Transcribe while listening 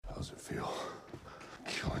does it feel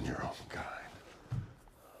killing your own kind?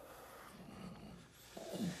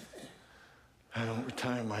 I don't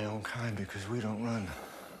retire my own kind because we don't run.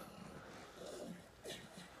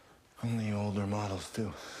 Only older models do.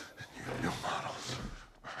 And you new models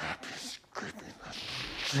are happy scraping the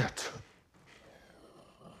shit.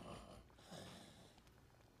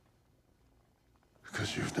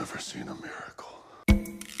 Because you've never seen a miracle.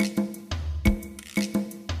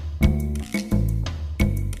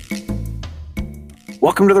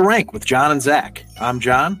 Welcome to The Rank with John and Zach. I'm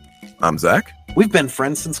John. I'm Zach. We've been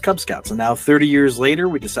friends since Cub Scouts, and now 30 years later,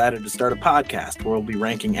 we decided to start a podcast where we'll be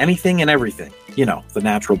ranking anything and everything. You know, the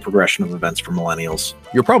natural progression of events for millennials.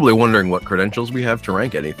 You're probably wondering what credentials we have to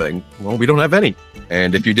rank anything. Well, we don't have any.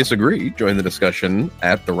 And if you disagree, join the discussion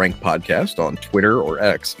at The Rank Podcast on Twitter or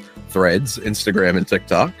X, Threads, Instagram, and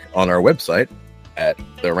TikTok, on our website at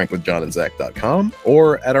therankwithjohnandzach.com,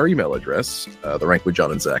 or at our email address,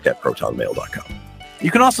 therankwithjohnandzach@protonmail.com. You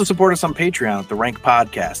can also support us on Patreon at The Rank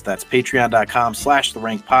Podcast. That's patreon.com/The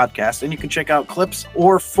Rank Podcast. And you can check out clips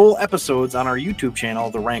or full episodes on our YouTube channel,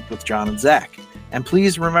 The Rank with John and Zach. And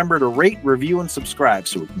please remember to rate, review, and subscribe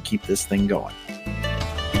so we can keep this thing going.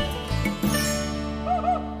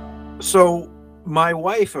 So my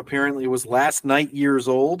wife apparently was last night years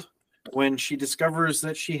old when she discovers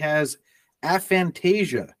that she has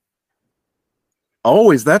aphantasia. Oh,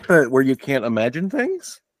 is that where you can't imagine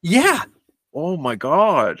things? Yeah. Oh my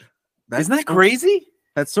God. Isn't that crazy?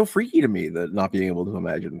 That's so freaky to me, that not being able to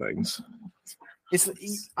imagine things.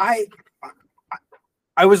 I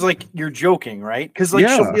was like, you're joking, right? Because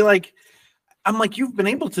she'll be like, I'm like, you've been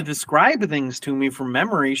able to describe things to me from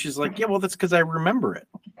memory. She's like, yeah, well, that's because I remember it.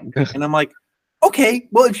 And I'm like, okay,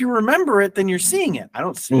 well, if you remember it, then you're seeing it. I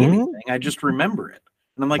don't see anything. I just remember it.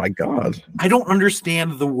 And I'm like, my God, I don't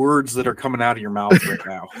understand the words that are coming out of your mouth right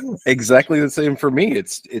now. Exactly the same for me.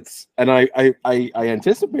 It's, and I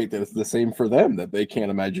anticipate that it's the same for them, that they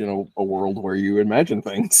can't imagine a world where you imagine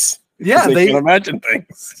things. Yeah, they can't imagine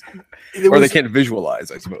things, or they can't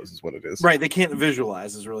visualize, I suppose, is what it is. Right, they can't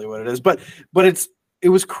visualize is really what it is. But it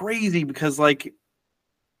was crazy because like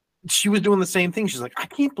she was doing the same thing. She's like, I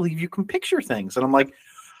can't believe you can picture things, and I'm like,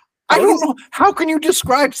 I don't know. How can you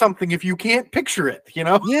describe something if you can't picture it? You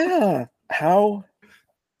know? Yeah. How?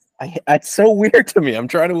 It's so weird to me. I'm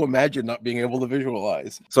trying to imagine not being able to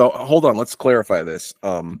visualize. So hold on. Let's clarify this.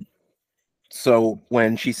 So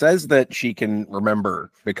when she says that she can remember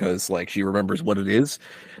because like she remembers what it is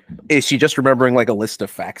she just remembering like a list of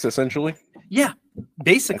facts essentially? Yeah,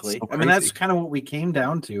 basically. So I mean, that's kind of what we came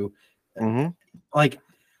down to. Mm-hmm. Like,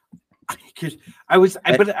 I was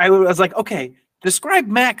like, okay, describe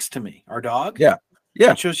Max to me, our dog. Yeah. Yeah.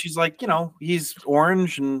 And so she's like, you know, he's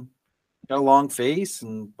orange and got a long face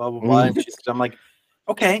and blah, blah, blah. And I'm like,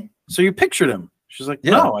 okay, so you pictured him. She's like,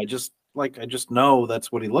 no, I just know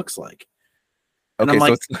that's what he looks like. And okay,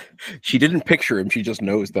 I'm like, so she didn't picture him. She just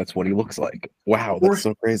knows that's what he looks like. Wow, that's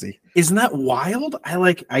so crazy. Isn't that wild?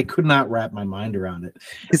 I could not wrap my mind around it.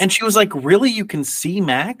 And she was like, really? You can see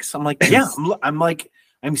Max? I'm like, yeah.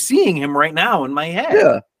 I'm seeing him right now in my head.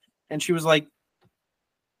 Yeah. And she was like,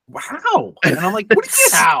 wow. And I'm like, what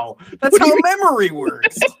is how? That's how memory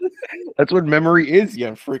works. That's what memory is, you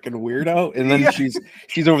freaking weirdo. And then she's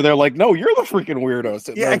over there like, no, you're the freaking weirdo.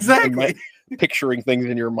 So yeah, exactly. Picturing things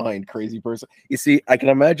in your mind, crazy person. You see, I can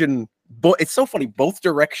imagine, but it's so funny, both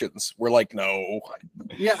directions. We're like, no.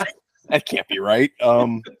 Yeah. That can't be right.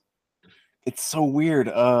 It's so weird.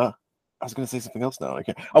 I was going to say something else now. I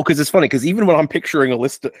can't. Oh, because it's funny. Because even when I'm picturing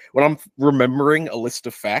when I'm remembering a list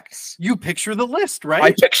of facts, you picture the list, right?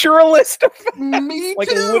 I picture a list of facts, me like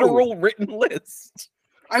too. a literal written list.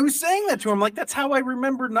 I was saying that to him, like that's how I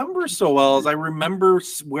remember numbers so well. As I remember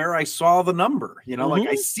where I saw the number. You know, like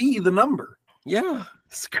I see the number. Yeah,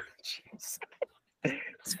 it's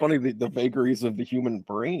funny the vagaries of the human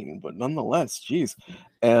brain, but nonetheless, geez.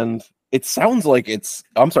 And it sounds like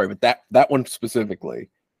I'm sorry, but that one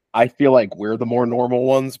specifically. I feel like we're the more normal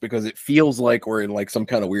ones because it feels like we're in like some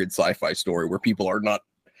kind of weird sci-fi story where people are not,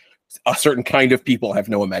 a certain kind of people have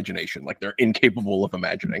no imagination, like they're incapable of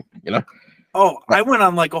imagining, you know? Oh, I went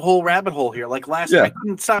on like a whole rabbit hole here. Like last night, I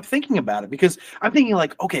couldn't stop thinking about it because I'm thinking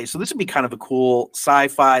like, okay, so this would be kind of a cool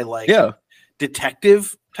sci-fi, like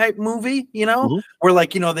detective type movie, you know, where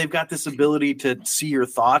like, you know, they've got this ability to see your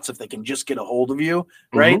thoughts if they can just get a hold of you.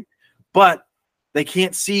 Right. But they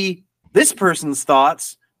can't see this person's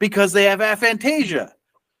thoughts because they have aphantasia.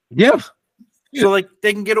 Yeah. So like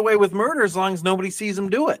they can get away with murder as long as nobody sees them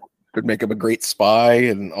do it. Could make him a great spy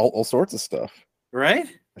and all sorts of stuff. Right.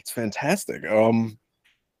 That's fantastic.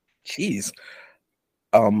 Geez.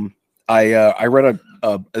 I read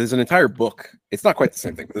there's an entire book. It's not quite the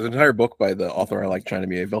same thing. There's an entire book by the author I like, China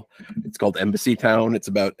Mieville. It's called Embassy Town. It's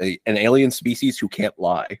about an alien species who can't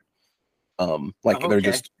lie. They're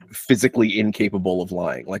just physically incapable of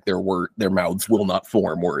lying. Like their mouths will not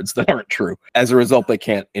form words that aren't true. As a result, they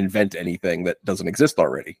can't invent anything that doesn't exist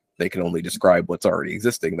already. They can only describe what's already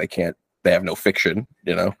existing. They have no fiction,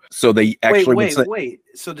 So they actually wait.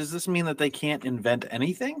 So does this mean that they can't invent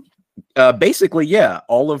anything? Basically, yeah.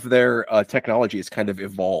 All of their technology is kind of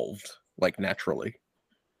evolved like naturally.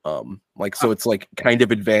 So it's like kind of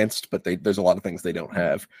advanced, but there's a lot of things they don't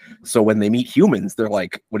have. So when they meet humans, they're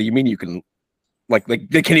like, "What do you mean you can?" Like they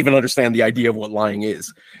can't even understand the idea of what lying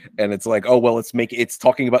is, and it's like, "Oh well, it's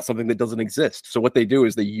talking about something that doesn't exist." So what they do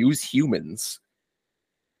is they use humans,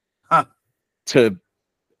 to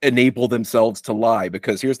enable themselves to lie.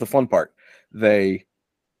 Because here's the fun part: they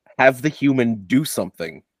have the human do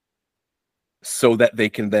something, so that they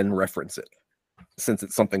can then reference it, since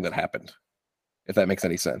it's something that happened. If that makes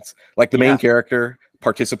any sense. Like the main character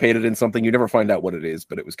participated in something. You never find out what it is,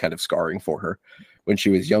 but it was kind of scarring for her when she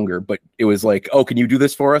was younger. But it was like, "Oh, can you do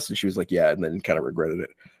this for us?" And she was like, "Yeah," and then kind of regretted it.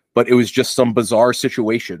 But it was just some bizarre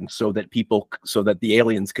situation so that the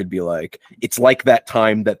aliens could be like, "It's like that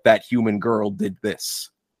time that human girl did this."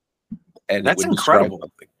 And that's incredible.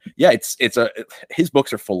 Yeah, his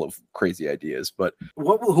books are full of crazy ideas. But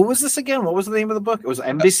who was this again? What was the name of the book? It was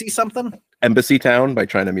Embassy something? Embassy Town by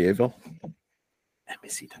China Mieville.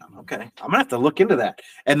 Embassy Town. Okay, I'm gonna have to look into that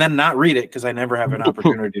and then not read it because I never have an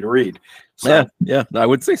opportunity to read. So. Yeah. I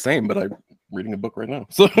would say same, but I'm reading a book right now,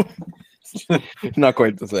 so not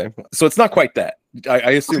quite the same. So it's not quite that.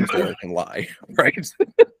 I assume Sarah can lie, right?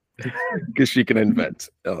 Because she can invent.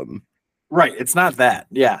 Right. It's not that.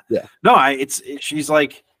 Yeah. No. She's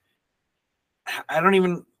like, I don't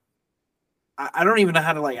even know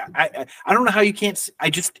how to like. I don't know how you can't.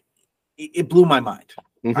 It blew my mind.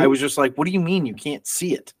 Mm-hmm. I was just like, "What do you mean you can't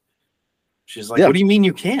see it?" She's like, "What do you mean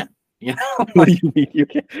you can't?" What do you mean you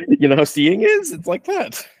can't? You know how seeing is? It's like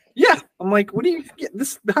that. Yeah. I'm like, "What do you get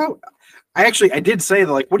this? How?" I did say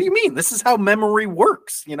like, "What do you mean? This is how memory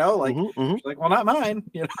works." Like, like, well, not mine.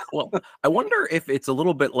 Well, I wonder if it's a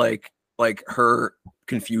little bit like her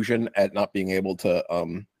confusion at not being able to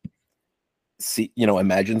see,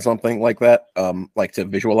 imagine something like that, like to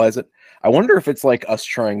visualize it. I wonder if it's like us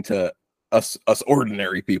trying to us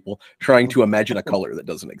ordinary people trying to imagine a color that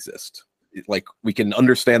doesn't exist. Like we can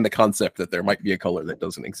understand the concept that there might be a color that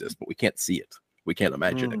doesn't exist, but we can't see it. We can't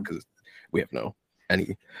imagine it because we have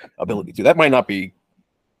any ability to. That might not be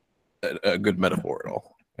a good metaphor at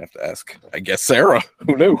all. I have to ask, I guess, Sarah.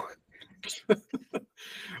 Who knew?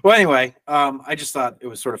 Well, anyway, I just thought it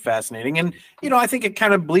was sort of fascinating. And, I think it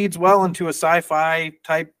kind of bleeds well into a sci-fi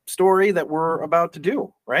type story that we're about to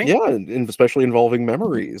do, right? Yeah, and especially involving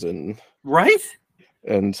memories and... Right?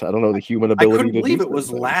 And, I don't know, the human ability to... I couldn't believe it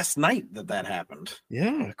was last night that happened.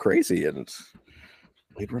 Yeah, crazy. And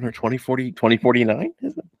Blade Runner 2049,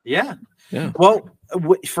 is it? Yeah. Well,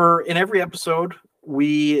 in every episode,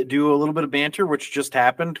 we do a little bit of banter, which just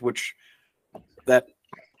happened, that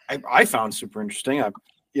I found super interesting. I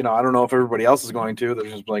don't know if everybody else is going to.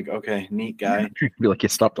 They're just like, okay, neat guy. Be like, yeah,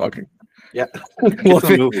 stop talking. Yeah. Well,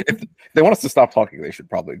 if they want us to stop talking, they should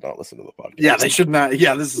probably not listen to the podcast. Yeah, they should not.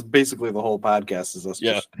 Yeah, this is basically the whole podcast is us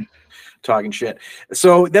just talking shit.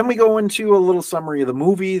 So then we go into a little summary of the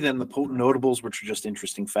movie, then the potent notables, which are just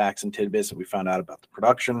interesting facts and tidbits that we found out about the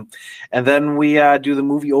production. And then we do the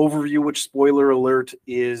movie overview, which, spoiler alert,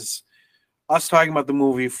 is us talking about the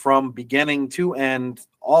movie from beginning to end,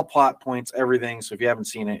 all plot points, everything. So if you haven't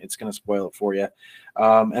seen it, it's going to spoil it for you.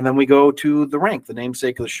 And then we go to the rank, the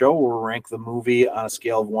namesake of the show. We'll rank the movie on a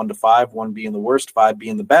scale of 1 to 5, 1 being the worst, 5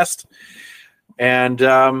 being the best. And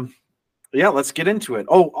let's get into it.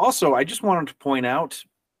 Oh, also, I just wanted to point out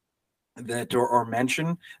that or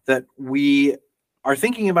mention that we are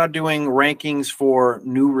thinking about doing rankings for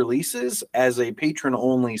new releases as a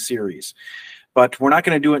patron-only series. But we're not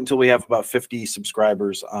going to do it until we have about 50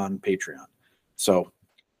 subscribers on Patreon. So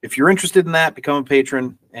if you're interested in that, become a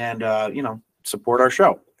patron and, support our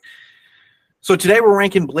show. So today we're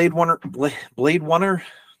ranking Blade Runner.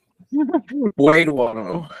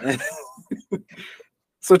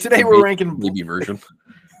 So today we're ranking... Maybe version.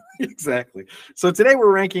 Exactly. So today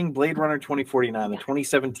we're ranking Blade Runner 2049, the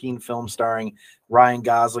 2017 film starring Ryan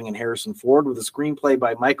Gosling and Harrison Ford, with a screenplay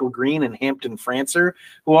by Michael Green and Hampton Francer,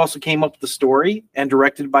 who also came up with the story, and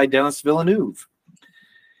directed by Denis Villeneuve.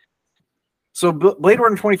 So Blade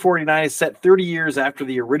Runner 2049 is set 30 years after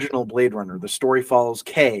the original Blade Runner. The story follows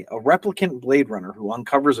Kay, a replicant Blade Runner who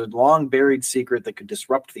uncovers a long-buried secret that could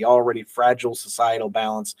disrupt the already fragile societal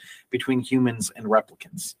balance between humans and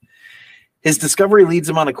replicants. His discovery leads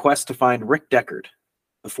him on a quest to find Rick Deckard,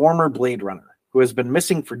 the former Blade Runner, who has been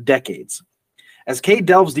missing for decades. As Kay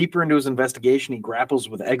delves deeper into his investigation, he grapples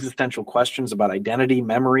with existential questions about identity,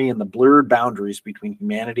 memory, and the blurred boundaries between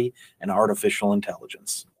humanity and artificial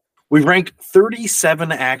intelligence. We've ranked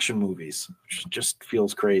 37 action movies, which just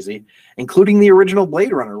feels crazy, including the original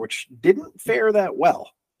Blade Runner, which didn't fare that well.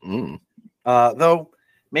 Though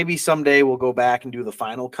maybe someday we'll go back and do the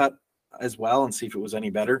final cut as well and see if it was any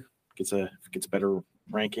better, if it gets better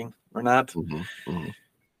ranking or not.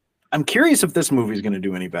 I'm curious if this movie is going to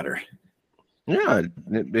do any better. Yeah,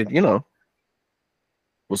 we'll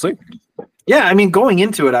see. Yeah, I mean, going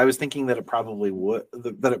into it, I was thinking that it probably would.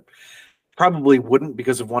 That it probably wouldn't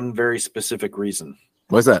because of one very specific reason.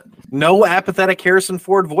 What's that? No apathetic Harrison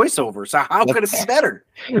Ford voiceover. So how could it be better?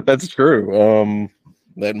 That's true.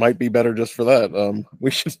 That might be better just for that.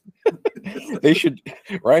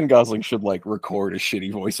 Ryan Gosling should like record a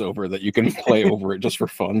shitty voiceover that you can play over it just for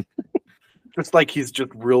fun. Just like he's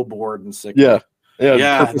just real bored and sick. Yeah.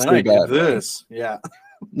 Purposely bad. This. Yeah.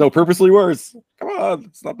 No, purposely worse. Come on,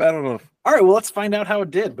 it's not bad enough. All right, well, let's find out how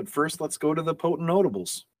it did. But first, let's go to the potent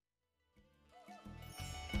notables.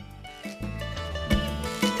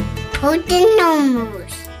 Potent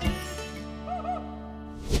notables.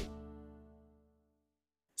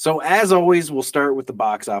 So, as always, we'll start with the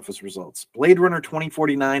box office results. Blade Runner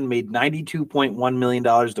 2049 made $92.1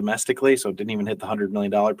 million domestically, so it didn't even hit the $100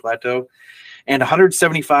 million plateau, and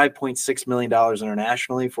 $175.6 million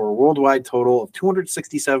internationally for a worldwide total of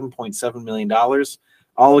 $267.7 million,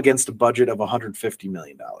 all against a budget of $150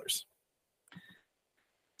 million.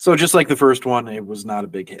 So, just like the first one, it was not a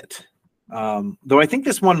big hit. Though I think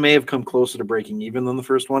this one may have come closer to breaking even than the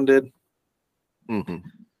first one did. I'm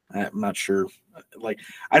not sure. Like,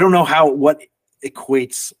 I don't know what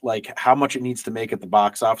equates, like how much it needs to make at the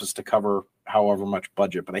box office to cover however much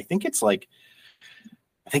budget, but I think it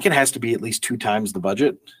has to be at least 2 times the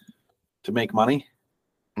budget to make money.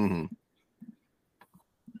 One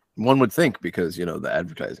would think, because the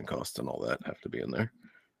advertising costs and all that have to be in there.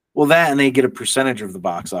 Well, that, and they get a percentage of the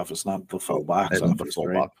box office, not the full box office. The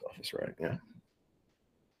full box office, right? Yeah.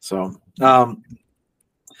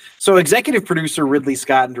 So executive producer Ridley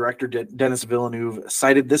Scott and director Denis Villeneuve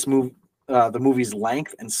cited this the movie's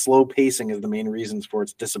length and slow pacing as the main reasons for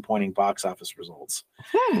its disappointing box office results.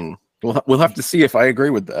 We'll have to see if I agree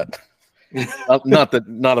with that.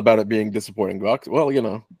 not about it being disappointing box. Well,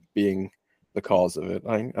 being the cause of it.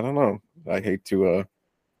 I don't know. I hate to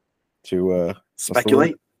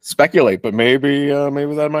speculate, but maybe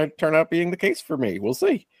that might turn out being the case for me. We'll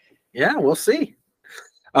see. Yeah, we'll see.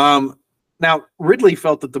 Now, Ridley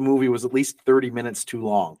felt that the movie was at least 30 minutes too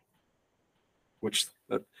long, which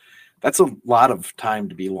that's a lot of time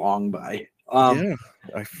to be long by. I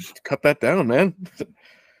cut that down, man.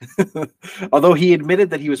 Although he admitted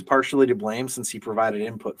that he was partially to blame since he provided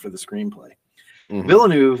input for the screenplay.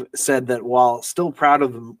 Villeneuve said that while still proud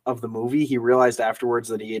of the movie, he realized afterwards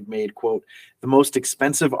that he had made, quote, the most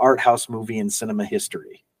expensive art house movie in cinema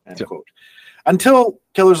history, end quote. Until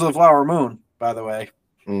Killers of the Flower Moon, by the way.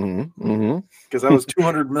 Because that was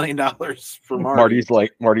 $200 million for Marty.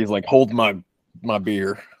 Marty's like, hold my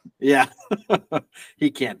beer. Yeah.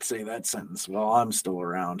 He can't say that sentence while I'm still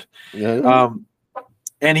around. Yeah.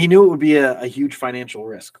 And he knew it would be a huge financial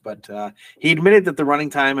risk, but he admitted that the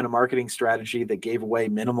running time and a marketing strategy that gave away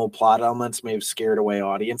minimal plot elements may have scared away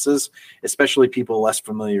audiences, especially people less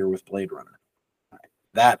familiar with Blade Runner.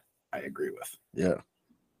 That I agree with. Yeah.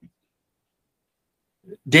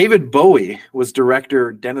 David Bowie was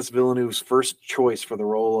director Denis Villeneuve's first choice for the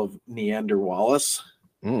role of Niander Wallace.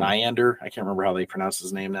 Niander, I can't remember how they pronounce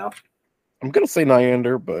his name now. I'm gonna say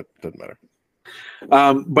Niander, but doesn't matter.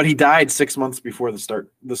 But he died 6 months before the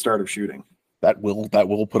start of shooting. That will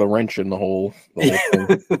put a wrench in the whole thing.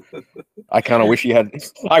 I kind of wish he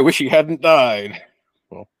hadn't died.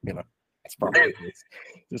 Well, it's probably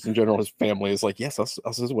just in general. His family is like, yes, us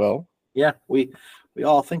as well. Yeah, we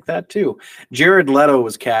all think that too. Jared Leto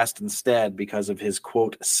was cast instead because of his,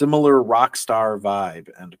 quote, similar rock star vibe,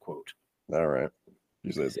 end quote. All right.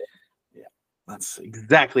 You say so. Yeah, that's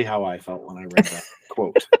exactly how I felt when I read that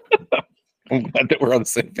quote. I'm glad that we're on the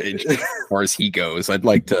same page as far as he goes. I'd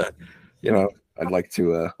like to, well,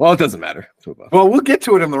 it doesn't matter. Well, we'll get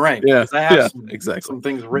to it in the rank. Yeah, I have exactly. some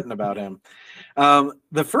things written about him.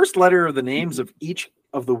 The first letter of the names of each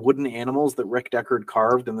of the wooden animals that Rick Deckard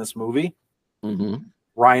carved in this movie: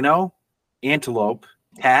 rhino, antelope,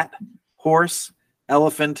 cat, horse,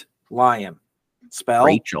 elephant, lion. Spell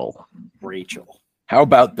Rachel. Rachel. How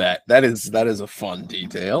about that? That is a fun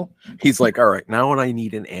detail. He's like, all right, now I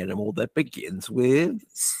need an animal that begins with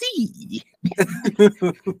C.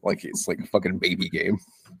 Like it's like a fucking baby game.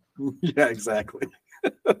 Yeah, exactly.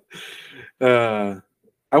 I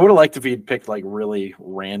would have liked if he'd picked like really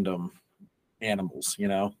random animals, you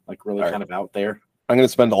know, like really kind of out there. I'm going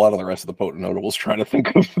to spend a lot of the rest of the potent notables trying to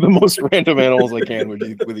think of the most random animals I can with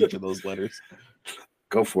each of those letters.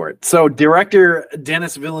 Go for it. So director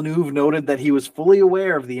Denis Villeneuve noted that he was fully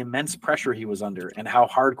aware of the immense pressure he was under and how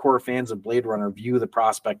hardcore fans of Blade Runner view the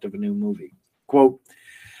prospect of a new movie. Quote,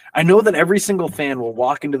 I know that every single fan will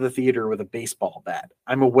walk into the theater with a baseball bat.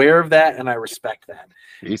 I'm aware of that and I respect that.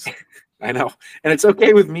 Jeez. I know. And it's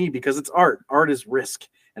okay with me because it's art. Art is risk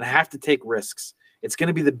and I have to take risks. It's going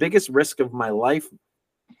to be the biggest risk of my life,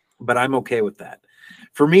 but I'm okay with that.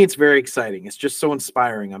 For me, it's very exciting. It's just so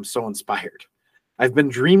inspiring. I'm so inspired. I've been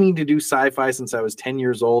dreaming to do sci-fi since I was 10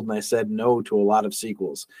 years old, and I said no to a lot of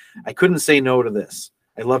sequels. I couldn't say no to this.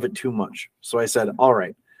 I love it too much. So I said, all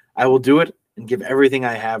right, I will do it and give everything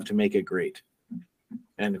I have to make it great.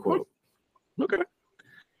 End quote. Okay.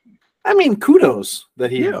 I mean, kudos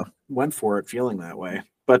that he went for it feeling that way.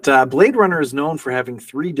 But Blade Runner is known for having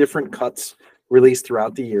 3 different cuts released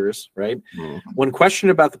throughout the years, right? When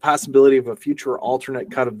questioned about the possibility of a future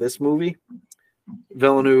alternate cut of this movie,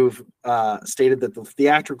 Villeneuve stated that the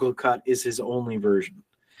theatrical cut is his only version.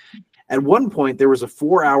 At one point, there was a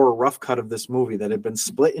 4-hour rough cut of this movie that had been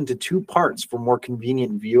split into 2 parts for more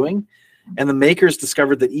convenient viewing, and the makers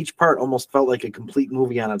discovered that each part almost felt like a complete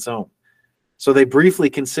movie on its own. So they briefly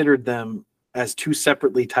considered them as 2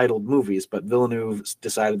 separately titled movies, but Villeneuve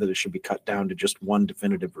decided that it should be cut down to just one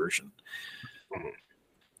definitive version.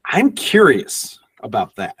 I'm curious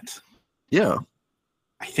about that. Yeah.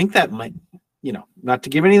 I think that might, you know, not to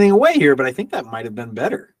give anything away here, but I think that might have been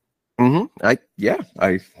better. I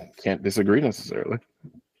can't disagree necessarily.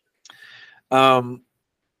 So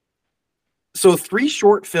 3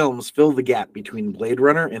 short films fill the gap between Blade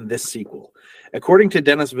Runner and this sequel. According to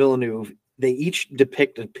Denis Villeneuve, they each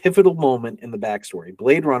depict a pivotal moment in the backstory.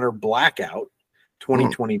 Blade Runner Blackout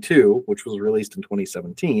 2022, which was released in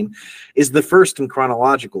 2017, is the first in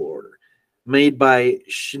chronological order, made by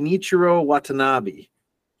Shinichiro Watanabe,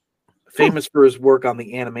 famous for his work on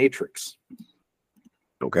the Animatrix.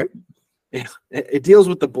 Okay. It deals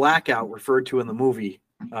with the blackout referred to in the movie.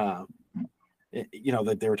 You know,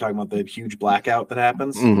 that they were talking about the huge blackout that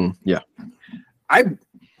happens. Yeah.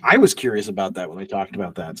 I was curious about that when they talked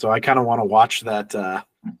about that. So I kind of want to watch that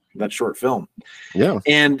short film. Yeah.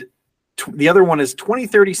 And the other one is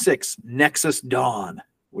 2036 Nexus Dawn,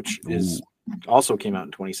 which is also came out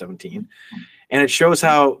in 2017. And it shows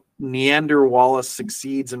how Neander Wallace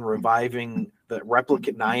succeeds in reviving the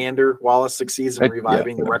replicant. Neander Wallace succeeds in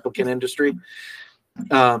reviving the replicant industry.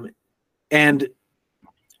 And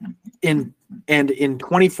in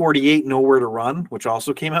 2048 Nowhere to Run, which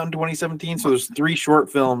also came out in 2017. So there's 3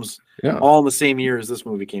 short films all in the same year as this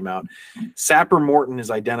movie came out. Sapper Morton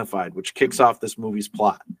is identified, which kicks off this movie's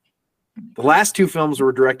plot. The last 2 films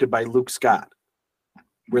were directed by Luke Scott,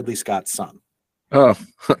 Ridley Scott's son. Oh,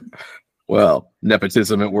 well,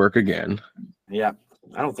 nepotism at work again. Yeah,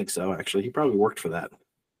 I don't think so, actually. He probably worked for that.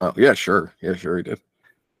 Oh, yeah, sure. Yeah, sure he did.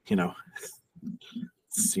 You know,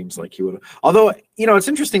 seems like he would have. Although, you know, it's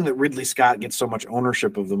interesting that Ridley Scott gets so much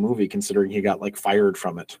ownership of the movie, considering he got, like, fired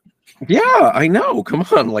from it. Yeah, I know. Come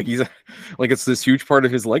on. Like, it's this huge part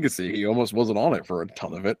of his legacy. He almost wasn't on it for a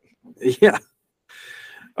ton of it. Yeah.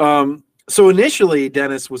 So initially,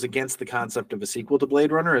 Dennis was against the concept of a sequel to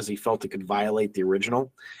Blade Runner as he felt it could violate the original.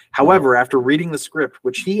 However, after reading the script,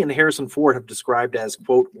 which he and Harrison Ford have described as,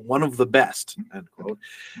 quote, one of the best, end quote,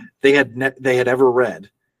 they had ever read,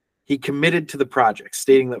 he committed to the project,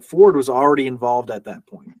 stating that Ford was already involved at that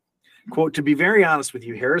point. Quote, to be very honest with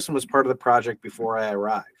you, Harrison was part of the project before I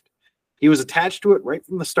arrived. He was attached to it right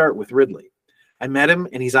from the start with Ridley. I met him,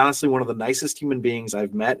 and he's honestly one of the nicest human beings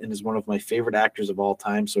I've met and is one of my favorite actors of all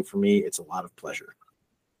time. So for me, it's a lot of pleasure.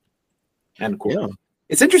 End quote. Yeah.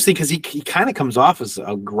 It's interesting because he kind of comes off as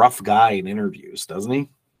a gruff guy in interviews, doesn't he?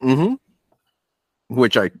 Mm-hmm.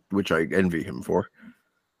 Which I envy him for.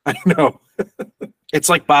 I know. It's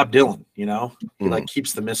like Bob Dylan, you know? He like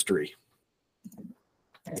keeps the mystery.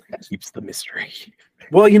 Keeps the mystery.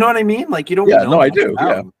 Well, you know what I mean? Like you don't know. No, I do.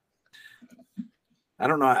 Yeah. I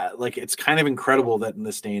don't know. Like, it's kind of incredible that in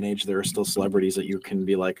this day and age, there are still celebrities that you can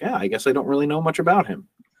be like, yeah, I guess I don't really know much about him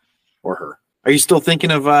or her. Are you still thinking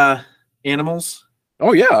of Animals?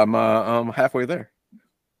 Oh yeah, I'm halfway there.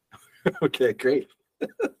 Okay, great.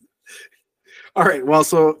 All right. Well,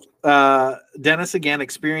 so Dennis again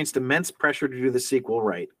experienced immense pressure to do the sequel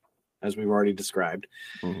right, as we've already described.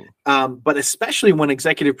 But especially when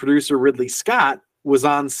executive producer Ridley Scott was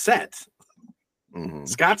on set.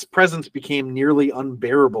 Scott's presence became nearly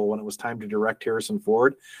unbearable when it was time to direct Harrison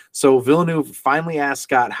Ford. So Villeneuve finally asked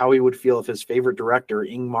Scott how he would feel if his favorite director,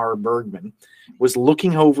 Ingmar Bergman, was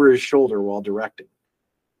looking over his shoulder while directing.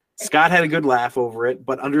 Scott had a good laugh over it,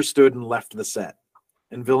 but understood and left the set.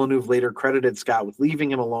 And Villeneuve later credited Scott with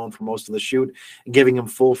leaving him alone for most of the shoot and giving him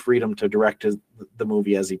full freedom to direct the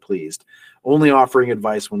movie as he pleased, only offering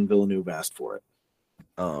advice when Villeneuve asked for it.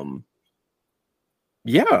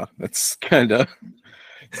 Yeah, that's kind of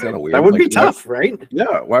weird. That would be tough, right?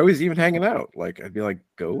 Yeah, why was he even hanging out? Like, I'd be like,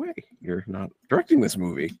 go away. You're not directing this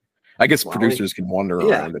movie. I guess producers can wander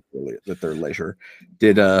around at their leisure.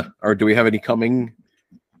 Or do we have any coming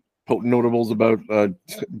potent notables about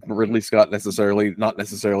Ridley Scott not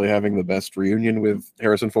necessarily having the best reunion with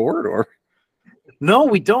Harrison Ford? Or no,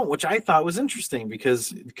 we don't, which I thought was interesting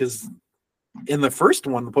because in the first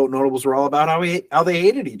one, the potent notables were all about how they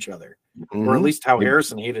hated each other. Or at least how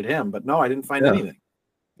Harrison hated him. But no, I didn't find anything.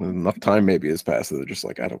 Enough time maybe has passed that they're just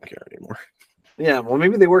like, I don't care anymore. Yeah, well,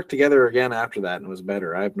 maybe they worked together again after that and it was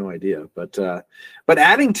better. I have no idea. But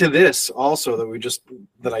adding to this also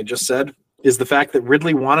that I just said is the fact that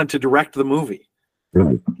Ridley wanted to direct the movie.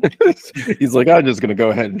 He's like, I'm just going to go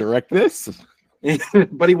ahead and direct this.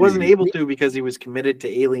 But he wasn't able to because he was committed to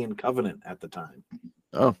Alien Covenant at the time.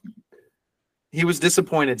 Oh. He was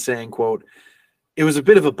disappointed, saying, quote, "It was a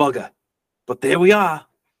bit of a bugger, but there we are."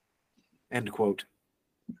 End quote.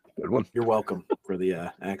 Good one. You're welcome for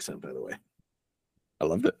the accent, by the way. I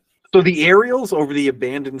loved it. So the aerials over the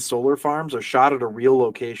abandoned solar farms are shot at a real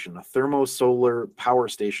location, a thermosolar power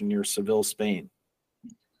station near Seville, Spain.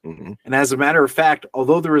 And as a matter of fact,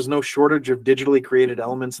 although there is no shortage of digitally created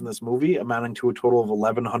elements in this movie, amounting to a total of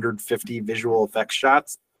 1,150 visual effects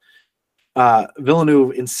shots,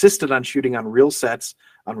 Villeneuve insisted on shooting on real sets,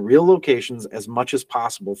 on real locations as much as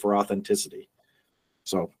possible for authenticity.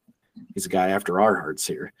 So he's a guy after our hearts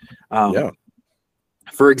here.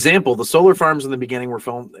 For example, the solar farms in the beginning were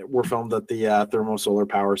filmed at the thermosolar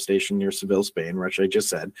power station near Seville, Spain, which I just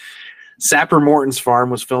said. Sapper Morton's farm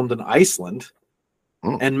was filmed in Iceland,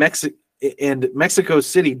 and Mexico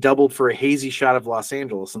City doubled for a hazy shot of Los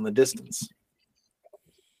Angeles in the distance.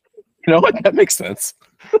 You know what? That makes sense.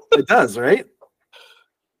 It does, right?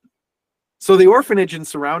 So the orphanage and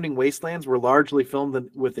surrounding wastelands were largely filmed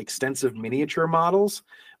with extensive miniature models.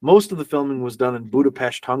 Most of the filming was done in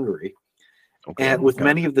Budapest, Hungary. And with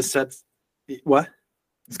many of the sets, what?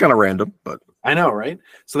 It's kind of random, but I know, right?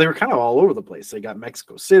 So they were kind of all over the place. They got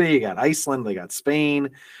Mexico City, they got Iceland, they got Spain,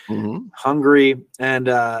 Hungary, and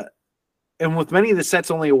with many of the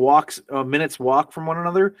sets only a minute's walk from one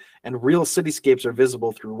another, and real cityscapes are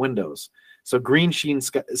visible through windows. So green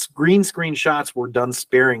screen shots were done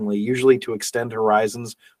sparingly, usually to extend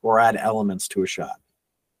horizons or add elements to a shot.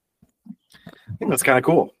 I think that's kind of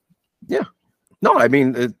cool. Yeah. No, I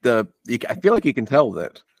mean, I feel like you can tell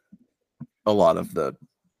that a lot of the,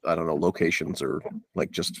 I don't know, locations are like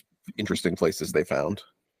just interesting places they found.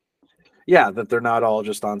 Yeah, that they're not all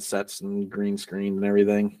just on sets and green screen and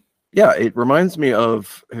everything. Yeah, it reminds me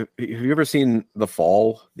of, have you ever seen The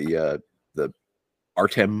Fall, the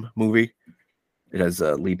Artem movie? It has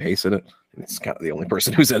Lee Pace in it. It's kind of the only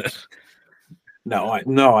person who's in it. No,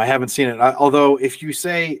 I haven't seen it. Although if you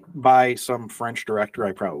say by some French director,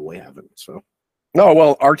 I probably haven't. So. No,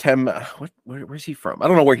 well, Artem, where's he from? I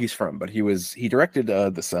don't know where he's from, but he directed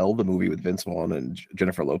The Cell, the movie with Vince Vaughn and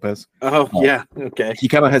Jennifer Lopez. Oh, yeah, okay. He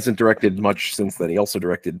kind of hasn't directed much since then. He also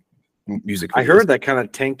directed music videos. I heard that kind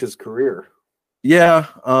of tanked his career. Yeah,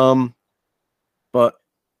 but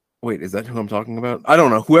wait, is that who I'm talking about? I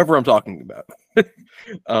don't know. Whoever I'm talking about.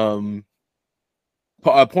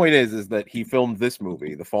 Point is that he filmed this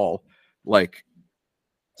movie, The Fall, like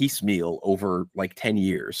piecemeal over like 10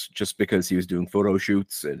 years just because he was doing photo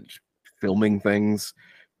shoots and filming things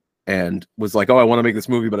and was like, oh, I want to make this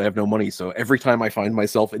movie, but I have no money. So every time I find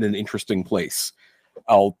myself in an interesting place,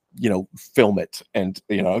 I'll, film it and,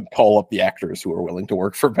 call up the actors who are willing to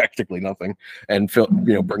work for practically nothing and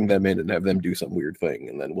bring them in and have them do some weird thing.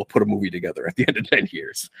 And then we'll put a movie together at the end of 10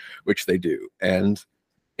 years, which they do. And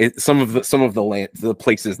some of the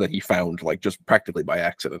places that he found, like just practically by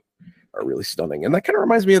accident, are really stunning. And that kind of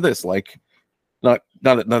reminds me of this, like not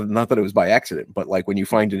that it was by accident, but like when you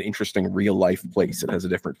find an interesting real life place, it has a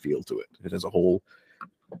different feel to it. It has a whole,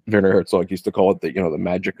 Werner Herzog used to call it the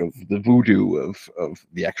magic of the voodoo of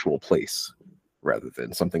the actual place rather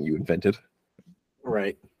than something you invented.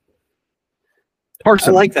 Right. Parson,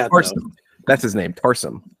 I like that. That's his name,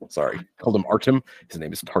 Tarsem. Sorry, called him Artem. His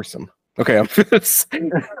name is Tarsem. Okay, I'm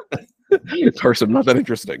Tarsem. Not that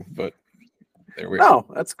interesting, but there we go.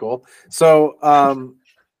 Oh, that's cool. So,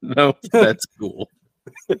 no, that's cool.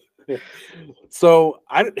 So,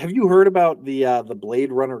 have you heard about the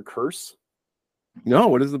Blade Runner curse? No,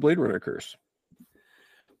 what is the Blade Runner curse?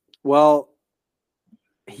 Well,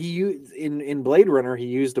 he used in Blade Runner, he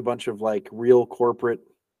used a bunch of like real corporate,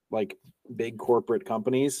 like big corporate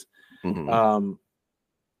companies, in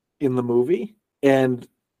the movie, and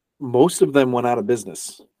most of them went out of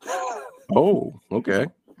business. Oh, okay.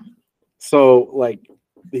 So, like,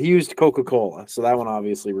 he used Coca-Cola, so that one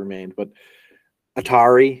obviously remained, but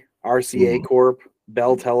Atari, RCA Corp,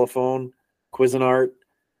 Bell Telephone, Cuisinart,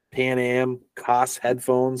 Pan Am, Koss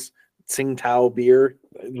headphones, Tsingtao beer.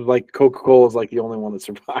 Like, Coca-Cola is like the only one that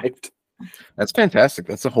survived. That's fantastic.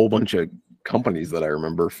 That's a whole bunch of companies that I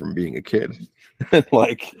remember from being a kid.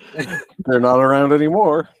 Like, they're not around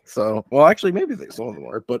anymore. So, well, actually, maybe some of them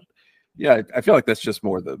are, but yeah, I feel like that's just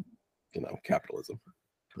more the, capitalism.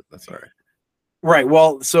 But that's all right. Right.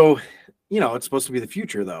 Well, so, it's supposed to be the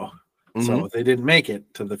future, though. So they didn't make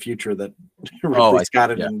it to the future that Ridley Scott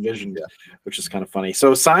had envisioned, which is kind of funny.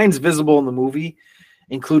 So signs visible in the movie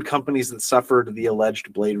include companies that suffered the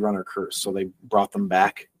alleged Blade Runner curse. So they brought them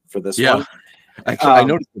back for this one. Actually, I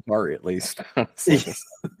noticed Atari at least.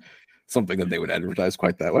 Something that they would advertise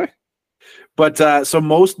quite that way. But so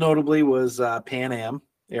most notably was Pan Am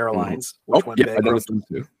Airlines, which went bankrupt. I noticed them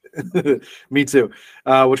too. Me too.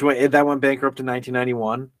 Which went bankrupt in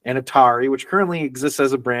 1991, and Atari, which currently exists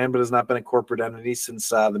as a brand but has not been a corporate entity since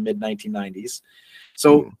the mid 1990s.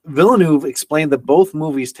 So Villeneuve explained that both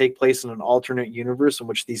movies take place in an alternate universe in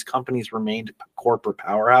which these companies remained corporate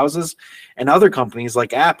powerhouses, and other companies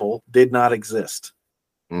like Apple did not exist.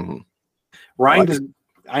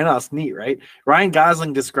 I know, it's neat, right? Ryan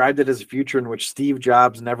Gosling described it as a future in which Steve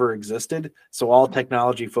Jobs never existed, so all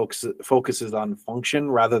technology focuses on function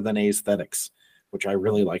rather than aesthetics, which I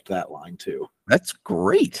really liked that line too. That's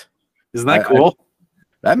great. Isn't that cool?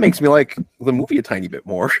 That makes me like the movie a tiny bit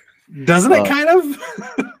more. Doesn't it kind of?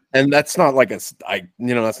 And that's not like that's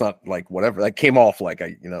not like whatever. That came off like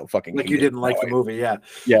fucking like you didn't like the movie, yeah.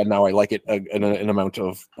 Yeah, now I like it in an amount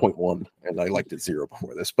of 0.1, and I liked it 0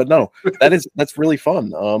 before this. But no, that's really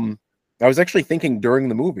fun. I was actually thinking during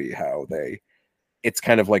the movie how it's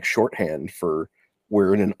kind of like shorthand for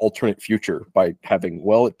we're in an alternate future by having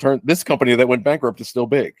this company that went bankrupt is still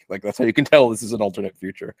big. Like that's how you can tell this is an alternate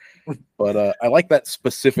future. But I like that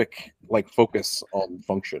specific like focus on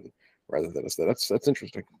function rather than aesthetics. That's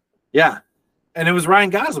interesting. Yeah. And it was Ryan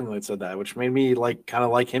Gosling that said that, which made me kind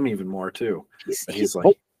of like him even more too. He's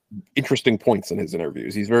like interesting points in his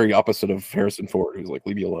interviews. He's very opposite of Harrison Ford, who's like,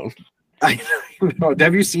 leave me alone. I know.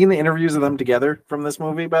 Have you seen the interviews of them together from this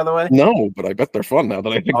movie, by the way? No, but I bet they're fun now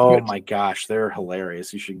that I think. Oh my gosh, they're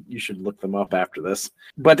hilarious. You should look them up after this.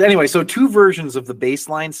 But anyway, so 2 versions of the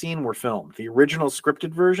baseline scene were filmed. The original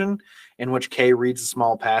scripted version, in which Kay reads a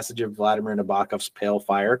small passage of Vladimir Nabokov's Pale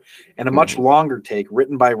Fire, and a much longer take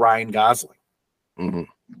written by Ryan Gosling.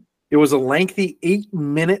 It was a lengthy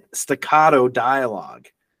 8-minute staccato dialogue,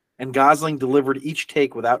 and Gosling delivered each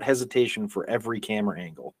take without hesitation for every camera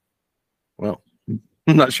angle. Well,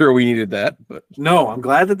 I'm not sure we needed that, but no, I'm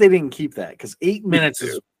glad that they didn't keep that because 8 minutes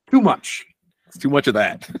is too much. It's too much of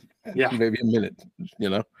that. Yeah, maybe a minute.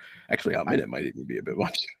 Actually, a minute might even be a bit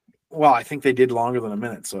much. Well, I think they did longer than a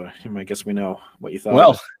minute, so I guess we know what you thought.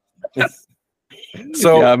 Well,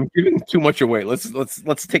 so I'm giving too much away.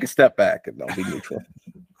 Let's take a step back and I'll be neutral.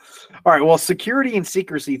 All right. Well, security and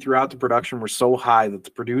secrecy throughout the production were so high that the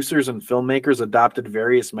producers and filmmakers adopted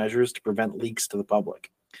various measures to prevent leaks to the public,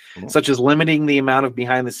 such as limiting the amount of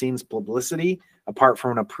behind-the-scenes publicity, apart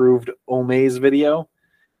from an approved Omaze video,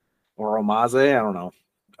 or Omaze, I don't know,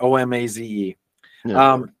 OMAZE.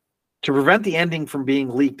 To prevent the ending from being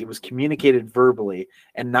leaked, it was communicated verbally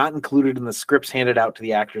and not included in the scripts handed out to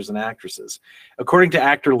the actors and actresses. According to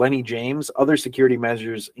actor Lenny James, other security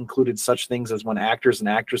measures included such things as when actors and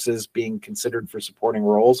actresses being considered for supporting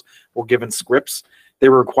roles were given scripts, they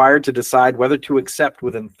were required to decide whether to accept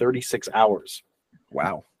within 36 hours.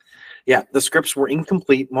 Wow. Yeah, the scripts were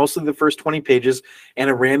incomplete, mostly the first 20 pages, and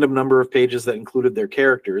a random number of pages that included their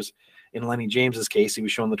characters. In Lenny James's case, he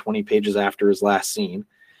was shown the 20 pages after his last scene.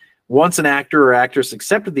 Once an actor or actress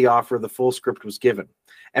accepted the offer, the full script was given.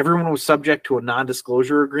 Everyone was subject to a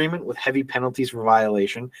non-disclosure agreement with heavy penalties for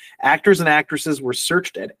violation. Actors and actresses were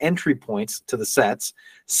searched at entry points to the sets.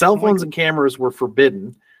 Cell phones and cameras were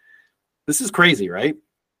forbidden. This is crazy, right?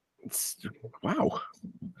 Wow.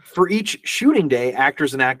 For each shooting day,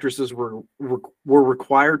 actors and actresses were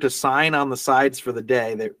required to sign on the sides for the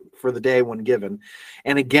day for the day when given,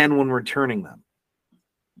 and again when returning them,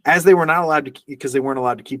 as they were not allowed to, because they weren't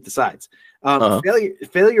allowed to keep the sides.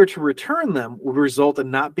 Failure to return them would result in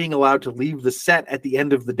not being allowed to leave the set at the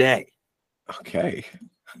end of the day. Okay,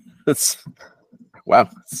 that's wow.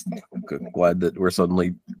 Glad that we're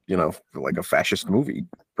suddenly, like a fascist movie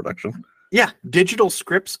production. Yeah, digital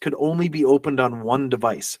scripts could only be opened on one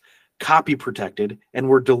device, copy protected, and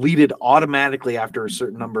were deleted automatically after a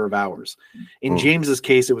certain number of hours. In James's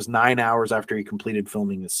case, it was 9 hours after he completed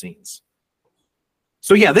filming the scenes.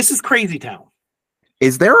 So yeah, this is crazy town.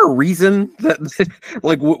 Is there a reason that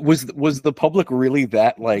like was the public really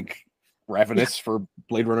that like ravenous for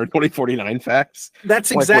Blade Runner 2049 facts?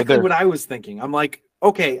 That's exactly what I was thinking. I'm like,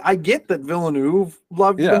 okay, I get that Villeneuve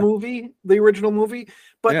loved the movie, the original movie,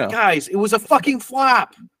 but guys, it was a fucking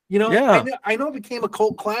flop. I know it became a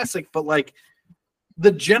cult classic, but like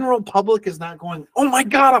the general public is not going, oh my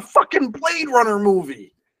God, a fucking Blade Runner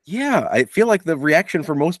movie. Yeah, I feel like the reaction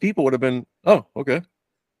for most people would have been, oh, okay.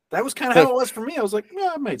 That was kind of how it was for me. I was like, yeah,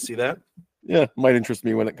 I might see that. Yeah, might interest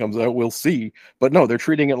me when it comes out. We'll see. But no, they're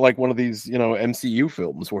treating it like one of these, MCU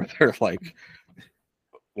films where they're like,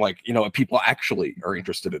 people actually are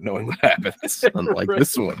interested in knowing what happens. Unlike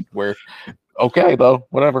this one, where, okay, though,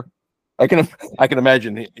 whatever. I can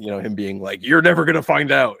imagine, him being like, "You're never gonna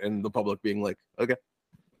find out," and the public being like, "Okay,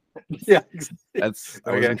 yeah, that's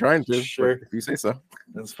I wasn't trying to. Sure, if you say so,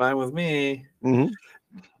 that's fine with me." Mm-hmm.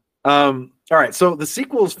 All right, so the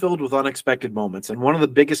sequel is filled with unexpected moments, and one of the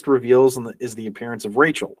biggest reveals is the appearance of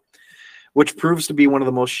Rachel, which proves to be one of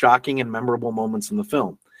the most shocking and memorable moments in the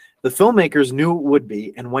film. The filmmakers knew it would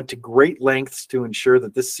be and went to great lengths to ensure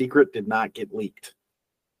that this secret did not get leaked.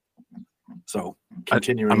 So,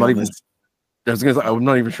 continuing I'm not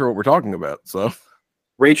even sure what we're talking about. So,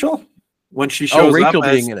 Rachel, when she shows Rachel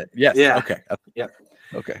up being in it, yes, yeah, okay, yeah,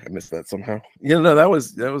 okay, I missed that somehow. No, that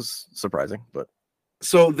was surprising, but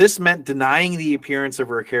so this meant denying the appearance of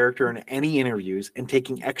her character in any interviews and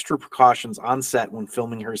taking extra precautions on set when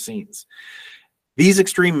filming her scenes. These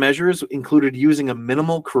extreme measures included using a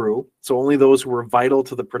minimal crew, so only those who were vital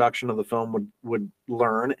to the production of the film would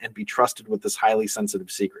learn and be trusted with this highly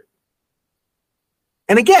sensitive secret.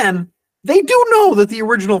 And again, they do know that the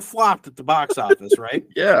original flopped at the box office, right?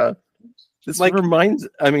 Yeah. This reminds,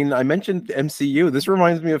 I mentioned MCU. This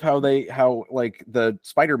reminds me of how the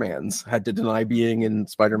Spider-Mans had to deny being in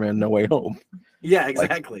Spider-Man No Way Home. Yeah,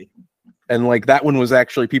 exactly. And that one was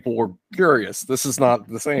actually, people were curious. This is not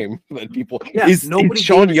the same. That people, is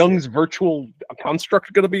Sean Young's virtual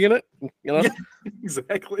construct going to be in it? Yeah,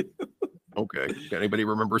 exactly. Okay. Anybody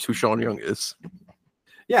remembers who Sean Young is?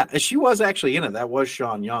 Yeah, she was actually in it. That was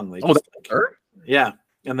Sean Young. They just, her? Yeah,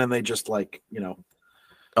 and then they just did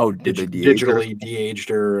they digitally de-aged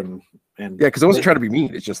her and yeah, because I wasn't trying to be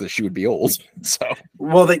mean. It's just that she would be old. So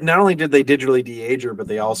they not only did they digitally de-age her, but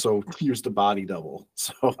they also used a body double.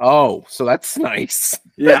 So so that's nice.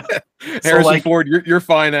 Yeah, Harrison Ford, you're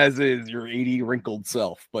fine as is. Your 80 wrinkled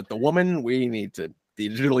self, but the woman, we need to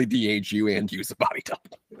digitally de-age you and use a body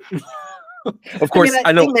double. Of course,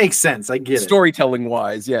 I know it makes sense. I get it. Storytelling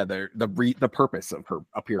wise, yeah, the purpose of her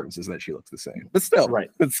appearance is that she looks the same, but still,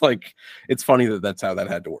 right? It's funny that's how that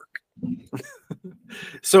had to work.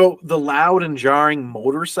 So the loud and jarring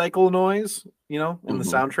motorcycle noise, in the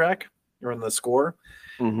soundtrack or in the score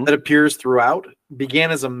that appears throughout began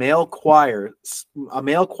as a male choir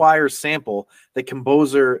sample that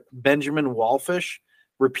composer Benjamin Wallfish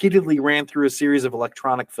repeatedly ran through a series of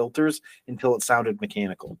electronic filters until it sounded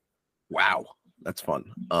mechanical. Wow, that's fun.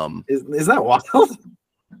 Is that wild?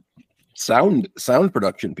 Sound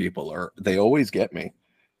production people they always get me,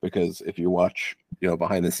 because if you watch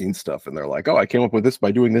behind the scenes stuff and they're like, oh, I came up with this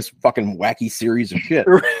by doing this fucking wacky series of shit,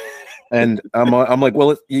 and I'm like,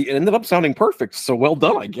 well, it ended up sounding perfect, so well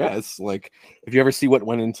done, I guess. Like, if you ever see what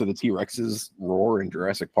went into the T-Rex's roar in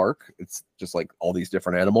Jurassic Park, it's just like all these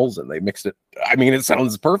different animals and they mixed it. It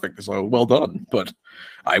sounds perfect, so well done, but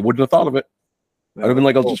I wouldn't have thought of it. I'd have been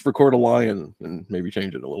like, I'll just record a lion and maybe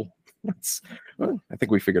change it a little. I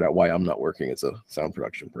think we figured out why I'm not working as a sound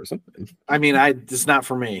production person. It's not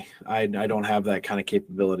for me. I don't have that kind of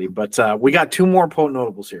capability. But we got two more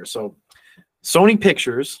notables here. So Sony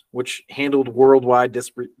Pictures, which handled worldwide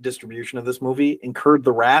distribution of this movie, incurred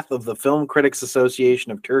the wrath of the Film Critics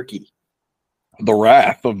Association of Turkey. The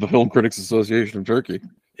wrath of the Film Critics Association of Turkey.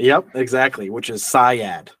 Yep, exactly, which is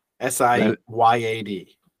SIYAD. SIYAD.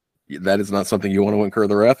 That is not something you want to incur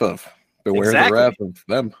the wrath of. Beware the wrath of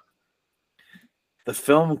them. The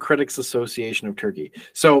Film Critics Association of Turkey.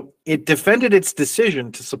 So it defended its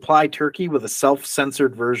decision to supply Turkey with a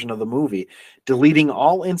self-censored version of the movie, deleting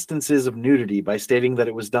all instances of nudity by stating that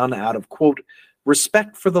it was done out of, quote,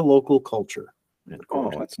 respect for the local culture.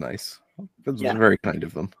 Oh, that's nice. That's Yeah. very kind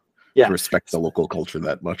of them. Yeah. To respect the local culture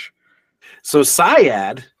that much. So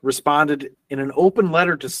Syed responded in an open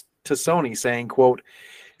letter to Sony saying, quote,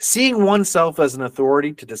 seeing oneself as an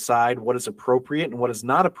authority to decide what is appropriate and what is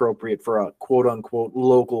not appropriate for a quote unquote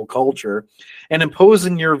local culture and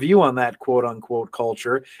imposing your view on that quote unquote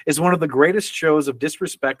culture is one of the greatest shows of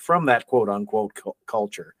disrespect from that quote unquote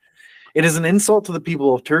culture. It is an insult to the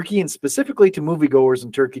people of Turkey and specifically to moviegoers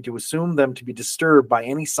in Turkey to assume them to be disturbed by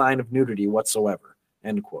any sign of nudity whatsoever.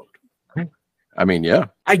 End quote. I mean, yeah.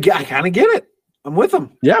 I kind of get it. I'm with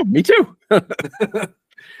them. Yeah, me too.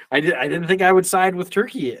 I didn't think I would side with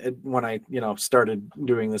Turkey when I, started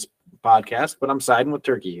doing this podcast, but I'm siding with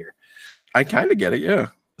Turkey here. I kind of get it, yeah.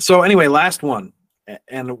 So anyway, last one,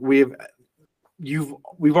 and we've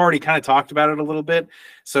already kind of talked about it a little bit.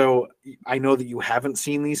 So I know that you haven't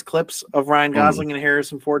seen these clips of Ryan Gosling and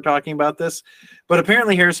Harrison Ford talking about this, but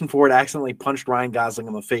apparently Harrison Ford accidentally punched Ryan Gosling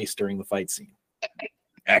in the face during the fight scene.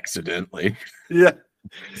 Accidentally. Yeah.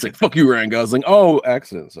 It's like, fuck you, Ryan Gosling. Oh,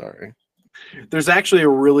 accident, sorry. There's actually a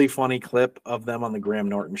really funny clip of them on the Graham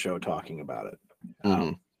Norton show talking about it.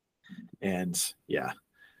 And yeah,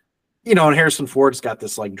 and Harrison Ford's got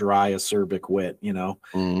this like dry, acerbic wit,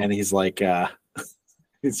 and he's like,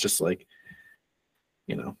 he's just like,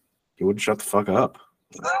 he wouldn't shut the fuck up.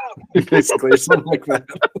 Basically, something like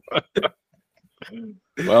that.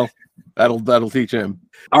 Well, that'll teach him.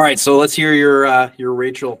 All right, so let's hear your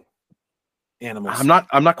Rachel animals.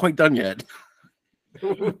 I'm not quite done yet.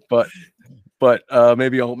 but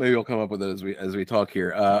maybe I'll come up with it as we talk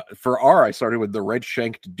here. For R, I started with the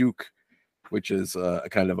red-shanked Duke, which is a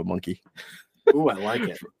kind of a monkey. Ooh, I like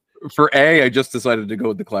it. For A, I just decided to go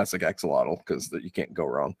with the classic axolotl because you can't go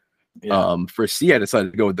wrong. Yeah. For C, I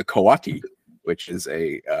decided to go with the coati, which is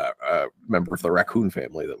a member of the raccoon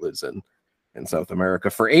family that lives in South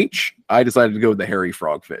America. For H, I decided to go with the hairy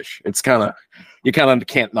frogfish. It's you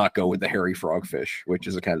can't not go with the hairy frogfish, which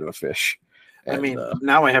is a kind of a fish. And, I mean,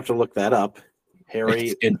 now I have to look that up.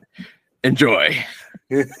 Harry, enjoy.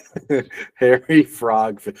 Hairy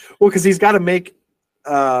frogfish. Well, because he's got to make.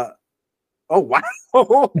 Oh wow!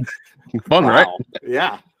 Fun, right?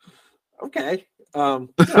 Yeah. Okay.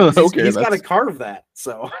 Okay. He's got to carve that.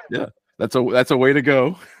 So yeah, that's a way to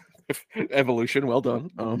go. Evolution, well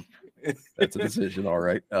done. That's a decision, all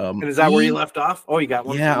right. And is that where you left off? Oh, you got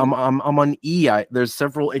one. Yeah, I'm on E. There's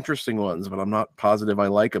several interesting ones, but I'm not positive I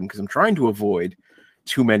like them because I'm trying to avoid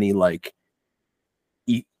too many like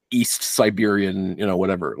East Siberian,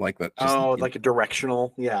 whatever like that. Just, like a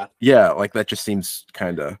directional, yeah. Yeah, like that just seems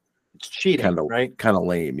kind of cheating, right? Kind of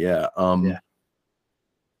lame, yeah. Yeah.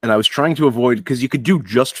 And I was trying to avoid because you could do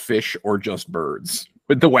just fish or just birds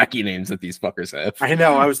with the wacky names that these fuckers have. I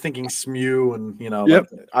know. I was thinking SMU and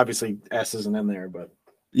Yep. like, obviously S isn't in there, but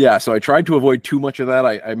yeah. So I tried to avoid too much of that.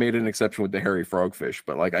 I made an exception with the hairy frogfish,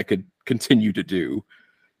 but like I could continue to do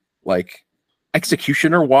like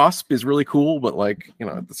executioner wasp is really cool, but like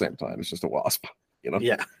at the same time it's just a wasp.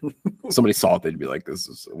 Yeah. Somebody saw it, they'd be like, "This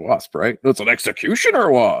is a wasp, right? No, it's an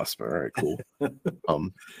executioner wasp." All right, cool.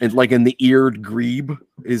 And like in the eared grebe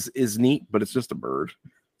is neat, but it's just a bird.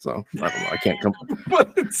 So I don't know. I can't come.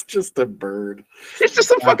 But it's just a bird. It's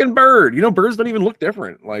just a fucking bird. Birds don't even look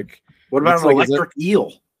different. Like, what about an electric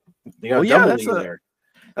eel? You got that's there.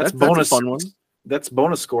 That's bonus fun one. That's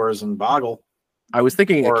bonus scores in Boggle. I was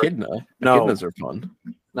thinking echidna. No, echidnas are fun.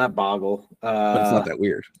 Not Boggle. But it's not that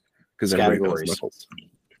weird because categories.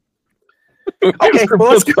 Okay,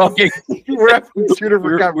 well, let's go.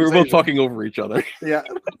 We're both talking over each other. Yeah.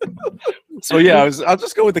 So yeah, I'll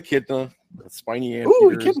just go with echidna. Spiny ant.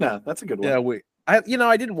 Ooh, echidna. That's a good one. Yeah,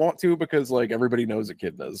 I didn't want to because like everybody knows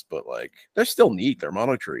echidnas, but like they're still neat. They're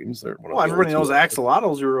monotremes. Everybody knows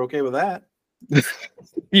axolotls. You were okay with that.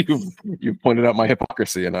 you pointed out my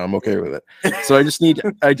hypocrisy, and I'm okay with it. So I just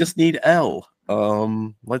need L.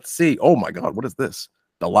 Let's see. Oh my God, what is this?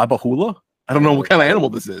 The labahula? I don't know what kind of animal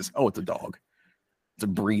this is. Oh, it's a dog. It's a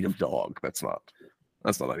breed of dog. That's not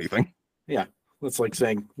anything. Yeah, that's like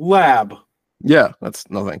saying lab. Yeah, that's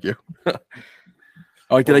no, thank you.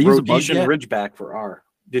 Oh, did I use a bug yet? Ridgeback for R.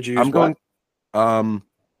 Did you? I'm going.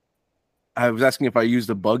 I was asking if I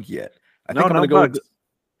used a bug yet. I think I'm going to go.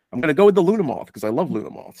 I'm going to go with the Luna moth because I love Luna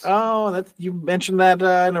moths. Oh, you mentioned that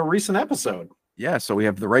in a recent episode. Yeah, so we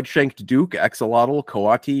have the red-shanked Duke, axolotl,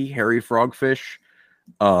 coati, hairy frogfish.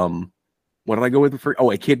 What did I go with for?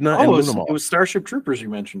 Oh, echidna and Luna moth. It was Starship Troopers. You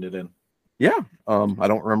mentioned it in. Yeah. I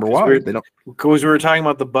don't remember why they don't. Because we were talking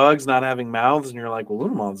about the bugs not having mouths, and you're like, well,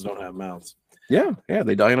 Luna moths don't have mouths. Yeah,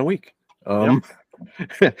 they die in a week.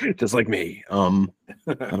 just like me. I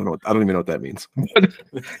don't know. I don't even know what that means.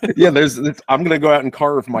 But yeah, I'm gonna go out and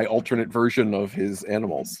carve my alternate version of his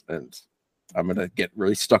animals, and I'm gonna get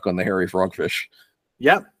really stuck on the hairy frogfish.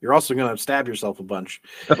 Yeah, you're also gonna stab yourself a bunch.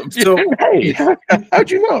 So hey, how'd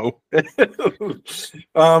you know?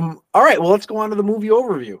 All right, well, let's go on to the movie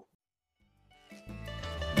overview.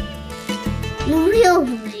 Movie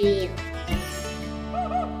overview.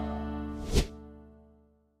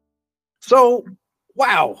 So,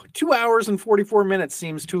 wow, 2 hours and 44 minutes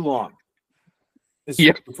seems too long. This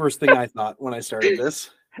is the first thing I thought when I started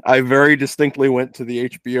this. I very distinctly went to the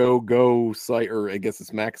HBO Go site, or I guess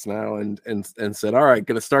it's Max now, and said, "All right,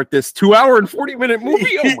 gonna start this 2 hour and 40-minute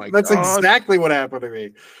movie." Oh my god, that's exactly what happened to me.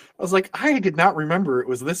 I was like, I did not remember it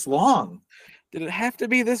was this long. Did it have to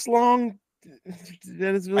be this long? I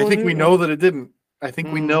think we know that it didn't. I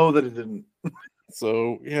think we know that it didn't.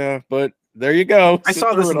 So yeah, but there you go. I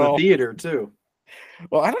saw this in the theater too.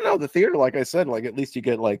 Well, I don't know. The theater, like I said, like at least you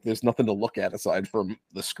get like there's nothing to look at aside from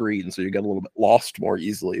the screen, so you get a little bit lost more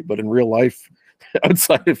easily. But in real life,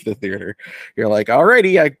 outside of the theater, you're like,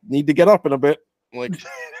 alrighty, I need to get up in a bit. Like,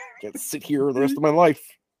 can't sit here the rest of my life.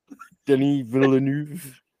 Denis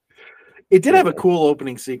Villeneuve. It did have a cool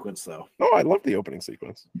opening sequence, though. Oh, I love the opening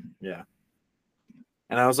sequence. Yeah.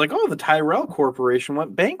 And I was like, oh, the Tyrell Corporation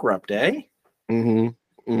went bankrupt, eh?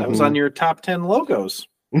 Mm-hmm. That was on your top 10 logos.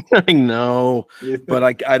 I know, but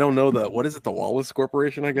I don't know what is it? The Wallace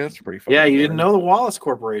Corporation, I guess. Pretty fun. Yeah, you didn't know the Wallace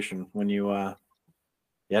Corporation when you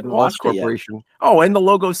hadn't Wallace watched Corporation. It yet. Oh, and the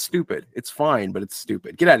logo's stupid. It's fine, but it's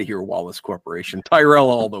stupid. Get out of here, Wallace Corporation. Tyrell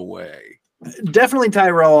all the way. Definitely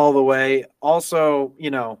Tyrell all the way. Also,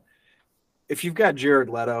 you know, if you've got Jared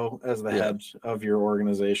Leto as the head of your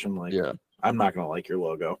organization, like, I'm not gonna like your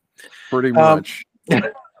logo. Pretty much.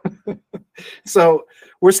 So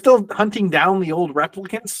we're still hunting down the old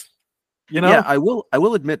replicants, you know. Yeah, I will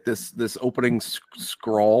admit this opening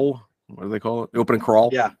scroll. What do they call it? The opening crawl.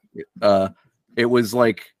 Yeah. It was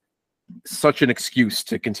like such an excuse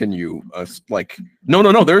to continue. Like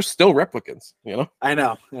no, there's still replicants. You know. I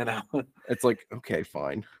know. It's like, okay,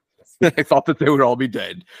 fine. I thought that they would all be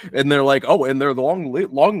dead, and they're like, oh, and they're the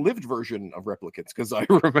long-lived version of replicants, because I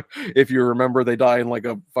remember, if you remember, they die in like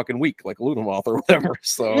a fucking week, like a Lunamoth or whatever.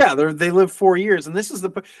 So yeah, they live 4 years, and this is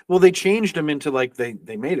they changed them into like they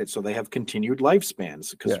made it so they have continued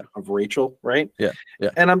lifespans because of Rachel, right? Yeah.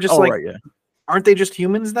 And I'm just aren't they just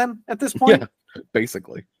humans then at this point? Yeah,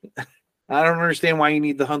 basically. I don't understand why you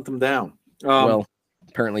need to hunt them down. Well,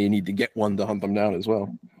 apparently you need to get one to hunt them down as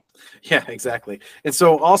well. Yeah, exactly. And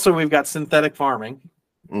so also we've got synthetic farming,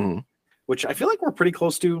 which I feel like we're pretty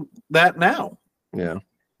close to that now. Yeah.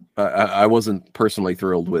 I wasn't personally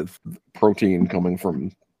thrilled with protein coming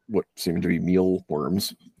from what seemed to be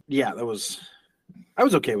mealworms. Yeah, I was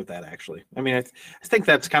okay with that, actually. I mean, I think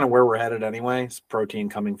that's kind of where we're headed anyway. It's protein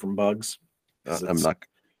coming from bugs. I'm not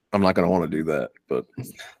going to want to do that, but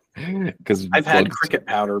because I've had cricket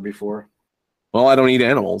powder before. Well, I don't eat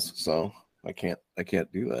animals, so I can't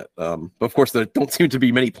do that. But of course, there don't seem to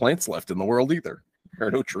be many plants left in the world either. There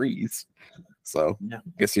are no trees, so I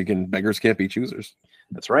guess beggars can't be choosers.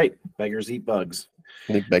 That's right. Beggars eat bugs.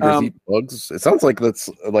 I think beggars eat bugs. It sounds like that's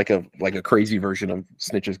like a crazy version of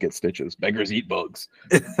snitches get stitches. Beggars eat bugs.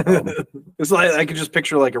 It's like I could just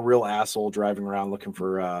picture like a real asshole driving around looking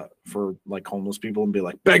for like homeless people and be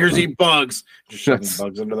like, beggars eat bugs, just shoving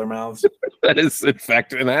bugs into their mouths. That is in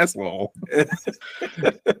fact an asshole.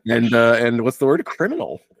 And what's the word?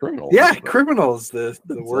 Criminal. Yeah, criminal is the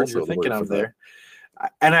word you're thinking of there.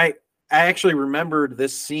 And I actually remembered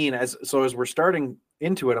this scene as we're starting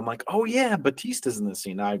into it. I'm like, oh yeah, Batista's in this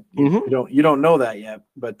scene. You don't know that yet,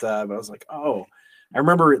 but I was like, oh, I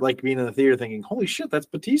remember like being in the theater thinking, holy shit, that's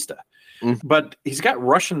Batista. But he's got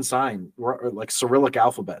Russian sign, like Cyrillic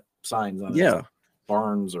alphabet signs on his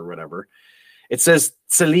barns or whatever. It says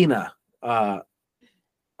Selena on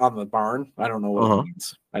the barn. I don't know what it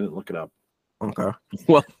means. I didn't look it up. Okay.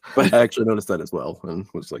 Well, but I actually noticed that as well and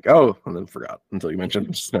was like, oh, and then forgot until you mentioned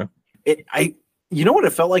it just now. You know what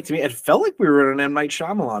it felt like to me? It felt like we were in an M. Night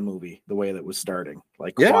Shyamalan movie, the way that was starting.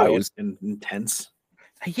 Like quiet and intense.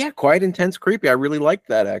 Yeah, quiet, intense, creepy. I really liked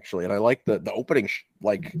that, actually. And I liked the opening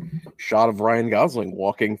shot of Ryan Gosling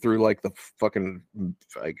walking through like the fucking,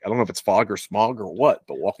 I don't know if it's fog or smog or what,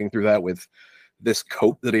 but walking through that with this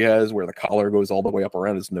coat that he has where the collar goes all the way up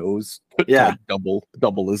around his nose. Yeah.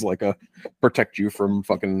 Double is like a protect you from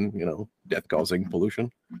fucking, death causing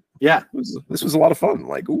pollution. Yeah. This was a lot of fun.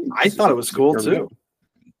 Like, I thought it was cool too.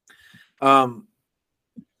 And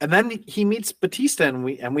then he meets Batista and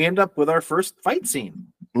we end up with our first fight scene.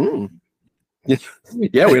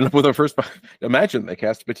 Yeah, we end up with our first. Imagine they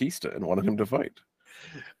cast Batista and wanted him to fight.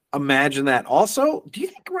 Imagine that. Also, do you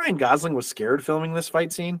think Ryan Gosling was scared filming this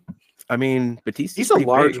fight scene? I mean, Batista. He's a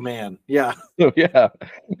large man. Yeah. Yeah.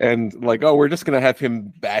 And like, oh, we're just gonna have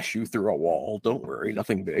him bash you through a wall. Don't worry,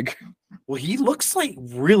 nothing big. Well, he looks like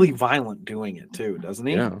really violent doing it too, doesn't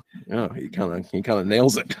he? Yeah. Yeah. He kind of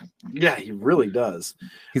nails it. Yeah, he really does.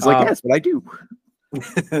 He's like, yes, but I do.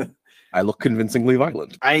 I look convincingly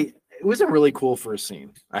violent. It was a really cool first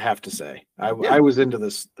scene, I have to say. I was into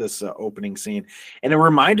this opening scene, and it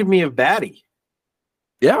reminded me of Batty.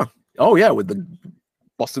 Yeah. Oh yeah, with the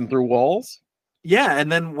busting through walls. Yeah,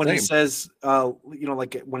 and then when he says,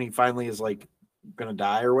 like when he finally is like gonna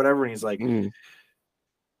die or whatever, and he's like,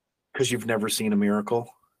 "Because you've never seen a miracle."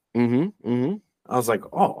 I was like,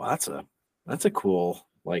 "Oh, that's a cool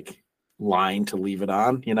like line to leave it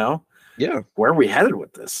on." Yeah. Where are we headed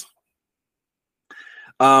with this?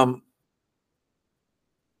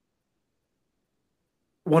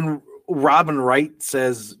 When Robin Wright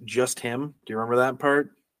says just him, do you remember that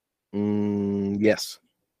part? Yes.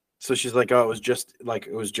 So she's like, oh, it was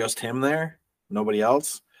just him there, nobody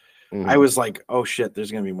else. I was like, oh shit,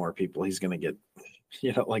 there's gonna be more people. He's gonna get,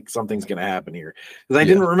 like something's gonna happen here. Because I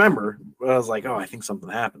didn't remember, but I was like, oh, I think something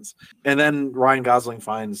happens. And then Ryan Gosling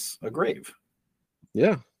finds a grave.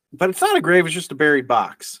 Yeah. But it's not a grave, it's just a buried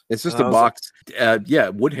box. It's just a box.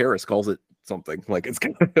 Wood Harris calls it something. Like it's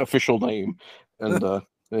kind of an official name. And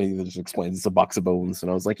he just explains it's a box of bones. And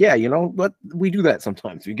I was like, yeah, you know what? We do that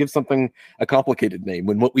sometimes. We give something a complicated name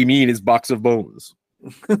when what we mean is box of bones.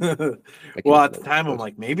 Well, at the time, I'm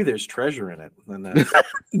like, maybe there's treasure in it. And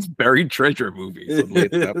it's buried treasure movie. Suddenly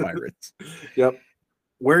it's got pirates. Yep.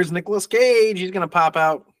 Where's Nicolas Cage? He's going to pop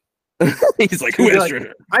out. He's like, who has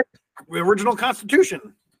treasure? Original Constitution.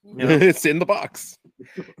 It's in the box.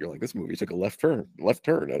 You're like, this movie took a left turn.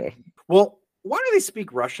 Well, why do they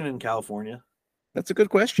speak Russian in California? That's a good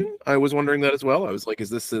question. I was wondering that as well. I was like, is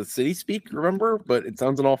this a city speak? Remember? But it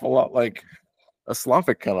sounds an awful lot like a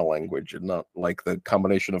Slavic kind of language and not like the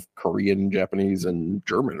combination of Korean, Japanese, and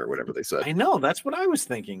German or whatever they said. I know. That's what I was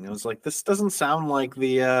thinking. I was like, this doesn't sound like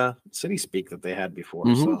the city speak that they had before.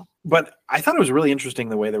 So, but I thought it was really interesting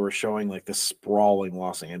the way they were showing like this sprawling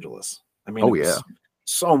Los Angeles. I mean,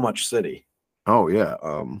 so much city. Oh yeah,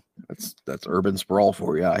 that's urban sprawl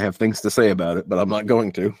for you. I have things to say about it, but I'm not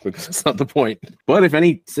going to because it's not the point. But if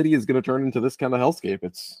any city is going to turn into this kind of hellscape,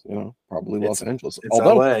 it's probably Los Angeles. It's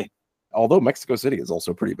LA. Although Mexico City is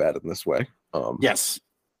also pretty bad in this way. Yes.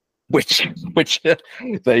 Which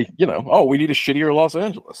they we need a shittier Los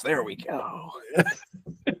Angeles. There we go.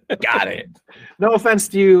 Got it. No offense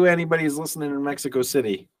to you, anybody who's listening in Mexico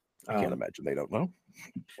City. I can't imagine they don't know.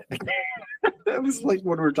 That was like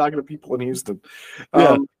when we were talking to people in Houston.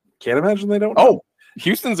 Can't imagine they don't know. Oh,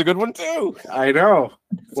 Houston's a good one too. I know.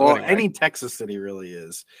 So well, anyway. any Texas city really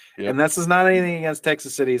is. Yep. And this is not anything against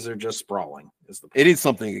Texas cities. They're just sprawling. It is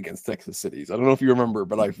something against Texas cities. I don't know if you remember,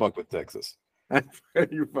 but I fuck with Texas.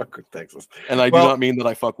 You fuck with Texas. And I do not mean that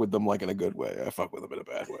I fuck with them like in a good way. I fuck with them in a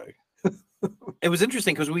bad way. It was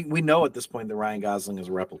interesting because we know at this point that Ryan Gosling is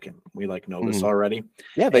a replicant. We know this already.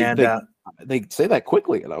 Yeah, they say that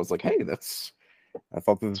quickly, and I was like, hey, I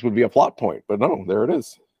thought that this would be a plot point, but no, there it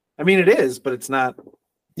is. I mean, it is, but it's not.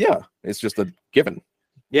 Yeah, it's just a given.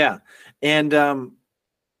 Yeah, and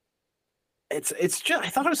it's just I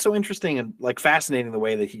thought it was so interesting and like fascinating the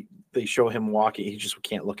way that they show him walking. He just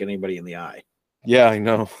can't look anybody in the eye. Yeah, I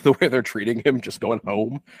know the way they're treating him, just going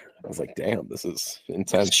home. I was like, damn, this is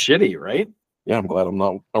intense. It's shitty, right? Yeah, I'm glad I'm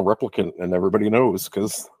not a replicant, and everybody knows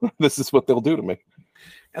because this is what they'll do to me.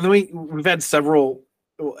 And then we've had several,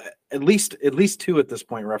 at least two at this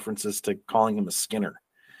point, references to calling him a Skinner.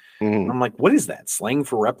 I'm like, what is that slang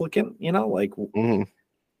for replicant?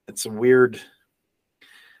 It's a weird.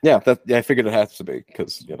 Yeah, I figured it has to be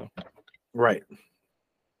because right.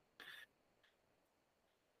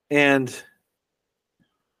 And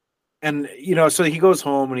so he goes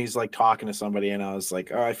home and he's like talking to somebody, and I was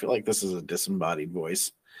like, oh, I feel like this is a disembodied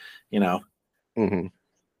voice, And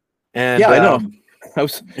yeah, I know. I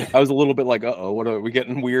was a little bit like, what are we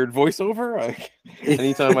getting weird voiceover?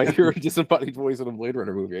 Anytime I hear a disembodied voice in a Blade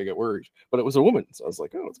Runner movie, I get worried. But it was a woman, so I was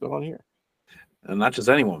like, oh, what's going on here? And not just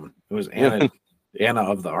any woman. It was Anna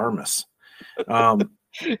of the Armas.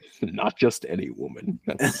 Not just any woman.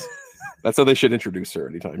 That's how they should introduce her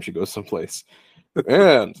anytime she goes someplace.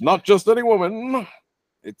 And not just any woman.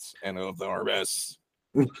 It's Anna of the Armas.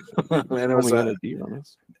 And it was Anna D.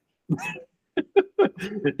 Armas.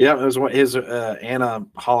 Yeah, it was his Anna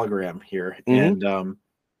hologram here, and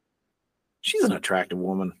she's an attractive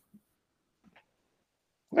woman.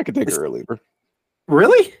 I could take her or leave her.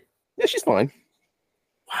 Really? Yeah, she's fine.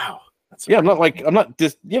 Wow, Yeah, I'm not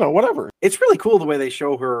just, whatever. It's really cool the way they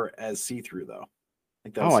show her as see-through, though.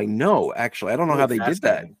 Like Oh, I know. Actually, I don't know how they did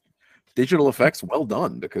that. Digital effects, well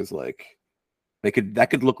done, because like that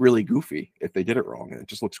could look really goofy if they did it wrong, and it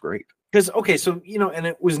just looks great. Because so and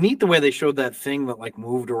it was neat the way they showed that thing that like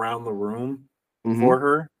moved around the room for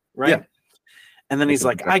her, right? Yeah. And then he's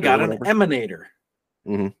like, "I got an emanator."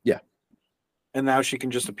 Yeah. And now she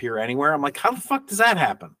can just appear anywhere. I'm like, how the fuck does that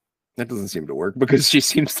happen? That doesn't seem to work because she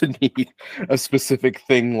seems to need a specific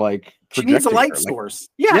thing, like she needs a light source.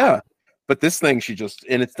 Yeah. But this thing,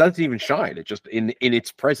 and it doesn't even shine. It just in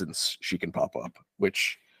its presence, she can pop up,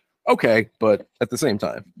 which, okay, but at the same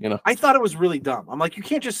time, I thought it was really dumb. I'm like, you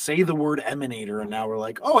can't just say the word emanator and now we're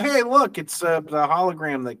like, oh, hey, look, it's the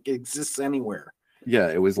hologram that exists anywhere. Yeah,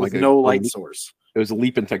 it was like no light source. It was a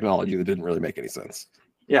leap in technology that didn't really make any sense.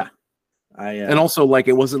 Yeah. And also, like,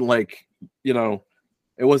 it wasn't like, oh,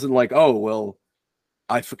 well,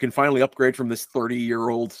 I can finally upgrade from this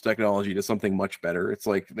 30-year-old technology to something much better. It's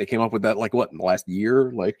like they came up with that, like, what, in the last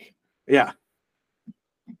year? Like, yeah.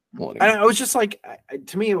 Well, anyway. I was just like,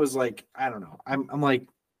 to me, it was like, I don't know. I'm like,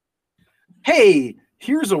 hey,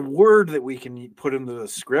 here's a word that we can put into the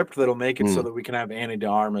script that'll make it so that we can have Annie de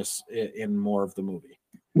Armas in more of the movie.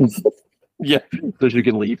 Yeah, so she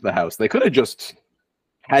can leave the house. They could have just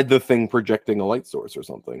had the thing projecting a light source or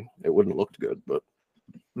something. It wouldn't have looked good, but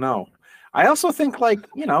no. I also think, like,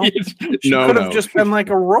 she could have just been like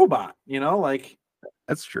a robot, like.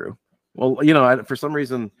 That's true. Well, for some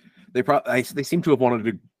reason, they seem to have wanted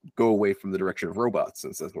to go away from the direction of robots,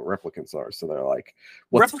 since that's what replicants are. So they're like,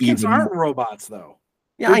 replicants aren't robots, though.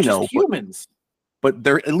 Yeah, they're I know. Humans. But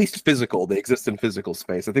they're at least physical. They exist in physical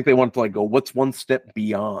space. I think they want to like go, what's one step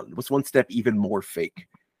beyond? What's one step even more fake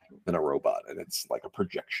than a robot? And it's like a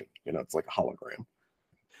projection. It's like a hologram.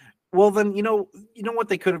 Well, then you know what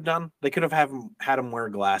they could have done? They could have had him wear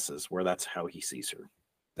glasses, where that's how he sees her.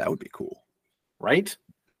 That would be cool, right?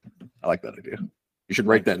 I like that idea. You should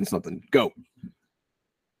write that in something. Go.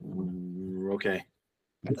 Okay.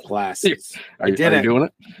 Glasses. Are you doing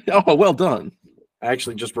it? Oh, well done. I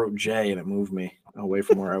actually just wrote J and it moved me away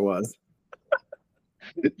from where I was.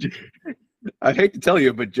 I hate to tell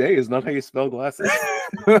you, but J is not how you spell glasses.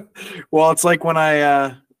 Well, it's like when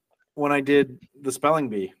I did the spelling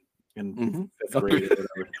bee in 5th grade. Or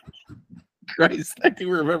whatever. Christ, I can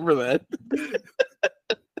remember that.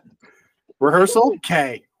 Rehearsal,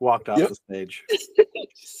 K walked off the stage.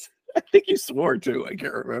 I think you swore too. I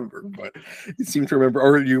can't remember, but you seem to remember,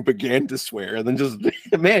 or you began to swear, and then just,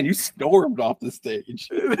 man, you stormed off the stage.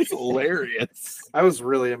 It's hilarious. I was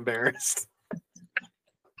really embarrassed.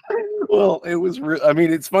 Well, it was. I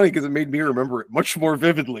mean, it's funny because it made me remember it much more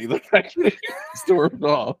vividly. The fact that you stormed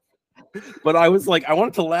off. But I was like, I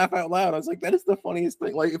wanted to laugh out loud. I was like, that is the funniest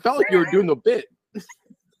thing. Like, it felt like you were doing a bit.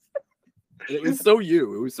 It was so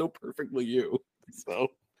you. It was so perfectly you. So.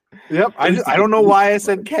 Yep. I don't know why I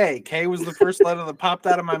said K. K was the first letter that popped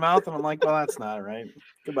out of my mouth, and I'm like, well, that's not right.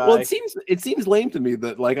 Goodbye. Well, it seems lame to me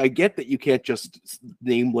that, like, I get that you can't just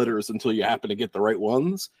name letters until you happen to get the right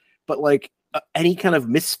ones, but like any kind of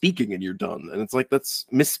misspeaking and you're done. And it's like, that's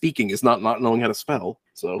misspeaking is not knowing how to spell.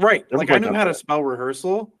 So right. Like I knew how to spell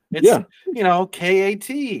rehearsal. It's KAT,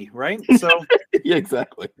 right? So yeah,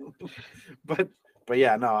 exactly. But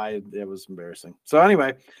yeah, no, it was embarrassing. So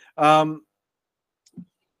anyway,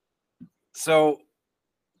 so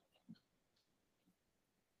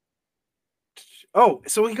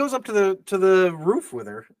he goes up to the roof with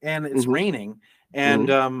her, and it's raining, and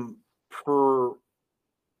her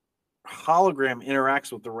hologram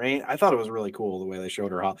interacts with the rain. I thought it was really cool the way they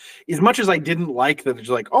showed her. As much as I didn't like that, it's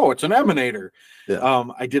like, oh, it's an emanator. Yeah.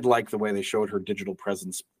 I did like the way they showed her digital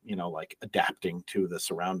presence, like adapting to the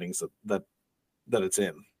surroundings that it's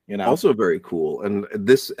in. Also very cool. And at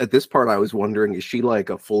this part, I was wondering, is she like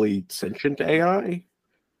a fully sentient AI?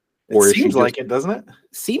 Or it seems like it, doesn't it?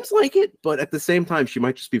 Seems like it, but at the same time, she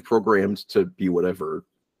might just be programmed to be whatever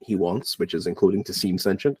he wants, which is including to seem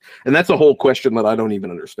sentient. And that's a whole question that I don't even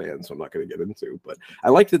understand, so I'm not going to get into. But I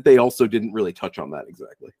like that they also didn't really touch on that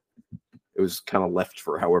exactly. It was kind of left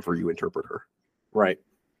for however you interpret her. Right.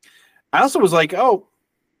 I also was like, oh,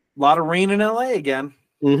 a lot of rain in LA again.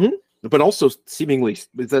 Mm-hmm. But also seemingly,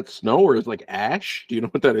 is that snow or is like ash? Do you know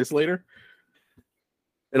what that is later?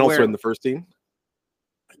 And also in the first scene?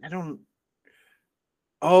 I don't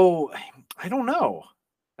know.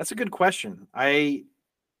 That's a good question. I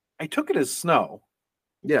took it as snow.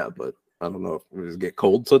 Yeah, but I don't know if it was get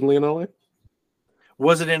cold suddenly in LA.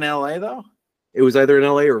 Was it in LA though? It was either in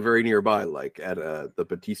LA or very nearby, like at the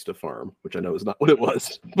Batista farm, which I know is not what it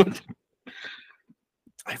was. But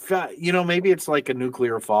I felt, maybe it's like a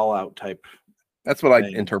nuclear fallout type That's what I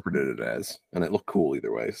interpreted it as, and it looked cool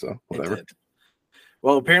either way. So whatever.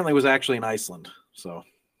 Well, apparently it was actually in Iceland. So.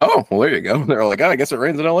 Oh, well, there you go. They're like, I guess it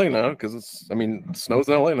rains in LA now because it snows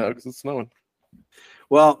in LA now because it's snowing.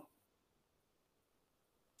 Well,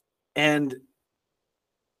 and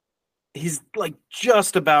he's like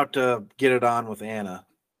just about to get it on with Anna,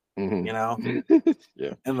 you know?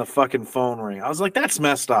 Yeah. And the fucking phone ring. I was like, that's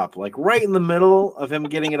messed up. Like right in the middle of him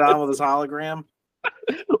getting it on with his hologram.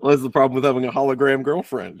 Well, that's the problem with having a hologram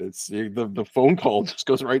girlfriend. It's the phone call just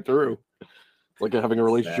goes right through. It's like having a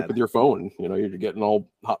relationship with your phone. You know, you're getting all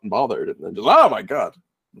hot and bothered, and then just, oh my God.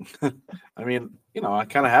 I mean, you know, I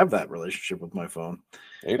kind of have that relationship with my phone.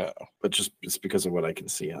 You know. But just it's because of what I can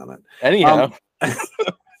see on it. Anyhow.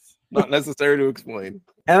 Not necessary to explain.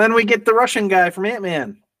 And then we get the Russian guy from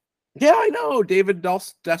Ant-Man. Yeah, I know. David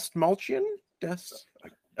Dastmalchian.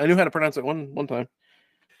 I knew how to pronounce it one time.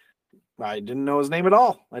 I didn't know his name at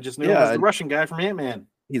all. I just knew it was the Russian guy from Ant-Man.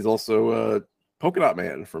 He's also Polka Dot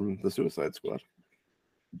Man from the Suicide Squad.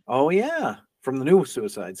 Oh, yeah. From the new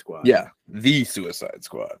Suicide Squad. Yeah. The Suicide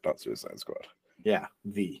Squad, not Suicide Squad. Yeah.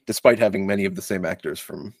 Despite having many of the same actors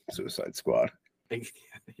from Suicide Squad.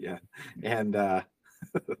 Yeah. And,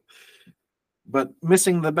 but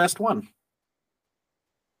missing the best one.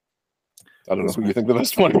 I don't know who you think the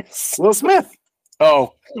best one is. Will Smith.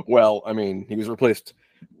 Oh, well, I mean, he was replaced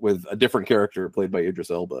with a different character played by Idris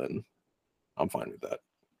Elba, and I'm fine with that.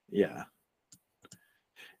 Yeah.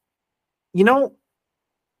 You know,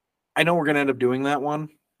 I know we're going to end up doing that one.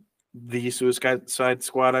 The Suicide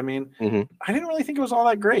Squad, I mean. Mm-hmm. I didn't really think it was all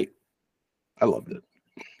that great. I loved it.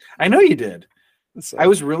 I know you did. So, I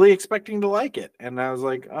was really expecting to like it, and I was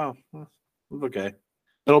like, oh, okay.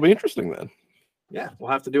 It'll be interesting then. Yeah,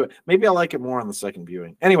 we'll have to do it. Maybe I'll like it more on the second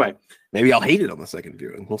viewing. Anyway. Maybe I'll hate it on the second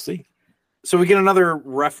viewing. We'll see. So we get another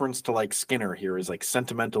reference to like Skinner here is like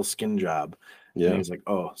sentimental skin job. Yeah. And he's like,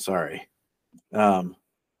 oh, sorry.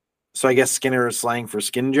 So I guess Skinner is slang for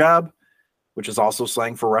skin job, which is also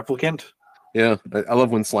slang for replicant. Yeah. I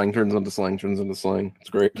love when slang turns into slang. It's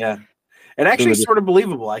great. Yeah. It actually is sort of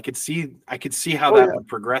believable. I could see how that would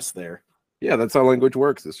progress there. Yeah, that's how language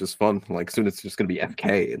works. It's just fun. Like soon it's just gonna be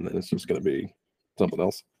FK and then it's just gonna be something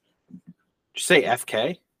else. Did you say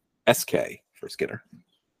FK? SK for Skinner.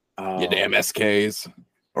 Your damn SKs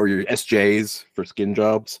or your SJs for skin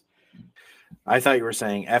jobs. I thought you were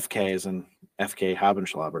saying FK as in FK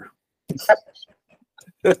Habenschlauber.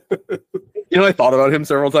 You know, I thought about him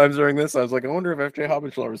several times during this. I was like, I wonder if FJ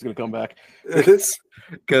Habenschlauber is going to come back.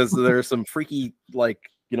 Because there's some freaky, like,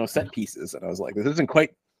 you know, set pieces. And I was like, this isn't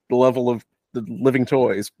quite the level of the living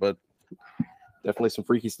toys, but definitely some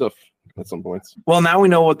freaky stuff at some points. Well, now we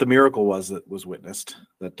know what the miracle was that was witnessed,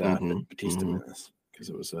 that Batista witnessed, because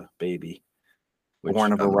it was a baby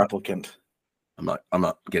born of a replicant. I'm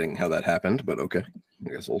not getting how that happened, but okay. I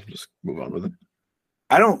guess we'll just move on with it.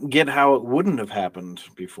 I don't get how it wouldn't have happened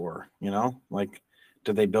before, you know? Like,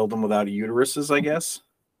 did they build them without uteruses, I guess?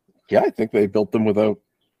 Yeah, I think they built them without,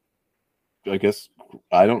 I guess,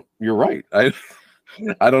 you're right. I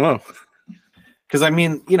don't know. Because, I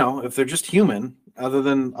mean, you know, if they're just human, other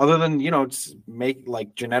than, you know, make,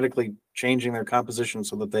 like, genetically changing their composition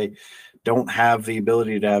so that they don't have the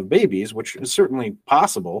ability to have babies, which is certainly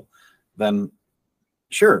possible, then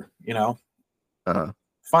sure, you know.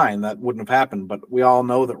 Fine, that wouldn't have happened, but we all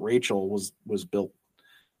know that Rachel was built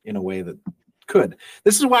in a way that could.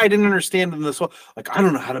 This is why I didn't understand in this whole, like, I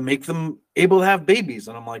don't know how to make them able to have babies,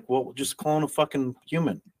 and I'm like, well, just clone a fucking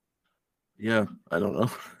human. Yeah, I don't know.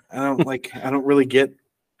 I don't really get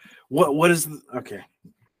what is okay.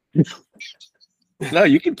 No,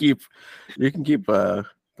 you can keep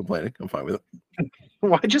complaining. I'm fine with it.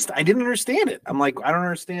 Well, I didn't understand it. I'm like, I don't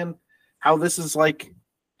understand how this is like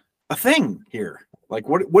a thing here. Like,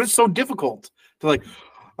 what is so difficult to, like,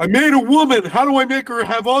 I made a woman. How do I make her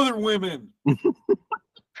have other women?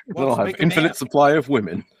 They'll have infinite supply of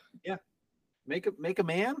women. Yeah. Make a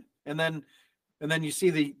man, and then you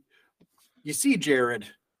see Jared.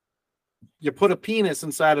 You put a penis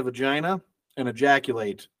inside a vagina and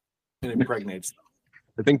ejaculate, and impregnates them.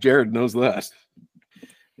 I think Jared knows that.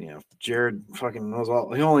 Yeah, Jared fucking knows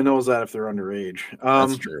all. He only knows that if they're underage.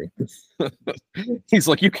 That's true. He's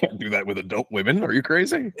like, you can't do that with adult women. Are you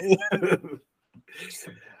crazy?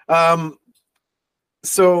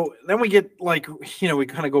 So then we get, like, you know, we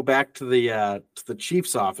kind of go back to the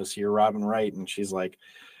chief's office here, Robin Wright, and she's like,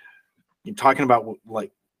 you're talking about,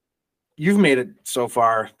 like, you've made it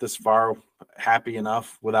this far happy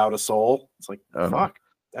enough without a soul. It's like, fuck,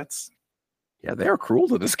 yeah, they are cruel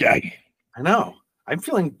to this guy. I know. I'm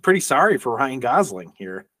feeling pretty sorry for Ryan Gosling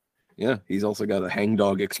here. Yeah, he's also got a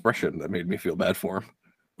hangdog expression that made me feel bad for him.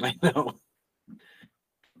 I know.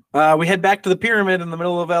 We head back to the pyramid in the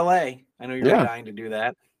middle of LA. I know you're dying to do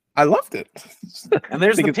that. I loved it. And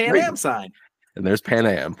there's the Pan Am sign. And there's Pan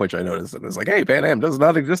Am, which I noticed. And it's like, hey, Pan Am does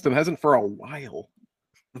not exist and hasn't for a while.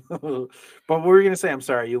 But what were you going to say? I'm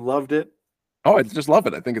sorry. You loved it? Oh, I just love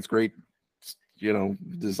it. I think it's great,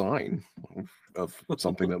 design of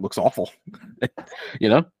something that looks awful.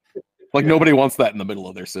 Like nobody wants that in the middle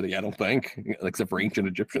of their city, I don't think, except for ancient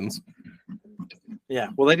Egyptians. Yeah.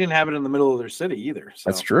 Well, they didn't have it in the middle of their city either. So.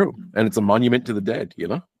 That's true. And it's a monument to the dead,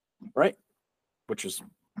 Right. Which is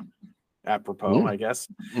apropos, I guess.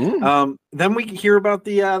 Then we hear about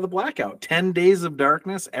the blackout. 10 days of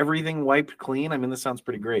darkness, everything wiped clean. I mean, this sounds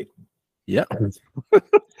pretty great. Yeah.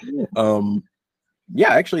 I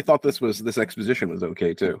actually thought this exposition was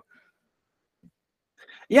okay too.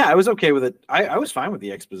 Yeah, I was okay with it. I was fine with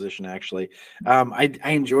the exposition, actually. I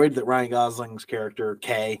enjoyed that Ryan Gosling's character,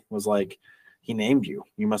 Kay, was like, he named you.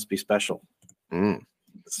 You must be special.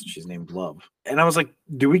 She's named Love. And I was like,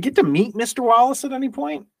 do we get to meet Mr. Wallace at any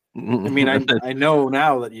point? I mean, I know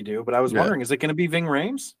now that you do, but I was wondering, is it going to be Ving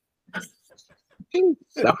Rhames?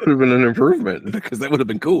 That would have been an improvement, because that would have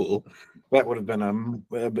been cool. That would have been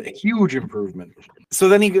a huge improvement. So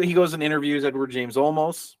then he goes and interviews Edward James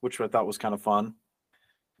Olmos, which I thought was kind of fun.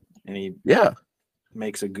 And he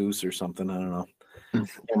makes a goose or something. I don't know. I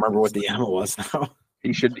can't remember what the animal was now.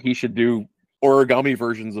 He should do origami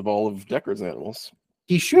versions of all of Decker's animals.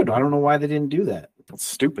 He should. I don't know why they didn't do that. That's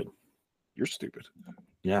stupid. You're stupid.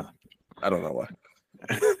 Yeah. I don't know why.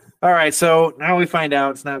 All right, so now we find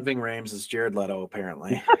out it's not Ving Rhames, it's Jared Leto,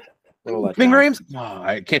 apparently. Ving Rhames? Oh,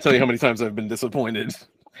 I can't tell you how many times I've been disappointed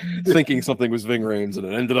thinking something was Ving Rhames and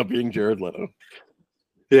it ended up being Jared Leto.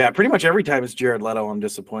 Yeah, pretty much every time it's Jared Leto, I'm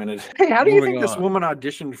disappointed. Hey, how do you think this woman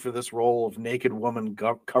auditioned for this role of naked woman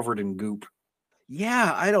covered in goop?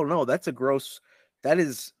 Yeah, I don't know. That's a gross. That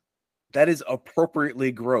is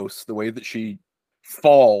appropriately gross, the way that she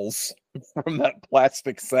falls from that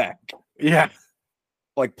plastic sack. Yeah.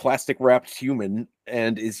 Like plastic wrapped human,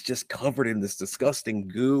 and is just covered in this disgusting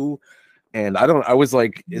goo. And I was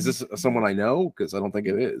like, is this someone I know? Because I don't think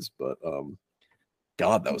it is, but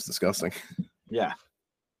God, that was disgusting. Yeah.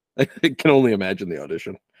 I can only imagine the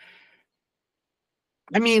audition.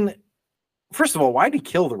 I mean, first of all, why'd he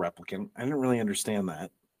kill the replicant? I didn't really understand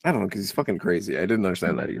that. I don't know, because he's fucking crazy. I didn't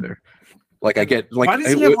understand that either. Like, I get, like, why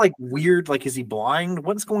does he have like weird, like, is he blind?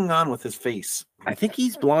 What's going on with his face? I think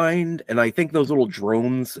he's blind, and I think those little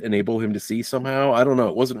drones enable him to see somehow. I don't know.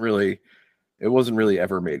 It wasn't really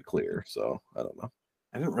ever made clear. So I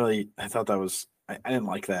don't know. I thought that was, I didn't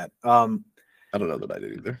like that. I don't know that I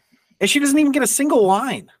did either. And she doesn't even get a single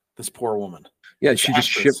line. This poor woman. Yeah, she just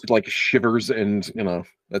shivers, and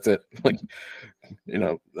that's it. Like,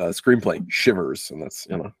 screenplay shivers, and that's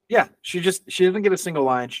Yeah, she doesn't get a single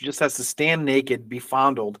line. She just has to stand naked, be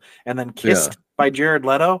fondled, and then kissed by Jared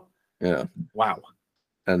Leto. Yeah. Wow.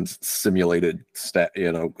 And simulated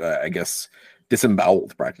I guess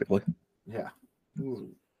disemboweled practically. Yeah.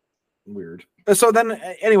 Weird. So then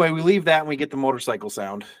anyway, we leave that and we get the motorcycle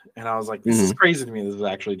sound, and I was like, this is crazy to me. This is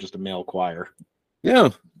actually just a male choir. Yeah.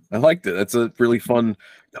 I liked it. That's a really fun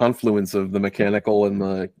confluence of the mechanical and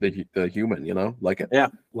the human, like it. Yeah,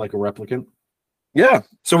 like a replicant. Yeah.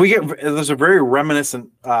 So there's a very reminiscent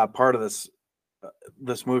part of this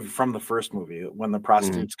movie from the first movie when the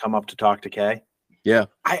prostitutes come up to talk to Kay. Yeah.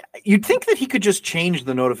 You'd think that he could just change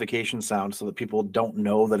the notification sound so that people don't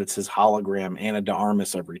know that it's his hologram Ana de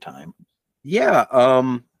Armas every time. Yeah.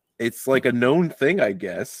 It's like a known thing, I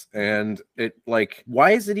guess. And it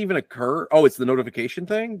why does it even occur? Oh, it's the notification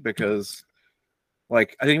thing? Because I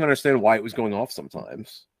didn't even understand why it was going off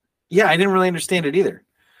sometimes. Yeah, I didn't really understand it either.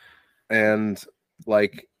 And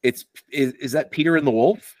is that Peter and the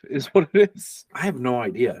Wolf is what it is? I have no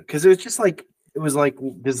idea. Because it was just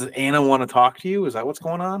does Anna want to talk to you? Is that what's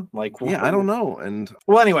going on? Yeah, I don't know. And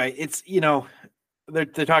well, anyway, it's they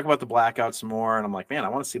talk about the blackout some more, and I'm like, man, I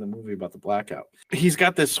want to see the movie about the blackout. He's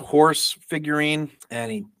got this horse figurine, and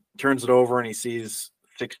he turns it over, and he sees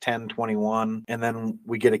 6/10/21, and then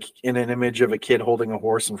we get an image of a kid holding a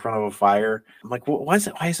horse in front of a fire. I'm like, why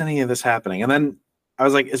is any of this happening? And then I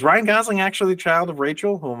was like, is Ryan Gosling actually the child of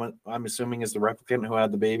Rachel, whom I'm assuming is the replicant who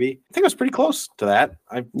had the baby? I think it was pretty close to that.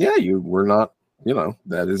 You were not,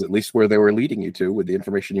 that is at least where they were leading you to with the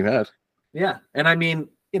information you had. Yeah, and I mean,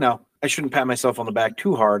 I shouldn't pat myself on the back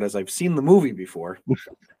too hard, as I've seen the movie before.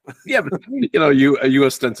 Yeah, but you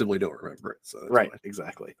ostensibly don't remember it. So right, fine.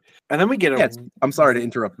 Exactly. And then we get I'm sorry to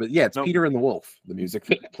interrupt, but it's Peter and the Wolf, the music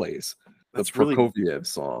that plays. That's Prokofiev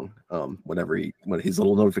song. When his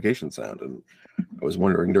little notification sound, and I was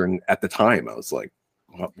wondering at the time, I was like,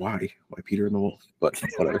 Why Peter and the Wolf? But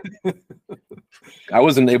whatever. I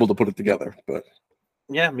wasn't able to put it together, but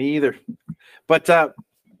yeah, me either. But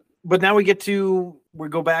now we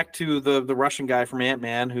go back to the Russian guy from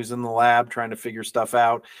Ant-Man who's in the lab trying to figure stuff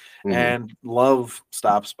out, and Love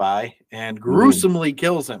stops by and gruesomely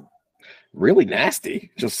kills him. Really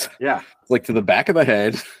nasty. Just like to the back of the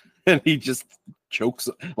head, and he just chokes,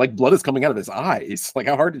 like blood is coming out of his eyes. Like,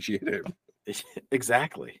 how hard did she hit him?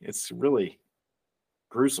 Exactly. It's really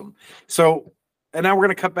gruesome. So, and now we're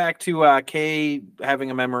going to cut back to Kay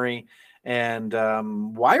having a memory. And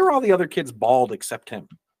why are all the other kids bald except him?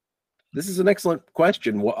 This is an excellent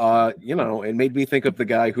question. It made me think of the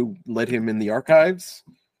guy who led him in the archives,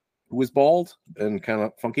 who was bald and kind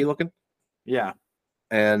of funky looking. Yeah.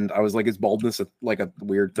 And I was like, is baldness a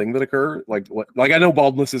weird thing that occurs? Like what? Like, I know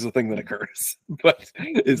baldness is a thing that occurs, but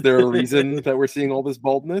is there a reason that we're seeing all this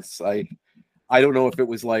baldness? I don't know if it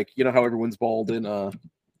was like, you know how everyone's bald in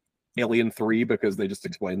Alien 3 because they just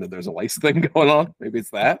explained that there's a lice thing going on. Maybe it's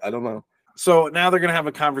that. I don't know. So now they're going to have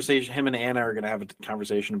a conversation. Him and Anna are going to have a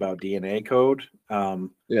conversation about DNA code.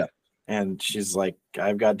 Yeah. And she's like,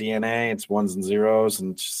 I've got DNA. It's ones and zeros,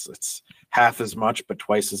 and it's half as much, but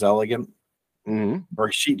twice as elegant. Mm-hmm.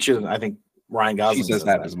 Or she I think Ryan Gosling says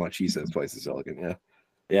half as much. He says twice as elegant. Yeah.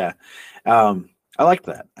 Yeah. I liked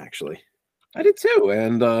that, actually. I did too.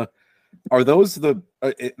 And are those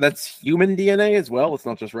that's human DNA as well? It's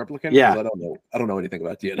not just replicant? Yeah. I don't know anything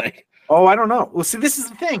about DNA. Oh, I don't know. Well, see, this is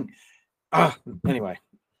the thing. Anyway,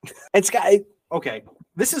 okay.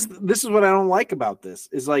 This is what I don't like about this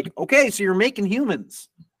is like, okay, so you're making humans.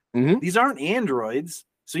 Mm-hmm. These aren't androids,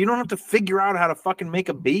 so you don't have to figure out how to fucking make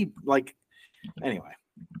a baby. Like, anyway.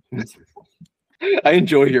 I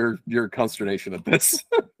enjoy your consternation at this.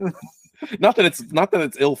 not that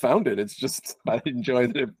it's ill-founded. It's just I enjoy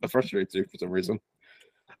that it frustrates you for some reason.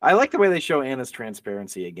 I like the way they show Anna's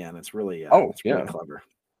transparency again. It's really really clever.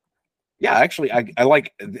 Yeah, actually, I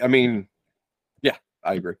like. I mean, yeah,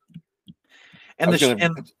 I agree. And I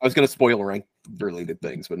was going to spoil rank related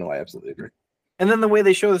things, but no, I absolutely agree. And then the way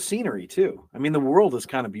they show the scenery too. I mean, the world is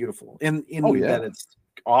kind of beautiful in that it's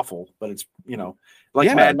awful, but it's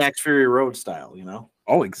Mad Max Fury Road style,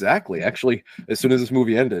 Oh, exactly. Actually, as soon as this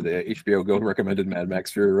movie ended, HBO Go recommended Mad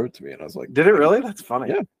Max Fury Road to me, and I was like, "Did it really? That's funny."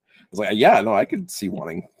 Yeah, I was like, "Yeah, no, I could see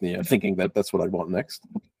thinking that's what I'd want next."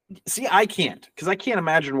 See, I can't because I can't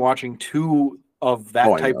imagine watching two of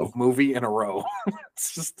that type of movie in a row.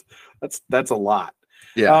 It's just that's a lot.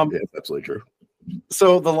 Yeah, it's absolutely true.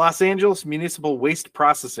 So the Los Angeles Municipal Waste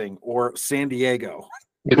Processing, or San Diego.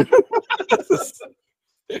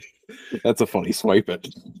 That's a funny swipe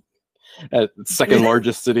at second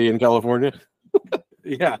largest city in California.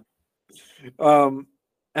 Yeah. And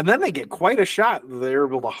then they get quite a shot. They're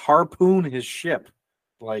able to harpoon his ship.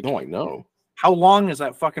 Like, oh, I know. How long is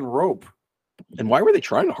that fucking rope? And why were they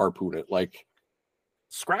trying to harpoon it? Like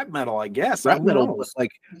scrap metal, I guess. Scrap metal,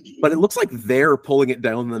 but it looks like they're pulling it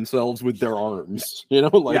down themselves with their arms.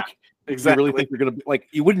 Like exactly. You really think you're gonna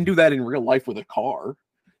you wouldn't do that in real life with a car.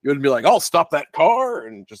 You wouldn't be like, "Oh, stop that car!"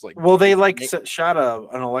 and just like. Well, they shot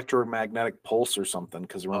an electromagnetic pulse or something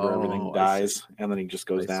because remember everything dies and then he just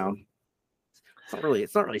goes down.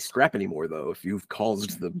 It's not really scrap anymore though. If you've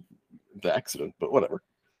caused the accident, but whatever.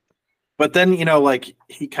 But then he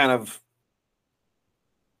kind of,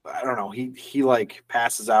 I don't know, he like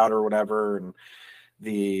passes out or whatever, and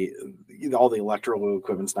all the electrical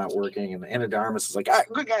equipment's not working, and Anna de Armas is like, and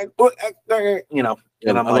I'm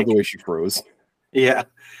like, the way she froze. Yeah.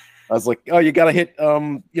 I was like, oh, you got to hit,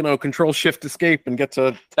 Control Shift Escape and get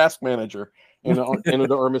to Task Manager and Anna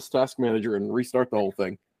de Armas Task Manager and restart the whole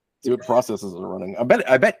thing. See what processes are running.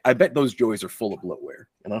 I bet those joys are full of bloatware.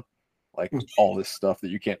 Like all this stuff that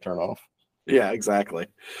you can't turn off. Yeah, exactly.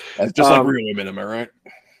 That's just like real women, am I right?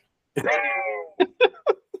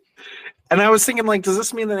 And I was thinking, like, does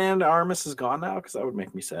this mean that Anna de Armas is gone now? Because that would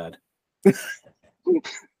make me sad.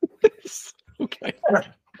 Okay.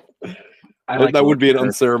 That would be an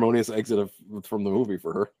unceremonious exit from the movie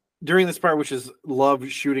for her. During this part, which is Love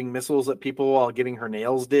shooting missiles at people while getting her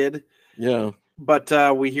nails did. Yeah.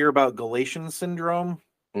 But we hear about Galatian syndrome.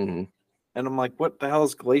 Mm-hmm. And I'm like, what the hell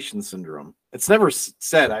is Galatian syndrome? It's never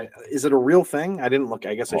said. Is it a real thing? I didn't look.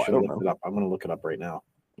 I guess I should have looked it up. I'm going to look it up right now.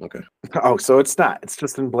 Okay. Oh, so it's not. It's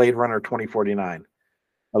just in Blade Runner 2049.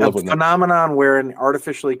 A phenomenon where an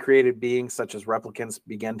artificially created being such as replicants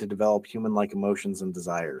begin to develop human-like emotions and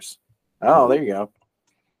desires. Oh, there you go.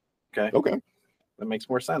 Okay. That makes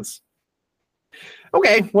more sense.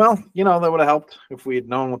 Okay, well, that would have helped if we had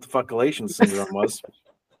known what the fuck Galatian syndrome was.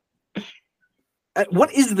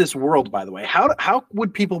 What is this world, by the way? How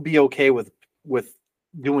would people be okay with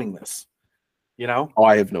doing this? You know? Oh,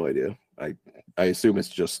 I have no idea. I assume it's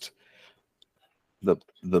just the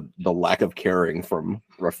lack of caring from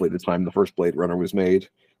roughly the time the first Blade Runner was made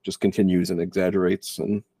just continues and exaggerates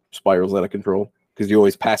and spirals out of control. Because you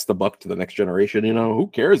always pass the buck to the next generation. You know, who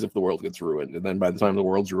cares if the world gets ruined? And then by the time the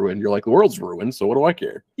world's ruined, you're like, the world's ruined, so what do I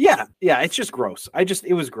care? Yeah, it's just gross.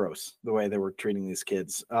 It was gross the way they were treating these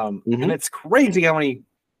kids. And it's crazy how many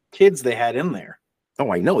kids they had in there.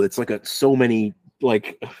 Oh, I know. It's like so many.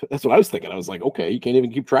 Like that's what I was thinking. I was like, okay, you can't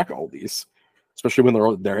even keep track of all these, especially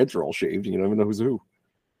when their heads are all shaved. You don't even know who's who.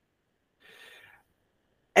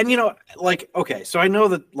 And like, okay, so I know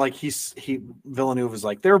that like Villeneuve is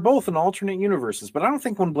like they're both in alternate universes, but I don't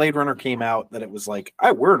think when Blade Runner came out that it was like,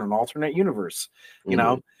 we're in an alternate universe. You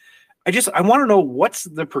know, I want to know what's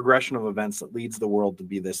the progression of events that leads the world to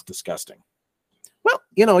be this disgusting. Well,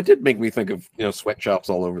 it did make me think of sweatshops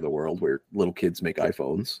all over the world where little kids make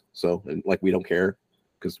iPhones. So and like we don't care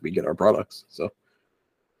because we get our products. So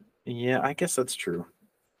yeah, I guess that's true.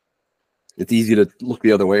 It's easy to look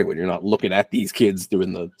the other way when you're not looking at these kids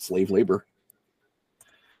doing the slave labor.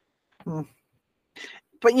 But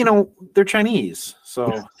they're Chinese,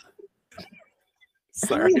 so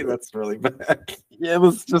sorry, that's really bad. Yeah,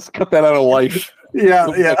 let's just cut that out of life.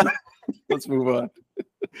 Yeah. Let's move on.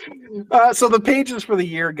 So the pages for the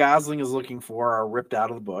year Gosling is looking for are ripped out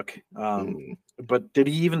of the book. But did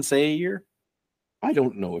he even say a year? I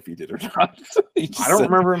don't know if he did or not. I don't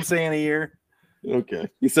remember him saying a year. Okay.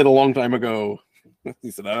 He said a long time ago. He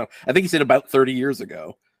said, I think he said about 30 years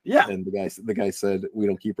ago. Yeah. And the guy said, we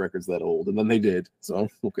don't keep records that old. And then they did. So,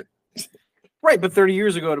 okay. Right. But 30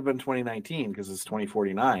 years ago, it would have been 2019 because it's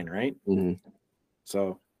 2049, right? Mm-hmm.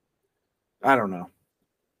 So, I don't know.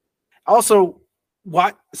 Also,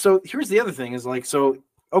 what? So here's the other thing is like, so,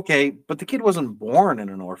 okay, but the kid wasn't born in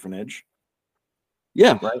an orphanage.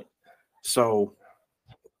 Yeah. Right. So,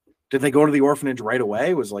 did they go to the orphanage right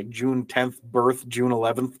away? It was like June 10th birth, June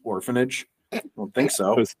 11th orphanage. I don't think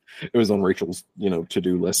so. It was on Rachel's,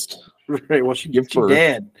 to-do list. Right. Well, she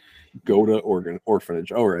did. Go to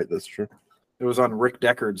orphanage. Oh, right. That's true. It was on Rick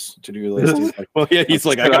Deckard's to-do list. He's like, well, yeah, he's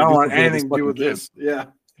like, I don't want anything to do with this. Yeah.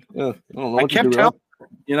 Yeah. I don't know. I kept telling,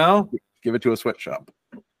 give it to a sweatshop.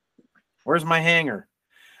 Where's my hanger?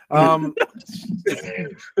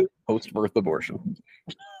 Post-birth abortion.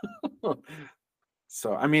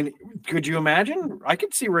 So, I mean, could you imagine? I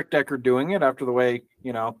could see Rick Deckard doing it after the way,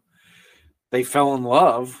 they fell in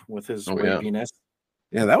love with his rapiness.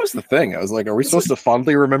 Yeah, that was the thing. I was like, are we supposed to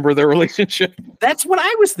fondly remember their relationship? That's what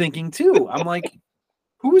I was thinking, too. I'm like,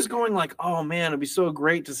 who is going like, oh, man, it'd be so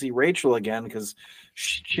great to see Rachel again because,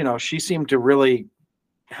 she seemed to really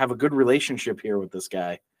have a good relationship here with this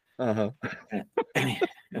guy. Uh-huh.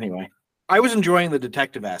 Anyway, I was enjoying the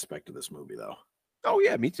detective aspect of this movie, though. Oh,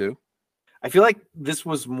 yeah, me too. I feel like this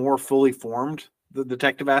was more fully formed, the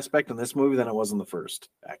detective aspect in this movie than it was in the first,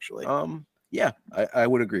 actually. Yeah, I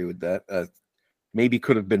would agree with that. Maybe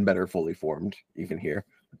could have been better fully formed, even here.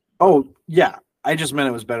 Oh, yeah. I just meant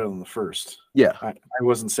it was better than the first. Yeah. I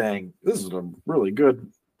wasn't saying this is a really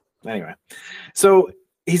good. Anyway, so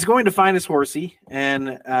he's going to find his horsey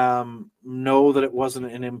and know that it wasn't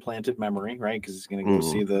an implanted memory, right? Because he's going to go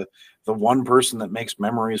see the one person that makes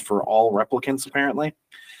memories for all replicants, apparently.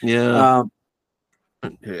 Yeah.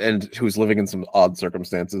 And who's living in some odd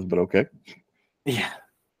circumstances, but okay. Yeah.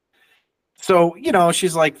 So,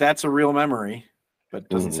 she's like, that's a real memory, but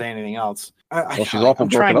doesn't say anything else. She's awful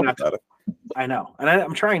broken up about it. I know. And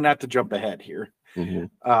I'm trying not to jump ahead here. Mm-hmm.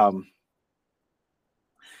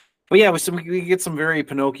 But yeah, we get some very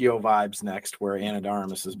Pinocchio vibes next where Anna de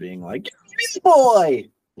Armas is being like, boy.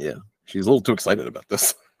 Yeah. She's a little too excited about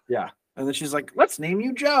this. Yeah. And then she's like, let's name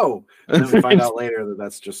you Joe. And then we find out later that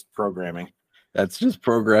that's just programming. That's just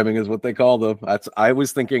programming is what they call them. I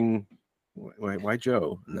was thinking, why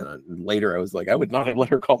Joe? And then later I was like, I would not have let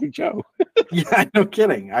her call me Joe. Yeah, no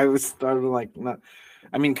kidding. I was started like, not.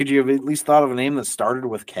 I mean, could you have at least thought of a name that started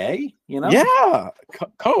with K? Yeah,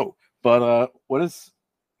 Co. But what is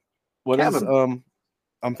Kevin.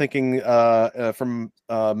 I'm thinking from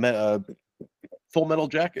Full Metal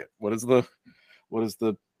Jacket. What is the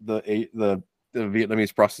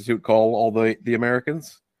Vietnamese prostitute call all the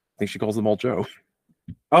Americans? I think she calls them all Joe.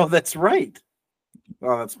 Oh, that's right.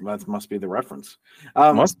 Oh, that must be the reference.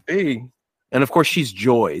 Must be. And of course she's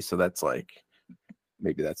Joy, so that's like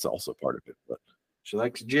maybe that's also part of it. But she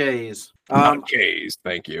likes J's. Not K's,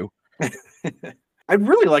 thank you. I'd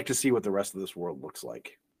really like to see what the rest of this world looks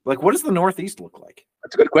like. Like, what does the Northeast look like?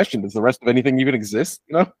 That's a good question. Does the rest of anything even exist?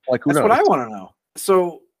 Like who knows? That's what I want to know.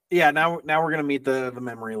 So yeah, now we're gonna meet the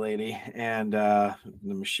memory lady and the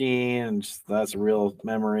machine, and that's a real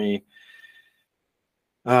memory.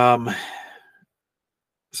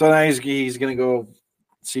 So now he's gonna go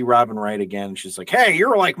see Robin Wright again. She's like, "Hey,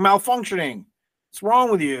 you're like malfunctioning. What's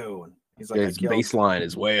wrong with you?" And he's like, his baseline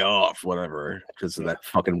is way off, whatever, because of that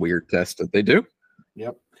fucking weird test that they do.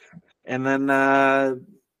 Yep. And then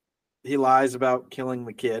he lies about killing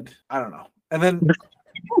the kid. I don't know. And then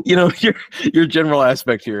your general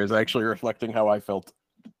aspect here is actually reflecting how I felt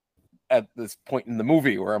at this point in the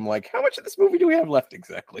movie, where I'm like, how much of this movie do we have left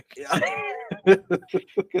exactly?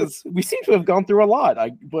 Because we seem to have gone through a lot,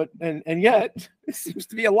 and yet there seems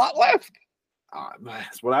to be a lot left.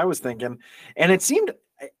 That's what I was thinking. And it seemed,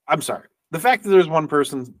 I'm sorry, the fact that there's one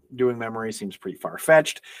person doing memory seems pretty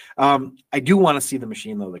far-fetched. I do want to see the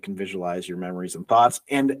machine, though, that can visualize your memories and thoughts.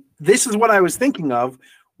 And this is what I was thinking of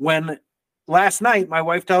when last night my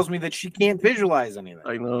wife tells me that she can't visualize anything.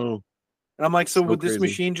 I know. And I'm like, so would this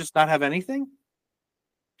machine just not have anything?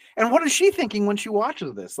 And what is she thinking when she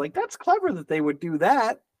watches this? Like, that's clever that they would do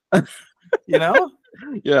that. Yeah.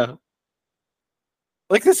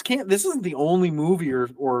 Like, this isn't the only movie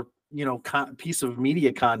or piece of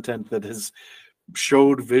media content that has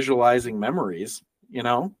showed visualizing memories,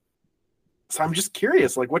 So I'm just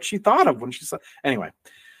curious, like, what she thought of when she saw. Anyway,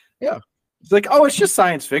 yeah, it's like, oh, it's just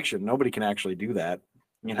science fiction. Nobody can actually do that,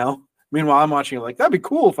 Meanwhile, I'm watching it like, that'd be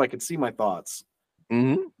cool if I could see my thoughts.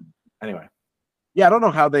 Mm-hmm. Anyway, yeah, I don't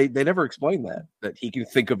know how they never explain that he can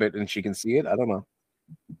think of it and she can see it. I don't know.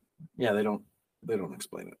 Yeah, they don't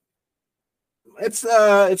explain it.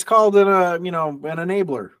 It's called an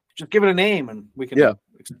enabler. Just give it a name and we can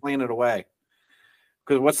explain it away.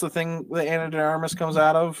 Because what's the thing that Ana de Armas comes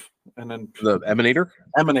out of? And then the Emanator?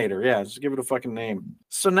 Emanator, yeah. Just give it a fucking name.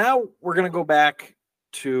 So now we're gonna go back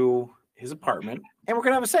to his apartment and we're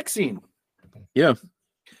gonna have a sex scene. Yeah.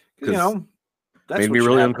 That's made me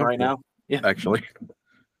really uncomfortable right now. Yeah. Actually.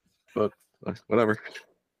 But whatever.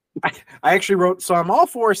 I actually wrote, so I'm all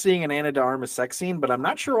for seeing an Ana de Armas sex scene, but I'm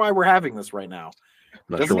not sure why we're having this right now.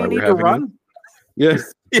 Doesn't he need to run?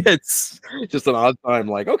 Yes, it's just an odd time.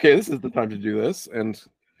 Like, okay, this is the time to do this, and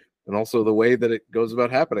also the way that it goes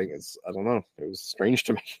about happening is, I don't know, it was strange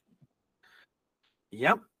to me.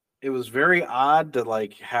 Yep, it was very odd to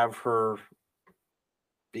like have her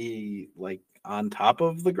be like on top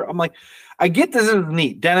of the girl. I'm like, I get this is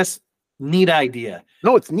neat, Dennis. Neat idea.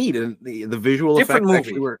 No, it's neat, and the visual effects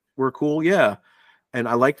actually were cool. Yeah, and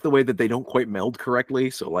I like the way that they don't quite meld correctly.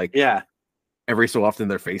 So like, yeah. Every so often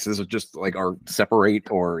their faces are just like are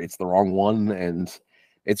separate or it's the wrong one, and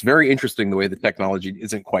it's very interesting the way the technology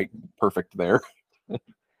isn't quite perfect there.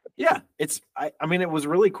 Yeah, I mean it was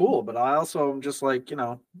really cool, but I also am just like,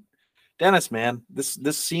 Dennis, man,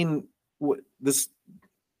 this scene this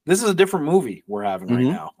is a different movie we're having right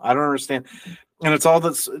now. I don't understand. And it's all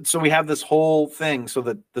this, so we have this whole thing so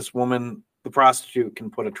that this woman, the prostitute, can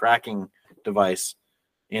put a tracking device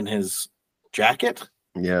in his jacket.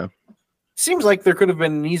 Yeah. Seems like there could have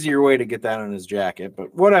been an easier way to get that in his jacket,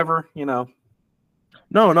 but whatever, No,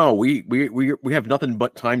 we have nothing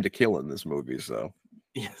but time to kill in this movie, so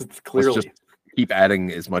yes, clearly let's just keep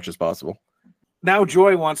adding as much as possible. Now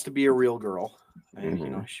Joy wants to be a real girl,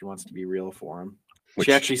 and she wants to be real for him.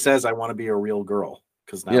 She actually says, "I want to be a real girl,"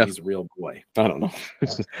 because now he's a real boy. I don't know.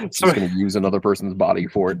 She's going to use another person's body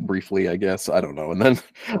for it briefly, I guess. I don't know. And then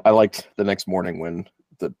I liked the next morning when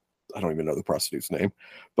I don't even know the prostitute's name,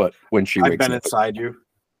 but when she wakes I've been up, inside you.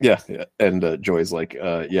 Yeah. And Joy's like,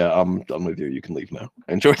 yeah, I'm done with you. You can leave now.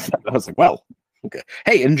 And Joy's I was like, well, okay.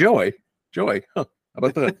 Hey, enjoy. Joy. Huh. How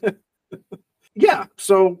about that? Yeah.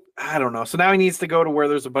 So I don't know. So now he needs to go to where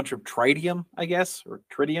there's a bunch of tritium, I guess, or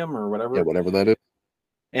tritium or whatever. Yeah, whatever that is.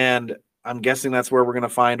 And I'm guessing that's where we're going to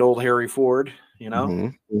find old Harry Ford,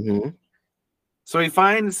 So he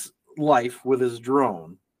finds life with his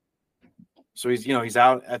drone. So he's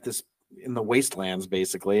out at this in the wastelands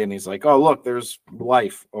basically, and he's like, "Oh, look, there's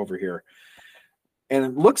life over here," and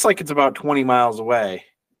it looks like it's about 20 miles away.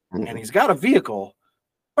 And he's got a vehicle,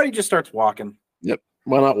 but he just starts walking. Yep.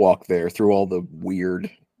 Why not walk there through all the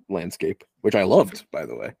weird landscape, which I loved, by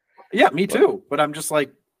the way. Yeah, me too. But I'm just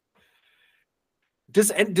like,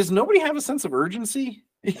 does nobody have a sense of urgency?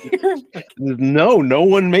 No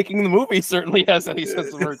one making the movie certainly has any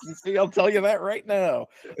sense of urgency. I'll tell you that right now.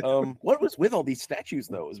 What was with all these statues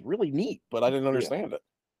though? It was really neat, but I didn't understand it.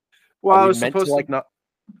 Well, I was supposed to like not.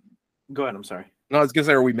 Go ahead. I'm sorry. No, I was gonna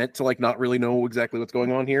say, are we meant to like not really know exactly what's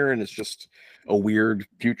going on here, and it's just a weird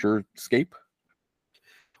future scape?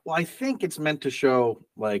 Well, I think it's meant to show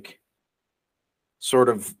like sort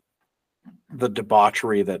of the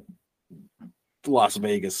debauchery that Las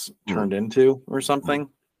Vegas turned into or something,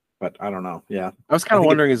 but I don't know. Yeah, I was kind of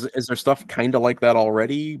wondering, is there stuff kind of like that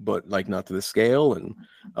already, but like not to the scale? And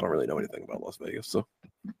I don't really know anything about Las Vegas, so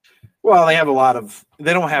Well, they have a lot of.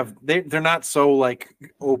 They don't have. They're not so like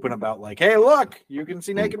open about like, hey, look, you can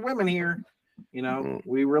see naked women here. You know,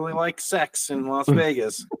 we really like sex in Las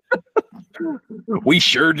Vegas. We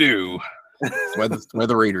sure do. That's why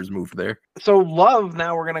the Raiders moved there. So Love,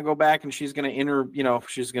 now we're gonna go back and she's gonna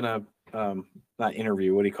she's gonna not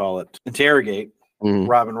interview, what do you call it? Interrogate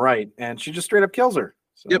Robin Wright, and she just straight up kills her.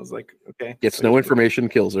 So I was like, okay. Gets no information,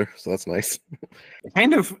 kills her, so that's nice.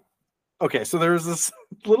 Kind of okay, so there's this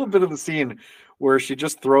little bit of the scene where she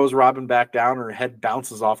just throws Robin back down, her head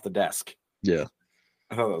bounces off the desk. Yeah.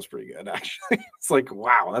 I thought that was pretty good, actually. It's like,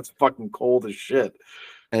 wow, that's fucking cold as shit.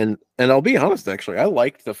 And I'll be honest, actually, I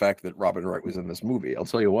liked the fact that Robin Wright was in this movie. I'll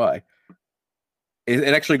tell you why.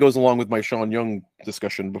 It actually goes along with my Sean Young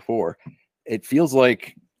discussion before. It feels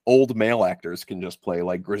like old male actors can just play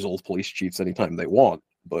like grizzled police chiefs anytime they want.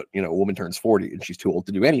 But a woman turns 40 and she's too old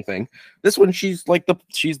to do anything. This one, she's like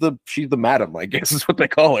she's the madam, I guess is what they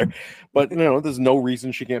call her. But there's no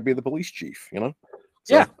reason she can't be the police chief. So,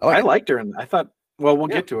 yeah, I liked her, and I thought, well, we'll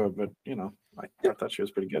get to her, but I thought she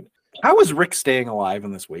was pretty good. How is Rick staying alive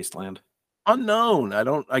in this wasteland? Unknown.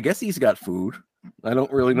 I guess he's got food. I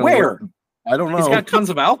don't really know where. I don't know. He's got tons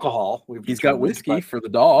of alcohol. He's got whiskey for the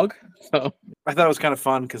dog. So I thought it was kind of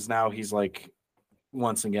fun because now he's like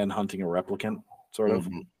once again hunting a replicant, sort of.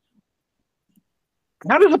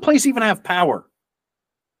 How did the place even have power?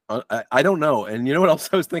 I don't know. And you know what else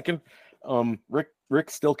I was thinking? Rick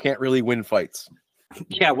still can't really win fights.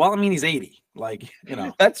 Yeah, well, I mean, he's 80. Like,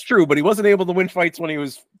 That's true, but he wasn't able to win fights when he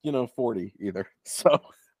was, 40 either. So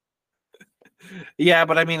yeah,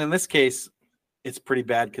 but I mean, in this case, it's pretty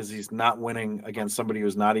bad because he's not winning against somebody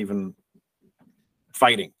who's not even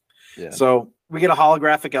fighting. Yeah. So we get a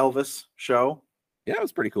holographic Elvis show. Yeah, it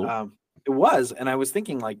was pretty cool. It was, and I was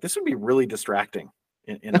thinking like this would be really distracting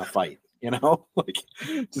in a fight. Like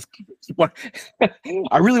just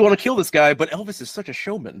I really want to kill this guy, but Elvis is such a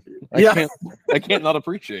showman. I can't not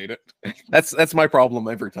appreciate it. That's my problem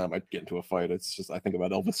every time I get into a fight. It's just I think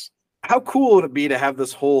about Elvis. How cool would it be to have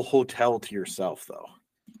this whole hotel to yourself, though?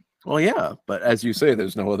 Well, yeah, but as you say,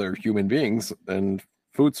 there's no other human beings and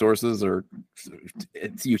food sources or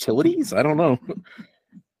it's utilities. I don't know.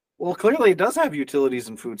 Well, clearly it does have utilities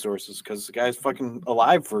and food sources because the guy's fucking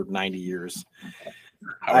alive for 90 years.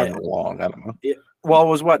 However long, I don't know. It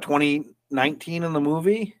was what, 2019 in the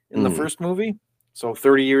movie, in the first movie? So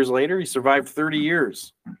 30 years later, he survived 30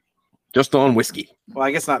 years. Just on whiskey. Well,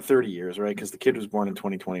 I guess not 30 years, right? Because the kid was born in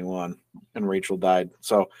 2021 and Rachel died.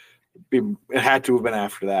 So it had to have been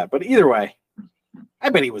after that. But either way, I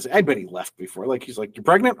bet he left before. Like, he's like, you're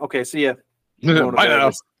pregnant? Okay, see ya. Bye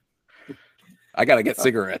now. I got to get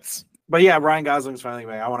cigarettes. But yeah, Ryan Gosling's finally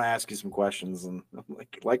like, I want to ask you some questions. And I'm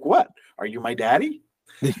like what? Are you my daddy?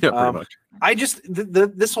 Yeah, pretty much. I just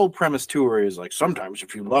this whole premise too, where he's like, sometimes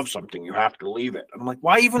if you love something, you have to leave it. I'm like,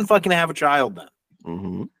 why even fucking have a child then?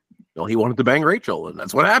 Mm-hmm. Well, he wanted to bang Rachel, and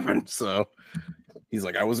that's what happened. So he's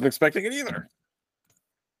like, I wasn't expecting it either.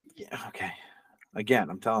 Yeah. Okay. Again,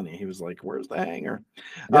 I'm telling you, he was like, "Where's the hanger?"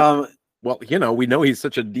 Yeah. Well, we know he's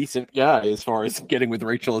such a decent guy as far as getting with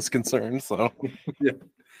Rachel is concerned. So, yeah.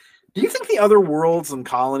 Do you think the other worlds and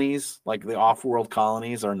colonies, like the off-world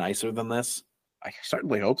colonies, are nicer than this? I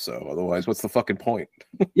certainly hope so. Otherwise, what's the fucking point?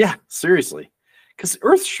 Yeah, seriously. Because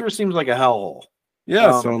Earth sure seems like a hellhole.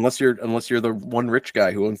 Yeah. So unless you're the one rich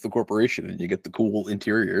guy who owns the corporation and you get the cool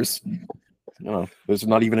interiors, there's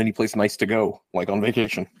not even any place nice to go, like on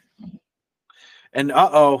vacation. And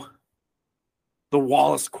the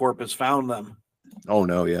Wallace Corp has found them. Oh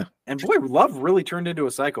no, yeah. And boy, Love really turned into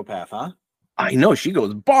a psychopath, huh? I know, she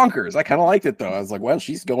goes bonkers. I kind of liked it though. I was like, well,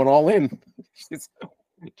 she's going all in. She's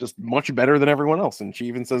just much better than everyone else, and she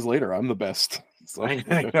even says later, "I'm the best." So I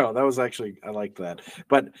know that was actually I liked that.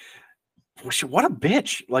 But what a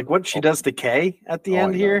bitch! Like what she does to Kay at the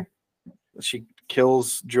end here. She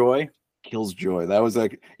kills Joy. That was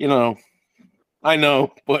like I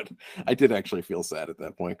know, but I did actually feel sad at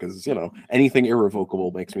that point because anything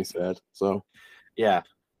irrevocable makes me sad. So yeah.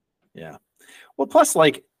 Well, plus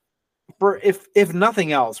like for if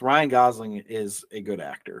nothing else, Ryan Gosling is a good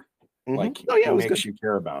actor. Mm-hmm. Like it makes you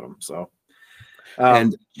care about him. So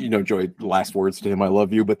and Joy, last words to him, I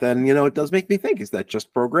love you. But then it does make me think: is that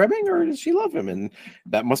just programming, or does she love him? And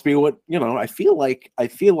that must be what I feel like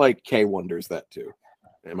Kay wonders that too.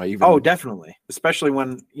 Am I even? Oh, definitely. Especially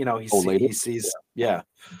when he sees,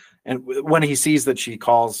 and when he sees that she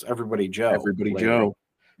calls everybody Joe. Joe.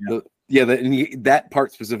 Yeah. That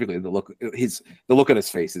part specifically, the look on his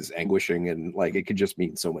face is anguishing, and like it could just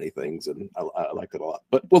mean so many things, and I liked it a lot.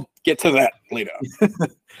 But we'll get to that later.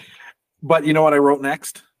 But you know what I wrote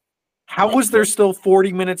next? How was there still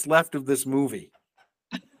 40 minutes left of this movie?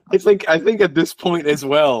 I think at this point as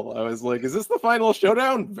well, I was like, is this the final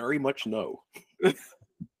showdown? Very much no.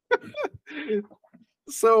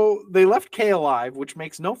 So they left Kay alive, which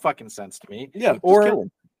makes no fucking sense to me. Yeah, or kill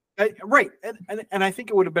him. Right. And I think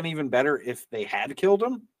it would have been even better if they had killed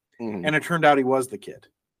him and it turned out he was the kid.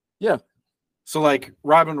 Yeah. So like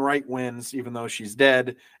Robin Wright wins even though she's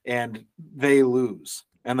dead and they lose.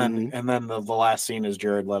 And then the last scene is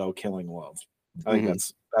Jared Leto killing Love. I think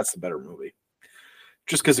that's the better movie.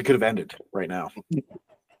 Just because it could have ended right now.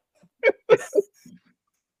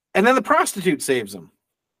 And then the prostitute saves him.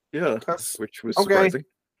 Yeah, which was surprising.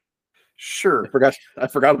 Sure. I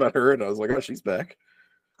forgot about her, and I was like, oh, she's back.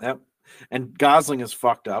 Yep. And Gosling is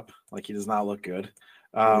fucked up. Like, he does not look good.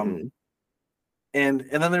 And then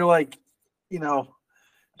they're like,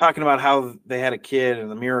 talking about how they had a kid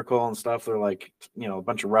and the miracle and stuff. They're like, a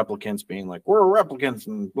bunch of replicants being like, we're replicants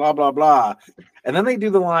and blah, blah, blah. And then they do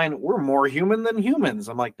the line, we're more human than humans.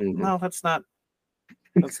 I'm like, no, that's not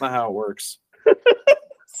how it works.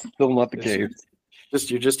 Still not the case.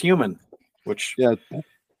 You're just human, which I'm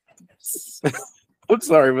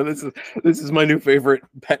sorry, but this is my new favorite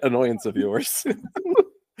pet annoyance of yours.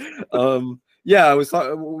 I was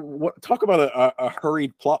talk about a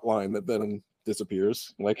hurried plot line that then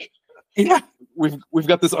disappears. Like, we've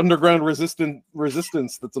got this underground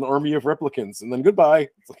resistance that's an army of replicants, and then goodbye.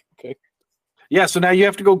 It's like, okay, yeah. So now you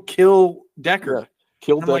have to go kill Deckard. Yeah,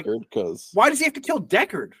 kill Deckard because why does he have to kill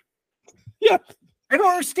Deckard? Yeah, I don't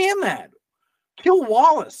understand that. Kill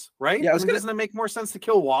Wallace, right? Yeah, doesn't it make more sense to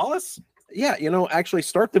kill Wallace? Yeah, actually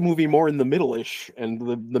start the movie more in the middle-ish, and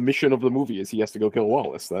the mission of the movie is he has to go kill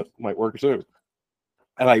Wallace. That might work too.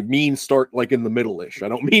 And I mean start like in the middle-ish. I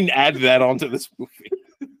don't mean add that onto this movie.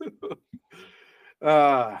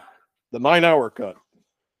 The 9-hour cut.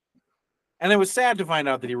 And it was sad to find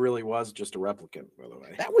out that he really was just a replicant, by the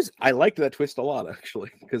way. I liked that twist a lot, actually,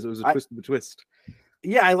 because it was a twist of a twist.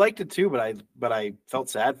 Yeah, I liked it too, but I felt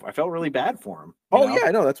sad. I felt really bad for him. Yeah,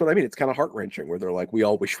 I know. That's what I mean. It's kind of heart-wrenching where they're like, we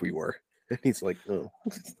all wish we were. And he's like, oh.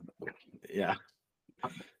 Yeah.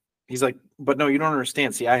 He's like, but no, you don't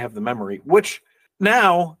understand. See, I have the memory. Which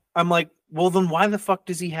now I'm like, well, then why the fuck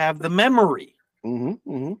does he have the memory?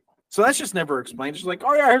 So that's just never explained. It's like,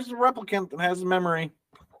 oh yeah, here's a replicant that has a memory.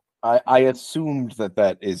 I assumed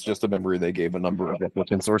that is just a memory they gave a number of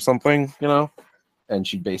replicants or something, and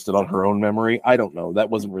she based it on her own memory. I don't know. That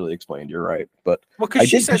wasn't really explained. You're right. But because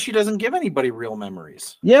she says she doesn't give anybody real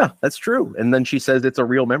memories. Yeah, that's true. And then she says it's a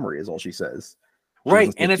real memory is all she says.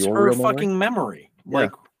 Right. And it's her fucking memory. Yeah.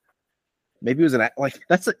 Like, maybe it was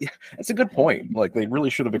that's a good point. Like, they really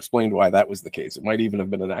should have explained why that was the case. It might even have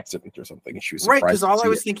been an accident or something. And she was surprised. Right. Because all I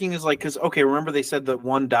was thinking is remember they said that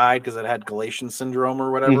one died because it had Galatian syndrome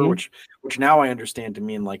or whatever, which now I understand to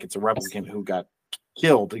mean like it's a replicant who got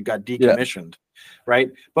killed, who got decommissioned.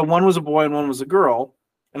 Right. But one was a boy and one was a girl.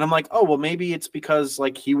 And I'm like, oh, well, maybe it's because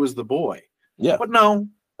like he was the boy. Yeah. But no,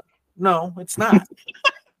 it's not.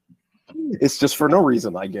 It's just for no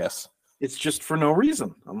reason, I guess. It's just for no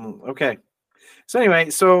reason. Okay. So anyway,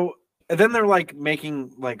 then they're like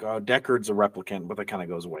making like Deckard's a replicant, but that kind of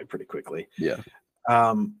goes away pretty quickly. Yeah.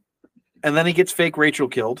 And then he gets fake Rachel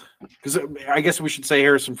killed because I guess we should say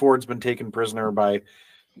Harrison Ford's been taken prisoner by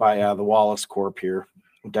the Wallace Corp here.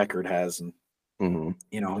 Deckard has, and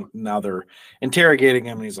now they're interrogating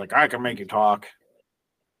him, and he's like, "I can make you talk."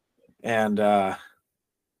 And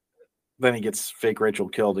then he gets fake Rachel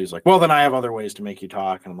killed. He's like, well, then I have other ways to make you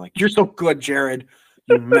talk. And I'm like, you're so good, Jared.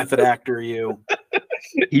 You method actor, you.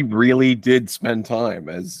 He really did spend time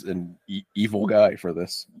as an evil guy for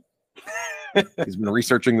this. He's been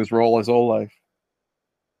researching this role his whole life.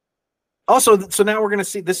 Also, so now we're going to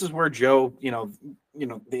see, this is where Joe,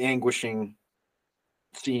 the anguishing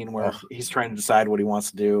scene where he's trying to decide what he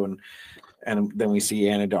wants to do. And then we see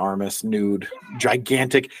Ana de Armas nude,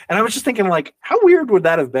 gigantic. And I was just thinking, like, how weird would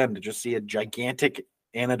that have been to just see a gigantic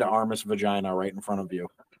Ana de Armas vagina right in front of you?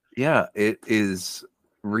 Yeah, it is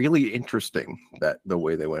really interesting that the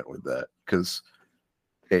way they went with that, because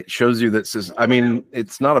it shows you that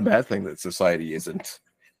it's not a bad thing that society isn't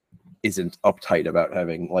uptight about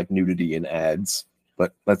having like nudity in ads,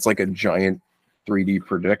 but that's like a giant 3D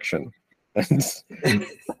projection.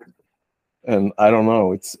 And I don't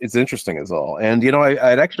know, it's interesting as all. And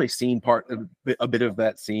I'd actually seen a bit of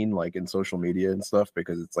that scene like in social media and stuff,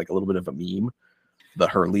 because it's like a little bit of a meme,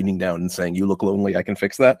 her leaning down and saying, "You look lonely, I can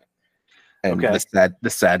fix that." And the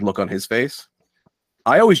sad look on his face.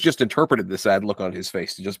 I always just interpreted the sad look on his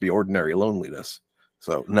face to just be ordinary loneliness.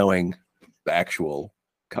 So knowing the actual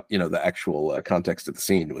context of the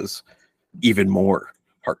scene was even more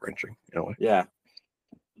heart-wrenching. Yeah.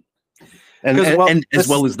 And as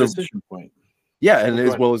well as the decision point. Yeah, and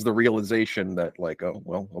as well as the realization that, like, oh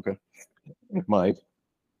well, okay, my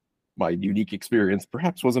unique experience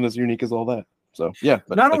perhaps wasn't as unique as all that. So yeah,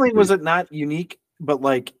 but not only was it not unique, but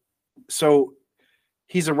like, so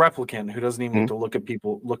he's a replicant who doesn't even get to look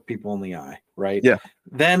people in the eye, right? Yeah.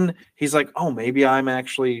 Then he's like, oh, maybe I'm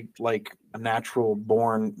actually like a natural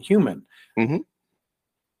born human.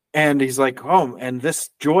 And he's like, oh, and this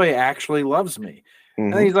Joy actually loves me.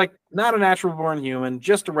 And he's like, not a natural born human,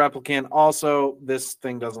 just a replicant. Also, this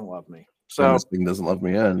thing doesn't love me. So this thing doesn't love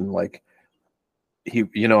me, and like he,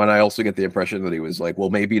 and I also get the impression that he was like, well,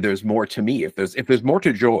 maybe there's more to me. If there's more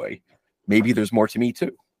to Joy, maybe there's more to me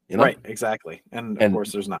too. Right, exactly. And of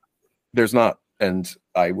course there's not. There's not. And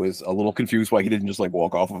I was a little confused why he didn't just like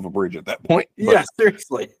walk off of a bridge at that point. Yeah,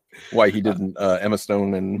 seriously. Why he didn't Emma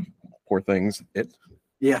Stone and Poor Things it.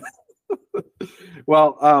 Yeah.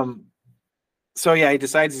 Well, so yeah, he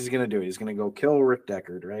decides he's gonna do it. He's gonna go kill Rick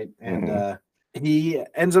Deckard, right? And he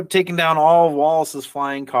ends up taking down all of Wallace's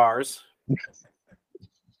flying cars.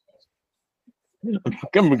 I'm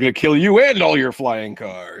gonna kill you and all your flying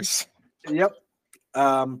cars. Yep.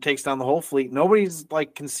 Takes down the whole fleet. Nobody's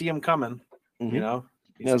like can see him coming.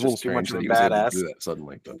 He's just too much of a badass. Do that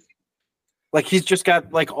suddenly, but like he's just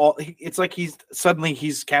got like all. It's like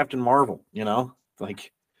he's Captain Marvel.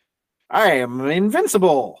 Like I am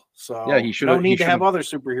invincible. So yeah, he should. No need to have other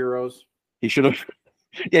superheroes. He should have.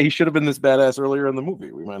 Yeah, he should have been this badass earlier in the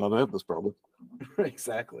movie. We might not have this problem.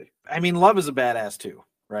 Exactly. I mean, Love is a badass too.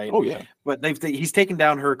 Right. Oh yeah. But he's taken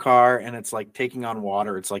down her car, and it's like taking on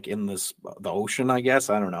water. It's like in the ocean, I guess.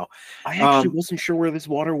 I don't know. I actually wasn't sure where this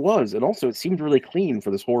water was, and also it seemed really clean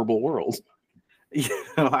for this horrible world.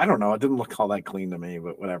 I don't know. It didn't look all that clean to me,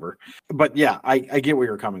 but whatever. But yeah, I get where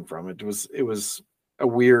you're coming from. It was a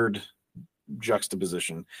weird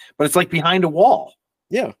juxtaposition, but it's like behind a wall.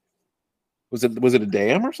 Yeah. Was it a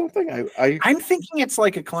dam or something? I'm thinking it's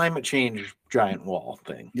like a climate change giant wall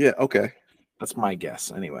thing. Yeah. Okay. That's my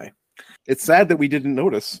guess, anyway. It's sad that we didn't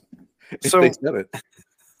notice. So they said it.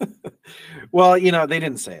 Well, they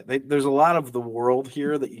didn't say it. There's a lot of the world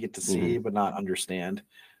here that you get to see but not understand,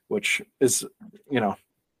 which is,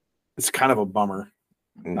 it's kind of a bummer.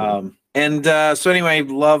 So anyway,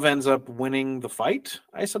 Love ends up winning the fight,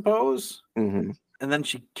 I suppose. And then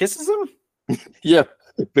she kisses him. Yeah,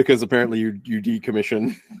 because apparently you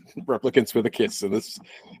decommission replicants with a kiss in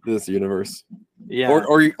this universe. Yeah,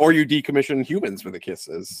 or you decommission humans with a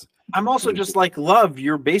kisses. I'm also just like, Love,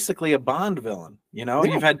 you're basically a Bond villain.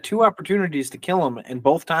 You've had 2 opportunities to kill him, and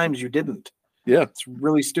both times you didn't. Yeah, it's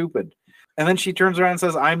really stupid. And then she turns around and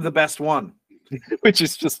says, "I'm the best one," which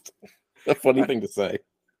is just a funny thing to say.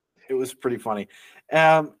 It was pretty funny.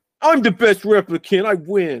 I'm the best replicant. I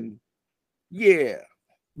win. Yeah,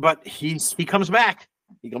 but he comes back.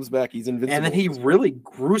 He comes back. He's invincible. And then he really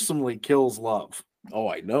gruesomely kills Love. Oh,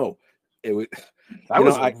 I know. That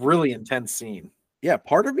was a really intense scene. Yeah,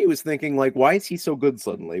 part of me was thinking, like, why is he so good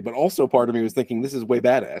suddenly? But also part of me was thinking, this is way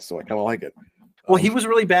badass, so I kind of like it. Well, he was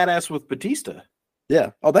really badass with Batista.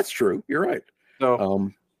 Yeah. Oh, that's true. You're right.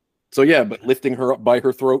 So, yeah, but lifting her up by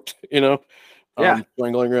her throat,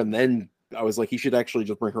 strangling her, and then I was like, he should actually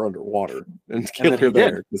just bring her underwater and kill her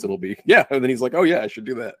there, because it'll be And then he's like, oh yeah, I should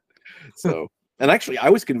do that. So, and actually, I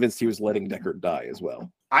was convinced he was letting Deckard die as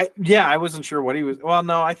well. I wasn't sure what he was. Well,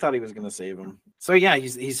 no, I thought he was going to save him. So yeah,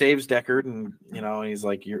 he saves Deckard, and he's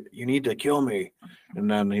like, you need to kill me, and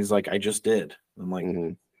then he's like, I just did. I'm like,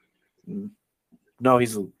 no,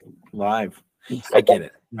 he's alive. I get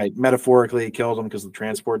it. Right? Metaphorically, he killed him because the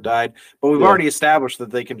transport died, but we've already established that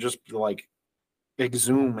they can just like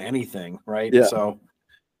exhume anything, right? Yeah. So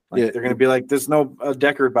they're going to be like, there's no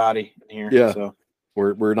Deckard body in here. Yeah. So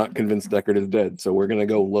we're not convinced Deckard is dead, so we're going to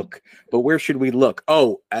go look. But where should we look?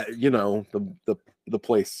 Oh, the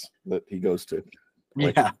place that he goes to.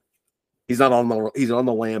 Like, yeah. He's on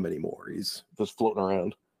the lam anymore. He's just floating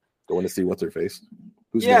around, going to see what's her face.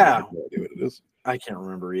 Who's no idea what it is. I can't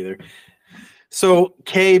remember either. So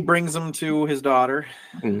Kay brings him to his daughter,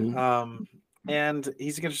 and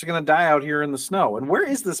he's just going to die out here in the snow. And where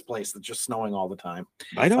is this place that's just snowing all the time?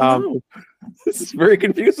 I don't know. This is very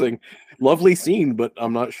confusing. Lovely scene, but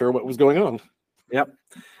I'm not sure what was going on. Yep.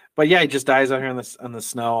 But yeah, he just dies out here in the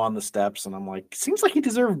snow on the steps, and I'm like, seems like he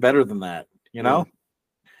deserved better than that,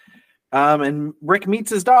 And Rick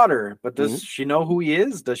meets his daughter, but does she know who he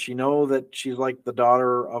is? Does she know that she's like the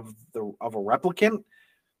daughter of a replicant?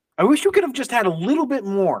 I wish you could have just had a little bit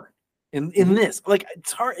more in this. Like,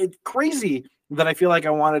 it's hard. It's crazy that I feel like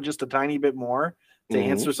I wanted just a tiny bit more to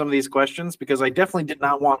answer some of these questions, because I definitely did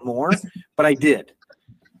not want more, but I did.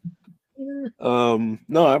 No,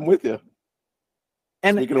 I'm with you.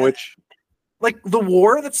 And speaking of which, Like the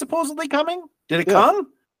war that's supposedly coming? Did it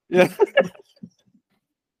come? Yeah.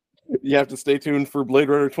 You have to stay tuned for Blade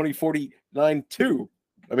Runner 2049 too.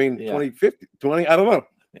 I mean, 2050, 20. I don't know.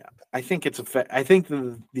 Yeah, I think it's I think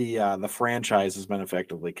the franchise has been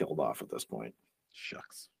effectively killed off at this point.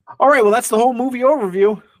 Shucks. All right, well, that's the whole movie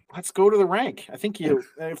overview. Let's go to the rank. I think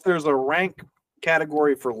if there's a rank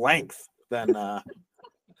category for length, then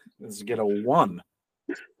let's get a 1.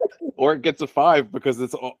 Or it gets a 5 because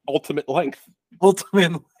it's ultimate length.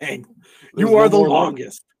 Ultimate length. You are the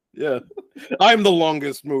longest. Yeah. I'm the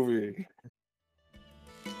longest movie.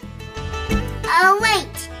 Oh, wait.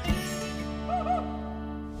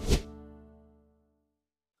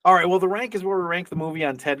 All right, well, the rank is where we rank the movie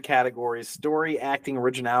on 10 categories: story, acting,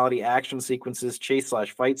 originality, action sequences,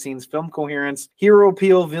 chase/fight scenes, film coherence, hero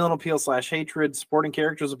appeal, villain appeal/hatred, supporting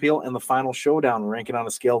characters appeal, and the final showdown. We're ranking on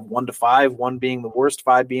a scale of 1 to 5, 1 being the worst,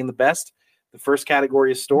 5 being the best. The first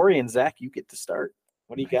category is story, and Zach, you get to start.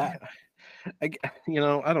 What do you got? I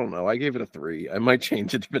don't know. I gave it a 3. I might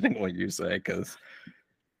change it depending on what you say, because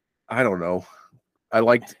I don't know. I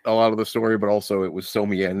liked a lot of the story, but also it was so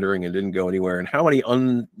meandering and didn't go anywhere. And how many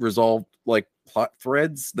unresolved plot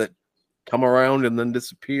threads that come around and then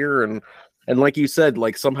disappear. And like you said,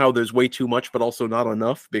 somehow there's way too much, but also not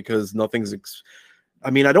enough because nothing's. I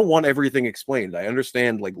don't want everything explained. I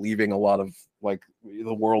understand leaving a lot of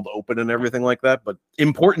the world open and everything like that, but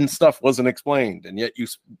important stuff wasn't explained, and yet you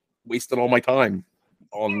wasted all my time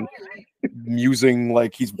on musing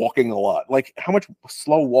he's walking a lot. How much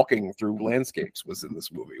slow walking through landscapes was in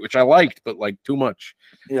this movie, which I liked, but too much.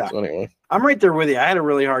 Yeah. So anyway, I'm right there with you. I had a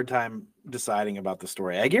really hard time deciding about the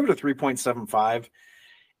story. I gave it a 3.75.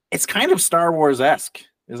 It's kind of Star Wars-esque,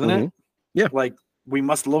 isn't it? Yeah. We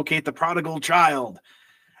must locate the prodigal child.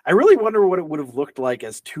 I really wonder what it would have looked like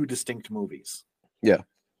as 2 distinct movies. Yeah.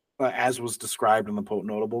 As was described in the Pope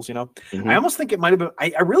Notables, Mm-hmm. I almost think it might have been,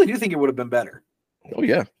 I really do think it would have been better. Oh,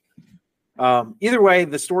 yeah. Either way,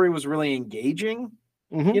 the story was really engaging,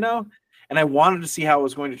 Mm-hmm. and I wanted to see how it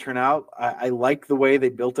was going to turn out. I like the way they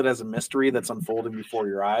built it as a mystery that's unfolding before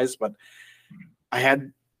your eyes, but I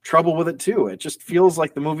had trouble with it too. It just feels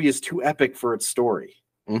like the movie is too epic for its story.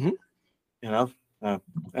 Mm-hmm.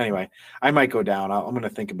 Anyway, I might go down. I'm going to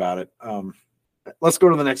think about it. Let's go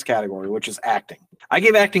to the next category, which is acting. I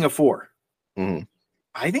gave acting a 4. Mm-hmm.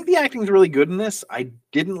 I think the acting is really good in this. I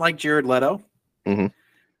didn't like Jared Leto. Mm-hmm.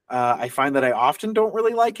 I find that I often don't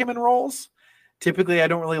really like him in roles. Typically, I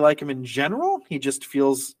don't really like him in general. He just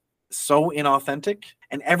feels so inauthentic.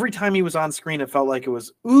 And every time he was on screen, it felt like it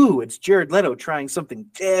was, ooh, it's Jared Leto trying something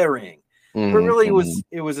daring. Mm-hmm. But really,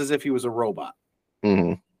 it was as if he was a robot.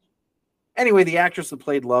 Mm-hmm. Anyway, the actress that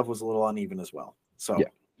played Love was a little uneven as well. So yeah.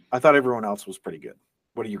 I thought everyone else was pretty good.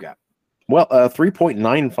 What do you got? Well,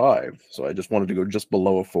 3.95. So I just wanted to go just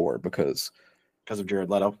below a 4 because of Jared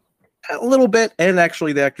Leto. A little bit, and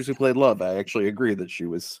actually the actress who played Love, I actually agree that she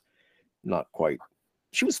was not quite.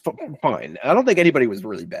 She was fine. I don't think anybody was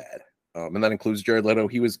really bad, and that includes Jared Leto.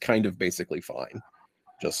 He was kind of basically fine.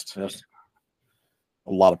 Just a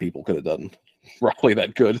lot of people could have done roughly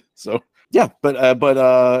that good. So yeah, but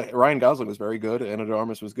Ryan Gosling was very good. Ana de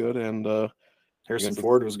Armas was good, and Harrison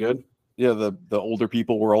Ford was good. Yeah, the older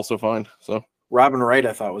people were also fine. So Robin Wright,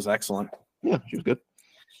 I thought, was excellent. Yeah, she was good.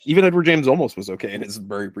 Even Edward James almost was okay in his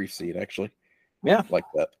very brief scene, actually. Yeah. Like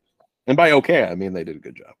that. And by okay, I mean they did a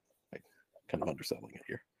good job. Kind of underselling it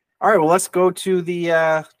here. All right, well, let's go to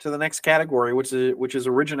the next category, which is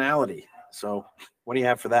originality. So what do you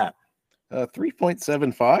have for that?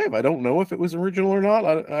 3.75. I don't know if it was original or not.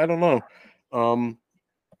 I don't know.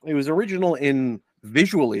 It was original in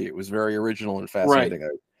visually. It was very original and fascinating.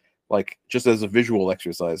 Right. Just as a visual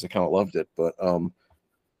exercise, I kind of loved it. But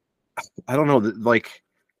I don't know.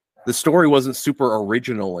 The story wasn't super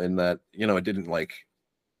original in that, it didn't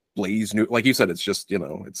blaze new. Like you said, it's just,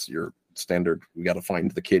 it's your standard, we got to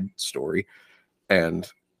find the kid story. And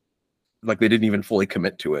they didn't even fully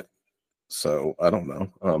commit to it. So I don't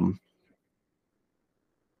know.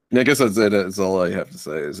 I guess that's it. That's all I have to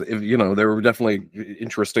say is there were definitely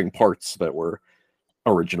interesting parts that were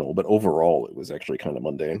original, but overall it was actually kind of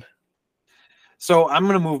mundane. So I'm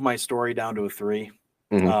going to move my story down to a 3.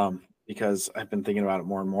 Mm-hmm. Because I've been thinking about it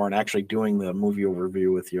more and more, and actually doing the movie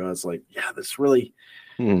overview with you, I was like, yeah, this really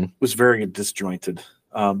was very disjointed.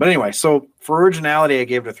 But anyway, so for originality, I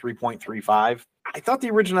gave it a 3.35. I thought the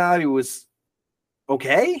originality was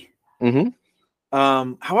okay.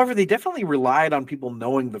 Mm-hmm. However, they definitely relied on people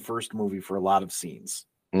knowing the first movie for a lot of scenes,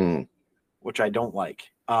 which I don't like.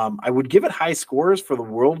 I would give it high scores for the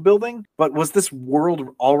world building, but was this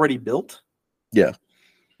world already built? Yeah.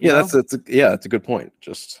 Yeah, that's a good point.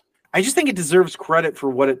 I just think it deserves credit for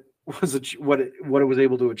what what it was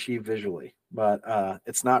able to achieve visually, but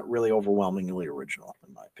it's not really overwhelmingly original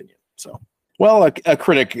in my opinion. So, well, a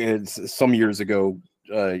critic is some years ago,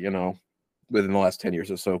 within the last 10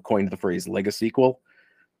 years or so, coined the phrase "legacy sequel,"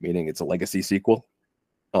 meaning it's a legacy sequel,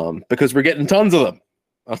 because we're getting tons of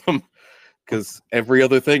them. Because every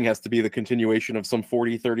other thing has to be the continuation of some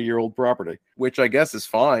 30-year-old property, which I guess is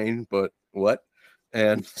fine, but what?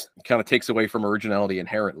 And kind of takes away from originality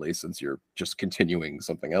inherently, since you're just continuing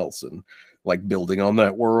something else and like building on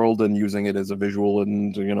that world and using it as a visual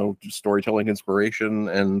and storytelling inspiration.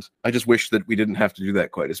 And I just wish that we didn't have to do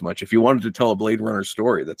that quite as much. If you wanted to tell a Blade Runner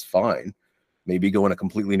story, that's fine. Maybe go in a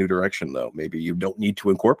completely new direction, though. Maybe you don't need to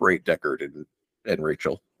incorporate Deckard and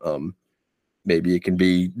Rachel. Maybe it can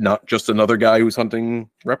be not just another guy who's hunting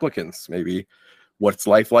replicants. Maybe what's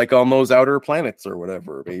life like on those outer planets or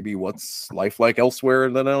whatever. Maybe what's life like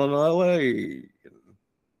elsewhere than in LA.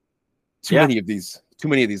 Too many of these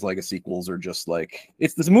legacy sequels are just like,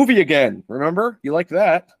 it's this movie again. Remember? You like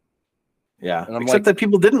that. Yeah. Except that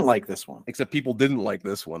people didn't like this one.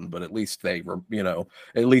 But at least they were,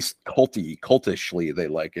 at least cultishly they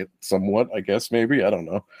like it somewhat, I guess, maybe. I don't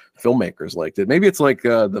know. Filmmakers liked it. Maybe it's like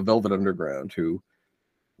the Velvet Underground, who,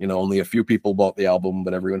 only a few people bought the album,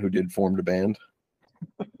 but everyone who did formed a band.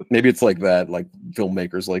 Maybe it's like that, like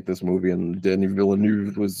filmmakers like this movie and Denis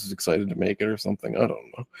Villeneuve was excited to make it or something. I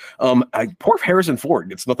don't know. Poor Harrison Ford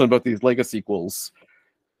gets nothing about these legacy sequels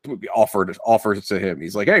offered to him.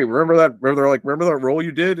 He's like, hey, remember that role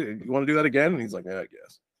you did? You want to do that again? And he's like, yeah, I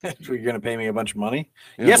guess. So you're gonna pay me a bunch of money?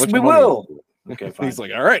 Yeah, yes, we will. Okay, fine. He's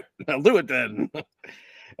like, all right, I'll do it then.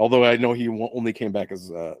 Although I know he only came back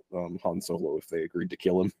as Han Solo if they agreed to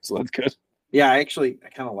kill him, so that's good. Yeah, I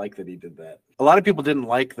kind of like that he did that. A lot of people didn't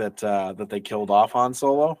like that they killed off Han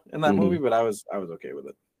Solo in that movie, but I was okay with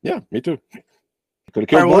it. Yeah, me too. Could have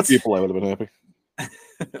killed more people. I would have been happy.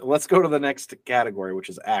 Let's go to the next category, which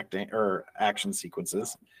is action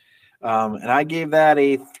sequences. And I gave that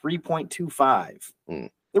a 3.25.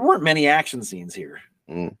 There weren't many action scenes here,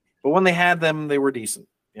 but when they had them, they were decent.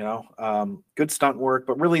 Good stunt work,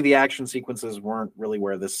 but really the action sequences weren't really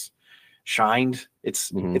where this shined.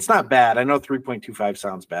 It's not bad. I know 3.25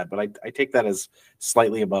 sounds bad, but I take that as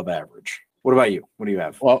slightly above average. What about you? What do you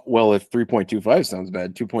have? Well, if 3.25 sounds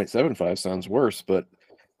bad, 2.75 sounds worse, but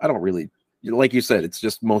I don't really, like you said, it's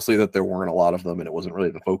just mostly that there weren't a lot of them and it wasn't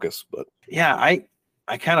really the focus. But yeah,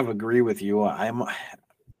 I kind of agree with you. I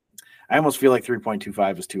almost feel like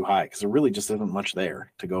 3.25 is too high because there really just isn't much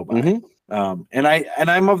there to go by. And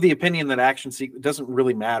I'm of the opinion that it doesn't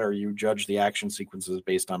really matter. You judge the action sequences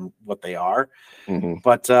based on what they are.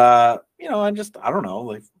 But I don't know.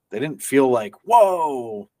 Like they didn't feel like,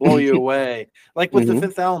 whoa, blow you away. Like with The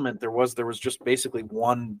Fifth Element, there was just basically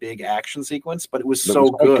one big action sequence, but it was so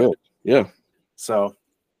good. Yeah. So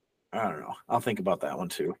I don't know. I'll think about that one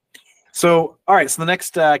too. So, all right. So the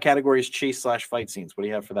next category is chase/fight scenes. What do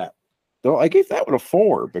you have for that? So I gave that one a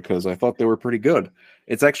 4 because I thought they were pretty good.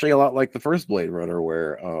 It's actually a lot like the first Blade Runner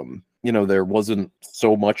where, there wasn't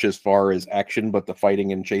so much as far as action, but the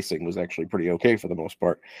fighting and chasing was actually pretty okay for the most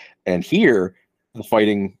part. And here, the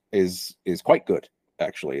fighting is quite good,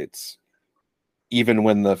 actually. It's even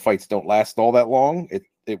when the fights don't last all that long,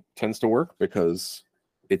 it tends to work because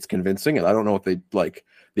it's convincing. And I don't know if they like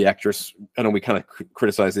the actress. I know we kind of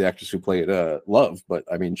criticize the actress who played Love, but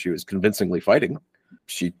I mean, she was convincingly fighting.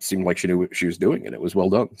 She seemed like she knew what she was doing, and it was well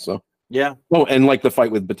done. So yeah. Oh, and like the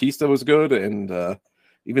fight with Batista was good, and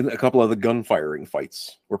even a couple of the gun firing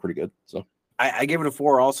fights were pretty good. So I gave it a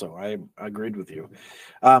 4 also. I agreed with you.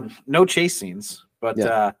 No chase scenes, but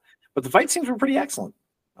the fight scenes were pretty excellent.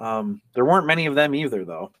 There weren't many of them either,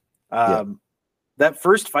 though. That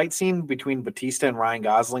first fight scene between Batista and Ryan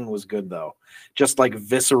Gosling was good, though. Just like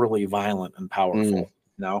viscerally violent and powerful.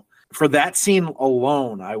 For that scene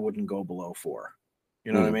alone, I wouldn't go below 4.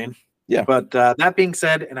 You know what I mean? Yeah. But that being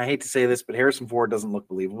said, and I hate to say this, but Harrison Ford doesn't look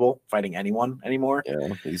believable fighting anyone anymore.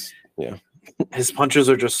 Yeah, his punches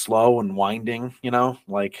are just slow and winding.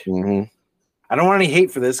 Like I don't want any hate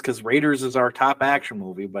for this because Raiders is our top action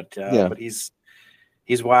movie, but he's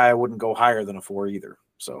why I wouldn't go higher than a 4 either.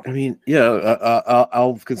 So I mean,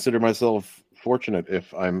 I'll consider myself fortunate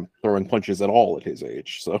if I'm throwing punches at all at his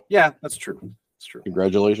age. So yeah, that's true. It's true.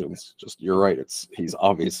 Congratulations. You're right. He's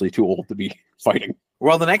obviously too old to be fighting.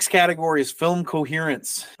 Well, the next category is film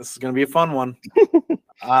coherence. This is going to be a fun one.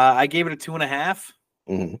 I gave it a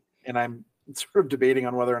 2.5, and I'm sort of debating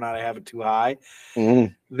on whether or not I have it too high.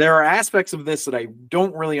 There are aspects of this that I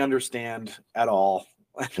don't really understand at all.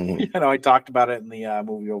 I talked about it in the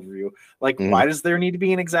movie overview. Like, why does there need to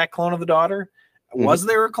be an exact clone of the daughter? Was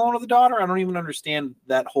there a clone of the daughter? I don't even understand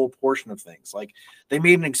that whole portion of things. Like, they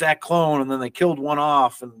made an exact clone and then they killed one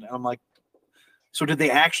off, and I'm like, so did they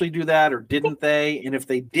actually do that, or didn't they? And if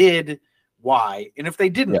they did, why? And if they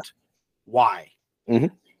didn't, why?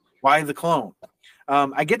 Why the clone?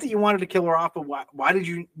 I get that you wanted to kill her off, but why did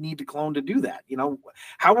you need the clone to do that? You know,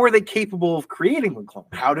 how were they capable of creating the clone?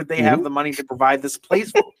 How did they have the money to provide this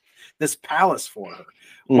place, this palace for her?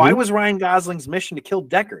 Why was Ryan Gosling's mission to kill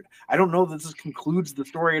Deckard? I don't know that this concludes the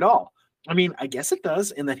story at all. I mean, I guess it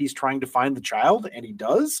does, in that he's trying to find the child, and he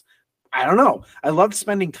does. I don't know. I loved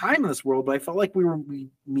spending time in this world, but I felt like we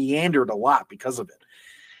meandered a lot because of it.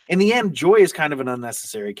 In the end, Joy is kind of an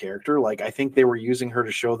unnecessary character. Like, I think they were using her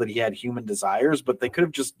to show that he had human desires, but they could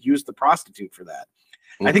have just used the prostitute for that.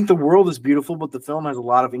 I think the world is beautiful, but the film has a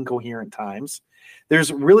lot of incoherent times.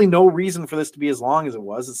 There's really no reason for this to be as long as it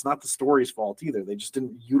was. It's not the story's fault either. They just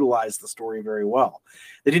didn't utilize the story very well.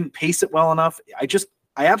 They didn't pace it well enough.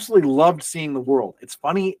 I absolutely loved seeing the world. It's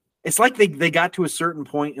funny. It's like they got to a certain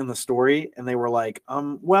point in the story and they were like,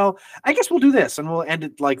 well, I guess we'll do this and we'll end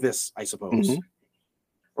it like this, I suppose.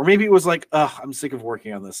 Or maybe it was like, I'm sick of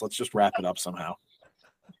working on this. Let's just wrap it up somehow.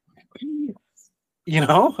 You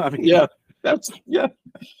know? I mean, yeah.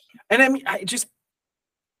 And I mean,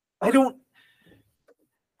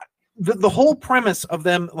 the whole premise of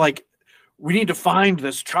them, like, we need to find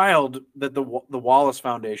this child that the Wallace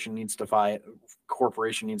Foundation needs to find,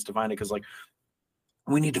 corporation needs to find it, because, like,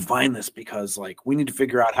 we need to find this because, like, we need to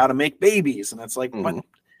figure out how to make babies. And it's like, but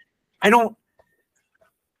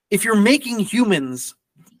if you're making humans,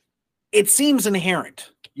 it seems inherent,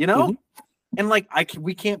 you know? And like,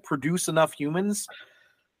 we can't produce enough humans.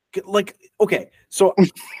 Like, okay, so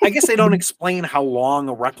I guess they don't explain how long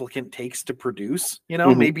a replicant takes to produce, you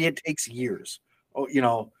know? Maybe it takes years, you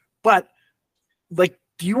know, but like,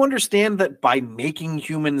 do you understand that by making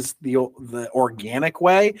humans the organic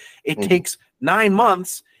way, it takes 9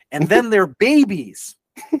 months and then they're babies.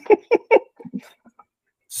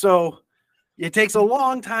 So it takes a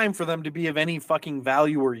long time for them to be of any fucking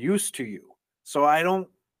value or use to you. So I don't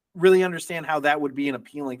really understand how that would be an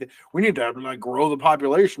appealing thing. We need to like grow the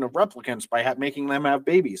population of replicants by making them have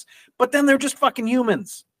babies. But then they're just fucking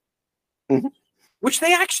humans. Which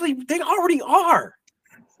they already are.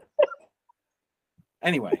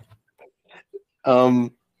 Anyway. Yeah.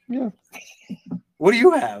 What do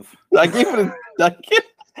you have? I gave it a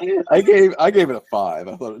 5.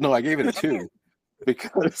 I gave it a 2.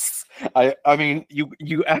 Because I mean,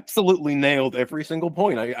 you absolutely nailed every single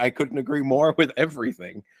point. I couldn't agree more with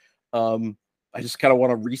everything. I just kind of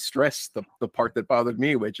want to re-stress the part that bothered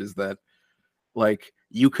me, which is that, like,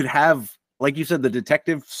 you could have, like you said, the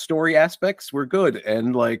detective story aspects were good,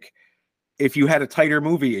 and like, if you had a tighter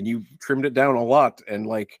movie and you trimmed it down a lot, and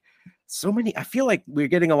like, so many, I feel like we're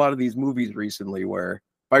getting a lot of these movies recently where,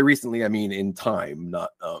 by recently I mean in time, not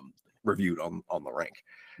reviewed on the rank.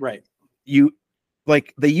 Right.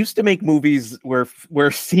 Like, they used to make movies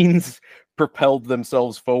where scenes propelled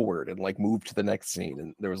themselves forward and like moved to the next scene,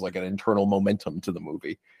 and there was like an internal momentum to the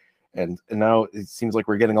movie. And now it seems like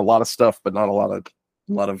we're getting a lot of stuff, but not a lot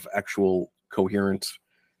of actual coherent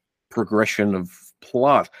progression of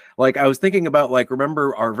plot. Like, I was thinking about, like,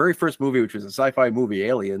 remember our very first movie, which was a sci-fi movie,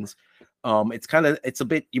 Aliens. It's a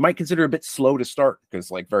bit, you might consider a bit slow to start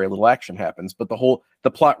because like very little action happens, but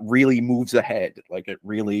the plot really moves ahead. Like, it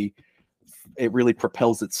really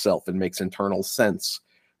propels itself and makes internal sense.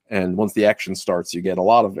 And once the action starts, you get a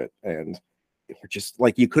lot of it. And just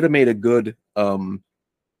like, you could have made a good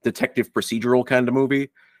detective procedural kind of movie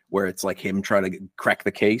where it's like him trying to crack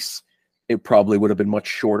the case. It probably would have been much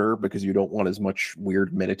shorter because you don't want as much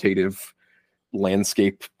weird meditative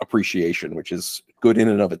landscape appreciation, which is good in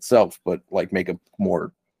and of itself, but like, make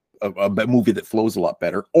a movie that flows a lot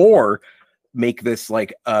better, or make this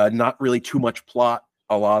like not really too much plot,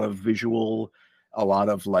 a lot of visual, a lot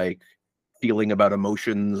of like feeling about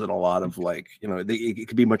emotions, and a lot of like, you know, it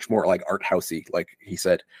could be much more like art housey, like he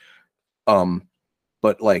said.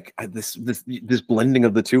 But like this blending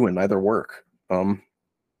of the two, and neither work. Or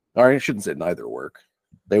I shouldn't say neither work.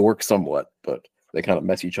 They work somewhat, but they kind of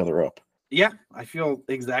mess each other up. Yeah, I feel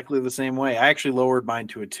exactly the same way. I actually lowered mine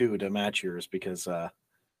to a 2 to match yours because, the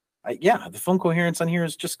film coherence on here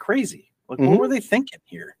is just crazy. Like, what were they thinking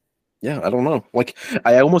here? Yeah, I don't know. Like,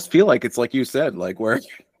 I almost feel like it's like you said, like, where,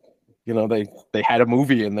 you know, they had a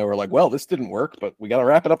movie and they were like, well, this didn't work, but we got to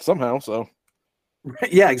wrap it up somehow. So,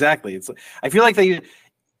 yeah, exactly. I feel like I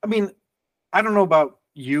mean, I don't know about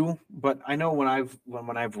you, but I know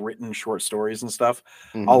when I've written short stories and stuff,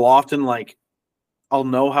 I'll often like, I'll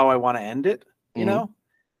know how I want to end it, you know,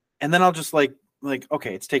 and then I'll just like like,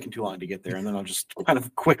 okay, it's taking too long to get there, and then I'll just kind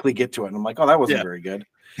of quickly get to it. And I'm like, oh, that wasn't very good.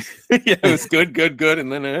 Yeah, it was good,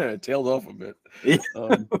 and then it tailed off a bit. Yeah.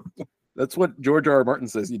 That's what George R. R. Martin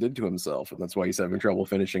says he did to himself, and that's why he's having trouble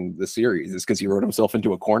finishing the series. Is because he wrote himself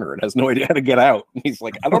into a corner and has no idea how to get out. And he's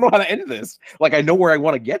like, I don't know how to end this. Like, I know where I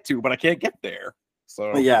want to get to, but I can't get there.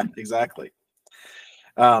 So yeah, exactly.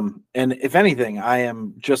 And if anything, I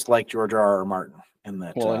am just like George R. R. Martin in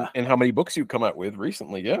that. Well, and how many books you come out with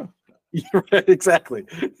recently? Yeah, right, exactly.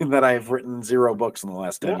 In that I've written 0 books in the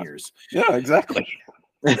last 10 years. Yeah, exactly.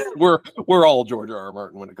 we're all George R. R.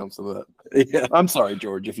 Martin when it comes to that. Yeah. I'm sorry,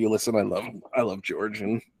 George, if you listen. I love George,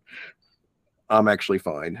 and I'm actually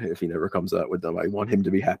fine if he never comes out with them. I want him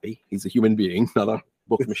to be happy. He's a human being, not a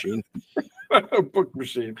book machine. A book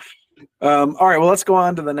machine. All right, well, let's go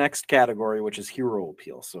on to the next category, which is hero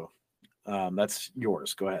appeal. So that's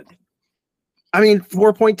yours. Go ahead. I mean,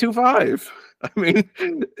 4.25. I mean,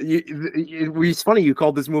 it's funny you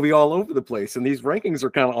called this movie all over the place, and these rankings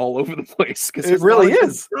are kind of all over the place because it really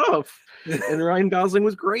is rough. And Ryan Gosling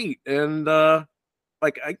was great, and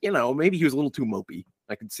maybe he was a little too mopey.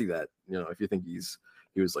 I could see that. If you think he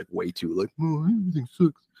was like way too like, oh, everything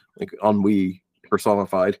sucks, like ennui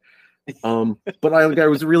personified. But I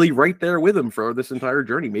was really right there with him for this entire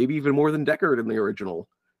journey, maybe even more than Deckard in the original.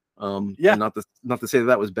 Not to say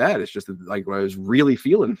that was bad. It's just that, like, I was really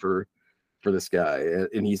feeling for this guy,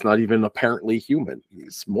 and he's not even apparently human.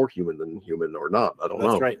 He's more human than human, or not. I don't know.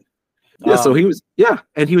 That's right. Yeah. So he was,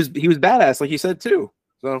 and he was badass, like you said too.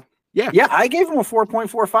 So yeah. I gave him a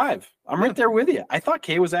 4.45. I'm right there with you. I thought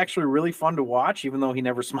Kay was actually really fun to watch, even though he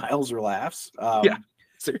never smiles or laughs.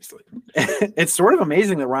 Seriously. It's sort of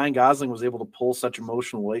amazing that Ryan Gosling was able to pull such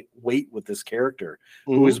emotional weight with this character,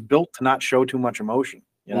 who is built to not show too much emotion.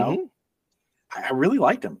 I really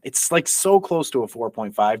liked him. It's like so close to a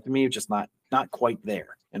 4.5 to me, just not quite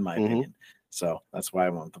there in my opinion. So that's why I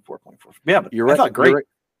went with the 4.4. Yeah, but you're right. I thought great. Right.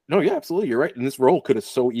 No, yeah, absolutely. You're right. And this role could have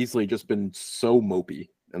so easily just been so mopey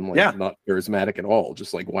and not charismatic at all.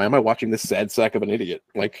 Just like, why am I watching this sad sack of an idiot?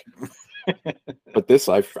 Like, but this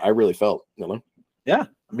I really felt, Yeah,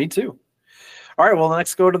 me too. All right, well,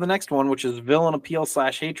 let's go to the next one, which is villain appeal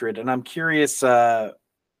 / hatred. And I'm curious. I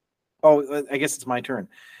guess it's my turn.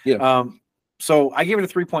 Yeah. So I gave it a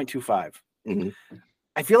 3.25.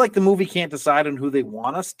 I feel like the movie can't decide on who they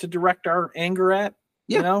want us to direct our anger at.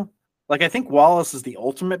 Like, I think Wallace is the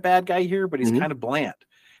ultimate bad guy here, but he's kind of bland.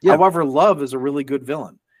 Yeah. However, Love is a really good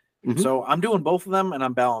villain. So I'm doing both of them, and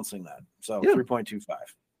I'm balancing that. So 3.25.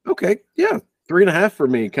 Okay. Yeah. 3.5 for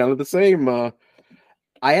me. Kind of the same. I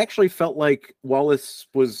actually felt like Wallace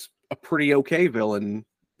was a pretty okay villain,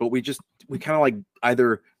 but we kind of like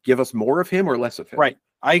either give us more of him or less of him. Right.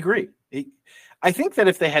 I agree. I think that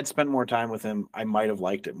if they had spent more time with him, I might have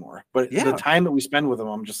liked it more. But the time that we spend with him,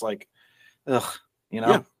 I'm just like, ugh,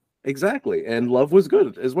 Yeah, exactly. And Love was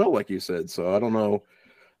good as well, like you said. So I don't know.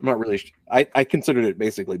 I'm not really. I considered it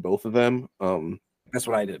basically both of them. That's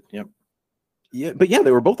what I did. Yep. Yeah, but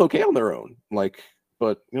they were both okay on their own. Like,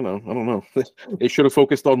 but I don't know. They should have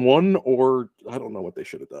focused on one, or I don't know what they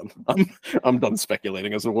should have done. I'm done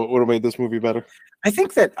speculating as to what would have made this movie better. I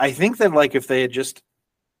think that like if they had just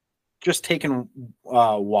taken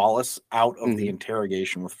Wallace out of the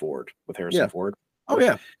interrogation with Harrison Ford. Oh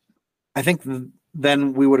yeah. I think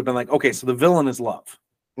then we would have been like, okay, so the villain is Love.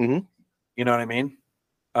 You know what I mean?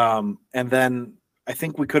 And then I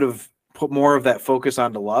think we could have put more of that focus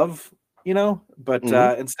onto Love, but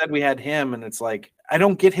instead we had him, and it's like, I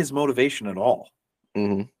don't get his motivation at all.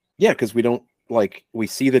 Yeah, because we don't we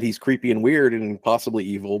see that he's creepy and weird and possibly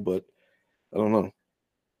evil, but I don't know.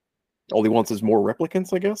 All he wants is more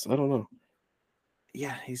replicants, I guess. I don't know.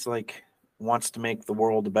 Yeah, he's like wants to make the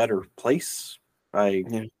world a better place by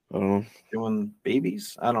doing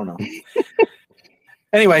babies. I don't know.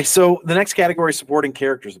 Anyway, so the next category is supporting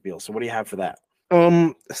characters appeal. So what do you have for that?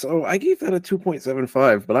 So I gave that a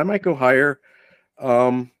 2.75, but I might go higher.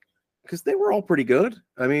 Because they were all pretty good.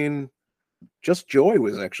 I mean, just Joy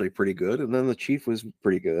was actually pretty good, and then the Chief was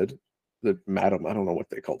pretty good. The Madam, I don't know what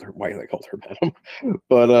they called her, why they called her Madam,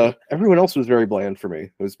 but everyone else was very bland for me.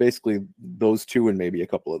 It was basically those two and maybe a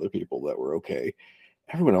couple other people that were okay.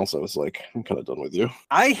 Everyone else, I was like, I'm kind of done with you.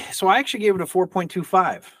 I actually gave it a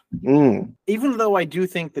 4.25. Even though I do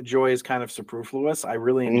think that Joy is kind of superfluous, I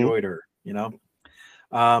really enjoyed her,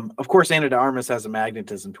 Of course, Ana de Armas has a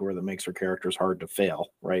magnetism to her that makes her characters hard to fail,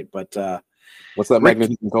 right? But what's that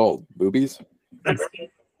magnetism called? Boobies?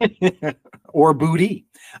 Or booty.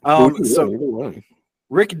 Booty,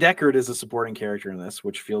 Rick Deckard is a supporting character in this,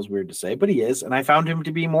 which feels weird to say, but he is, and I found him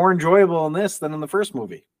to be more enjoyable in this than in the first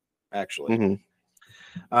movie, actually.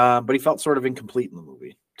 But he felt sort of incomplete in the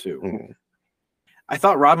movie too. I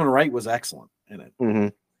thought Robin Wright was excellent in it.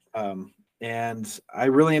 Mm-hmm. And I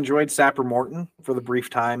really enjoyed Sapper Morton for the brief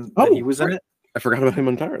time that he was in it. I forgot about him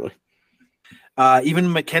entirely.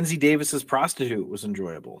 Even Mackenzie Davis's prostitute was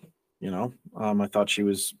enjoyable. I thought she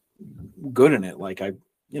was good in it. Like there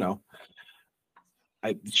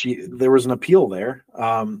was an appeal there.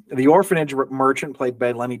 The orphanage merchant, played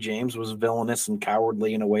by Lenny James, was villainous and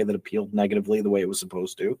cowardly in a way that appealed negatively the way it was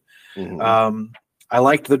supposed to. Mm-hmm. I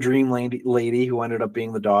liked the dream lady who ended up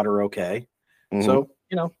being the daughter. Okay. Mm-hmm. So,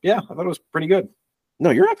 I thought it was pretty good. No,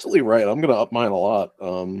 you're absolutely right. I'm going to up mine a lot.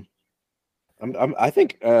 I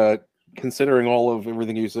think, considering all of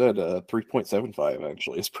everything you said, 3.75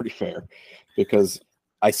 actually is pretty fair, because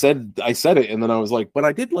I said it, and then I was like, but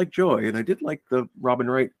I did like Joy, and I did like the Robin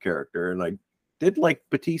Wright character, and I did like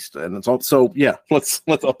Batista, and it's all, so yeah, let's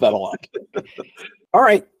up that a lot. All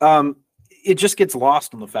right. It just gets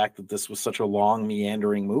lost in the fact that this was such a long,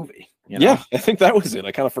 meandering movie. Yeah, I think that was it.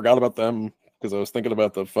 I kind of forgot about them because I was thinking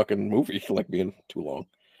about the fucking movie like being too long.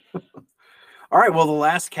 All right. Well, the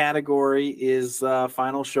last category is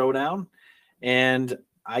Final Showdown, and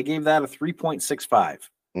I gave that a 3.65.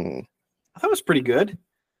 Mm-hmm. I thought it was pretty good.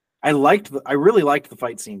 I really liked the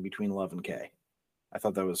fight scene between Love and Kay. I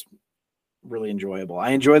thought that was really enjoyable.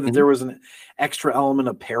 I enjoyed that there was an extra element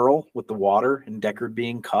of peril with the water and Deckard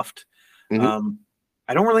being cuffed. Mm-hmm.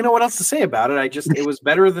 I don't really know what else to say about it. It was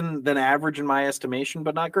better than average in my estimation,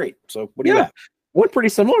 but not great. So what do you got? Went pretty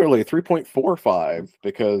similarly, 3.45,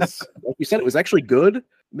 because like you said, it was actually good.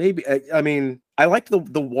 Maybe, I mean, I liked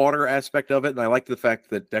the water aspect of it, and I liked the fact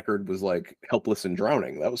that Deckard was like helpless and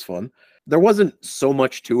drowning. That was fun. There wasn't so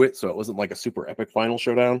much to it, so it wasn't like a super epic final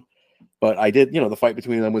showdown. But I did, the fight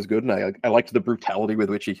between them was good, and I liked the brutality with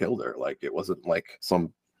which he killed her. Like, it wasn't like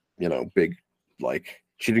some, big, like,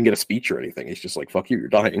 she didn't get a speech or anything. He's just like, fuck you, you're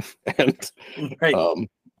dying. And right.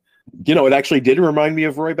 It actually did remind me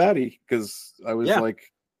of Roy Batty, because I was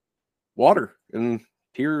like, water and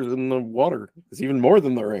tears in the water is even more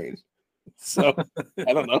than the rain. So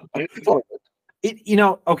I don't know.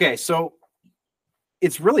 Okay, so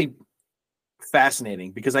it's really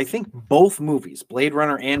fascinating because I think both movies, Blade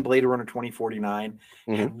Runner and Blade Runner 2049,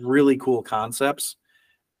 had really cool concepts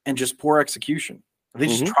and just poor execution. They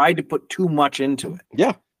just tried to put too much into it.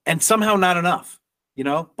 Yeah. And somehow not enough.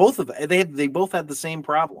 Both of them, they both had the same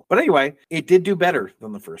problem. But anyway, it did do better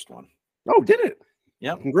than the first one. Oh, did it?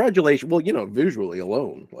 Yeah. Congratulations. Well, visually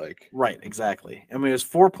alone, like. Right, exactly. I mean, it was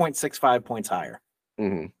 4.65 points higher.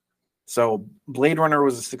 Mm-hmm. So Blade Runner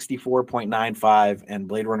was a 64.95 and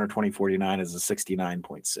Blade Runner 2049 is a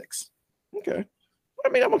 69.6. Okay. I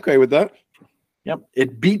mean, I'm okay with that. Yep.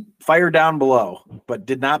 It beat Fire Down Below, but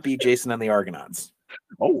did not beat Jason and the Argonauts.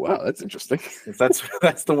 Oh, wow. That's interesting.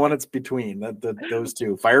 That's the one it's between those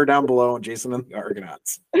two, Fire Down Below and Jason and the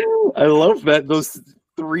Argonauts. I love that those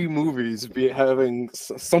three movies having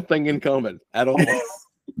something in common at all.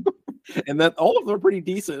 And that all of them are pretty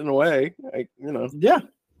decent in a way. Yeah.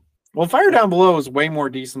 Well, Fire Down Below is way more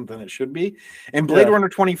decent than it should be, and Blade Runner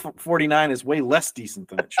 2049 is way less decent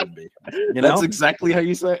than it should be. That's exactly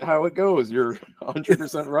how it goes. You're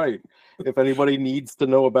 100% right. If anybody needs to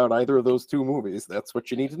know about either of those two movies, that's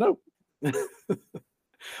what you need to know.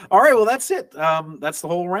 All right, well, that's it. That's the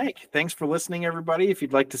whole rank. Thanks for listening, everybody. If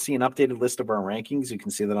you'd like to see an updated list of our rankings, you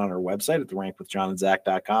can see that on our website at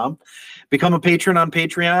therankwithjohnandzach.com. Become a patron on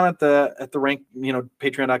Patreon at the rank,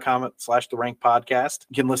 patreon.com/the rank podcast.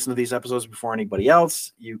 You can listen to these episodes before anybody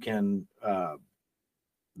else. You can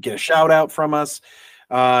get a shout out from us.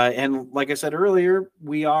 And like I said earlier,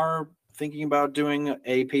 we are thinking about doing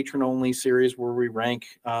a patron-only series where we rank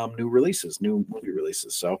new movie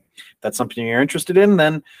releases. So if that's something you're interested in,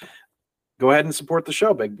 then go ahead and support the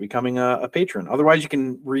show by becoming a patron. Otherwise, you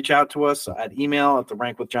can reach out to us at email at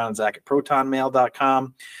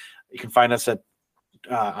therankwithjohnandzach@protonmail.com. You can find us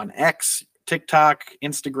on X, TikTok,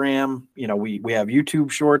 Instagram. We have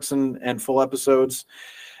YouTube shorts and full episodes,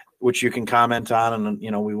 which you can comment on, and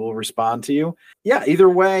we will respond to you. Yeah, either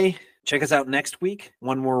way, check us out next week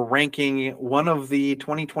when we're ranking one of the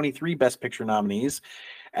 2023 Best Picture nominees.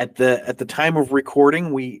 At the time of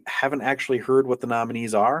recording, we haven't actually heard what the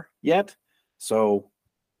nominees are yet, so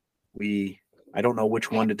I don't know which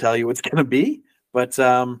one to tell you it's going to be, but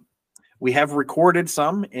we have recorded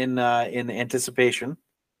some in anticipation,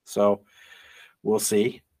 so we'll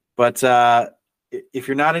see. But if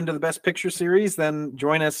you're not into the Best Picture series, then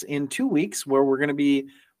join us in 2 weeks where we're going to be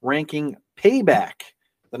ranking Payback,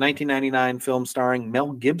 the 1999 film starring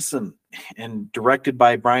Mel Gibson and directed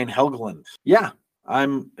by Brian Helgeland. Yeah,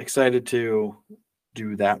 I'm excited to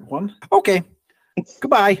do that one. Okay,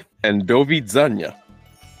 goodbye. And do widzenia.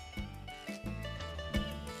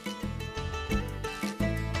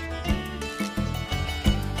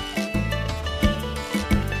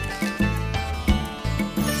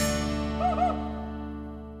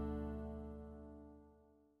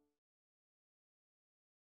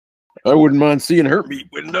 I wouldn't mind seeing her meat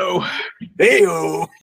window. Hey-o.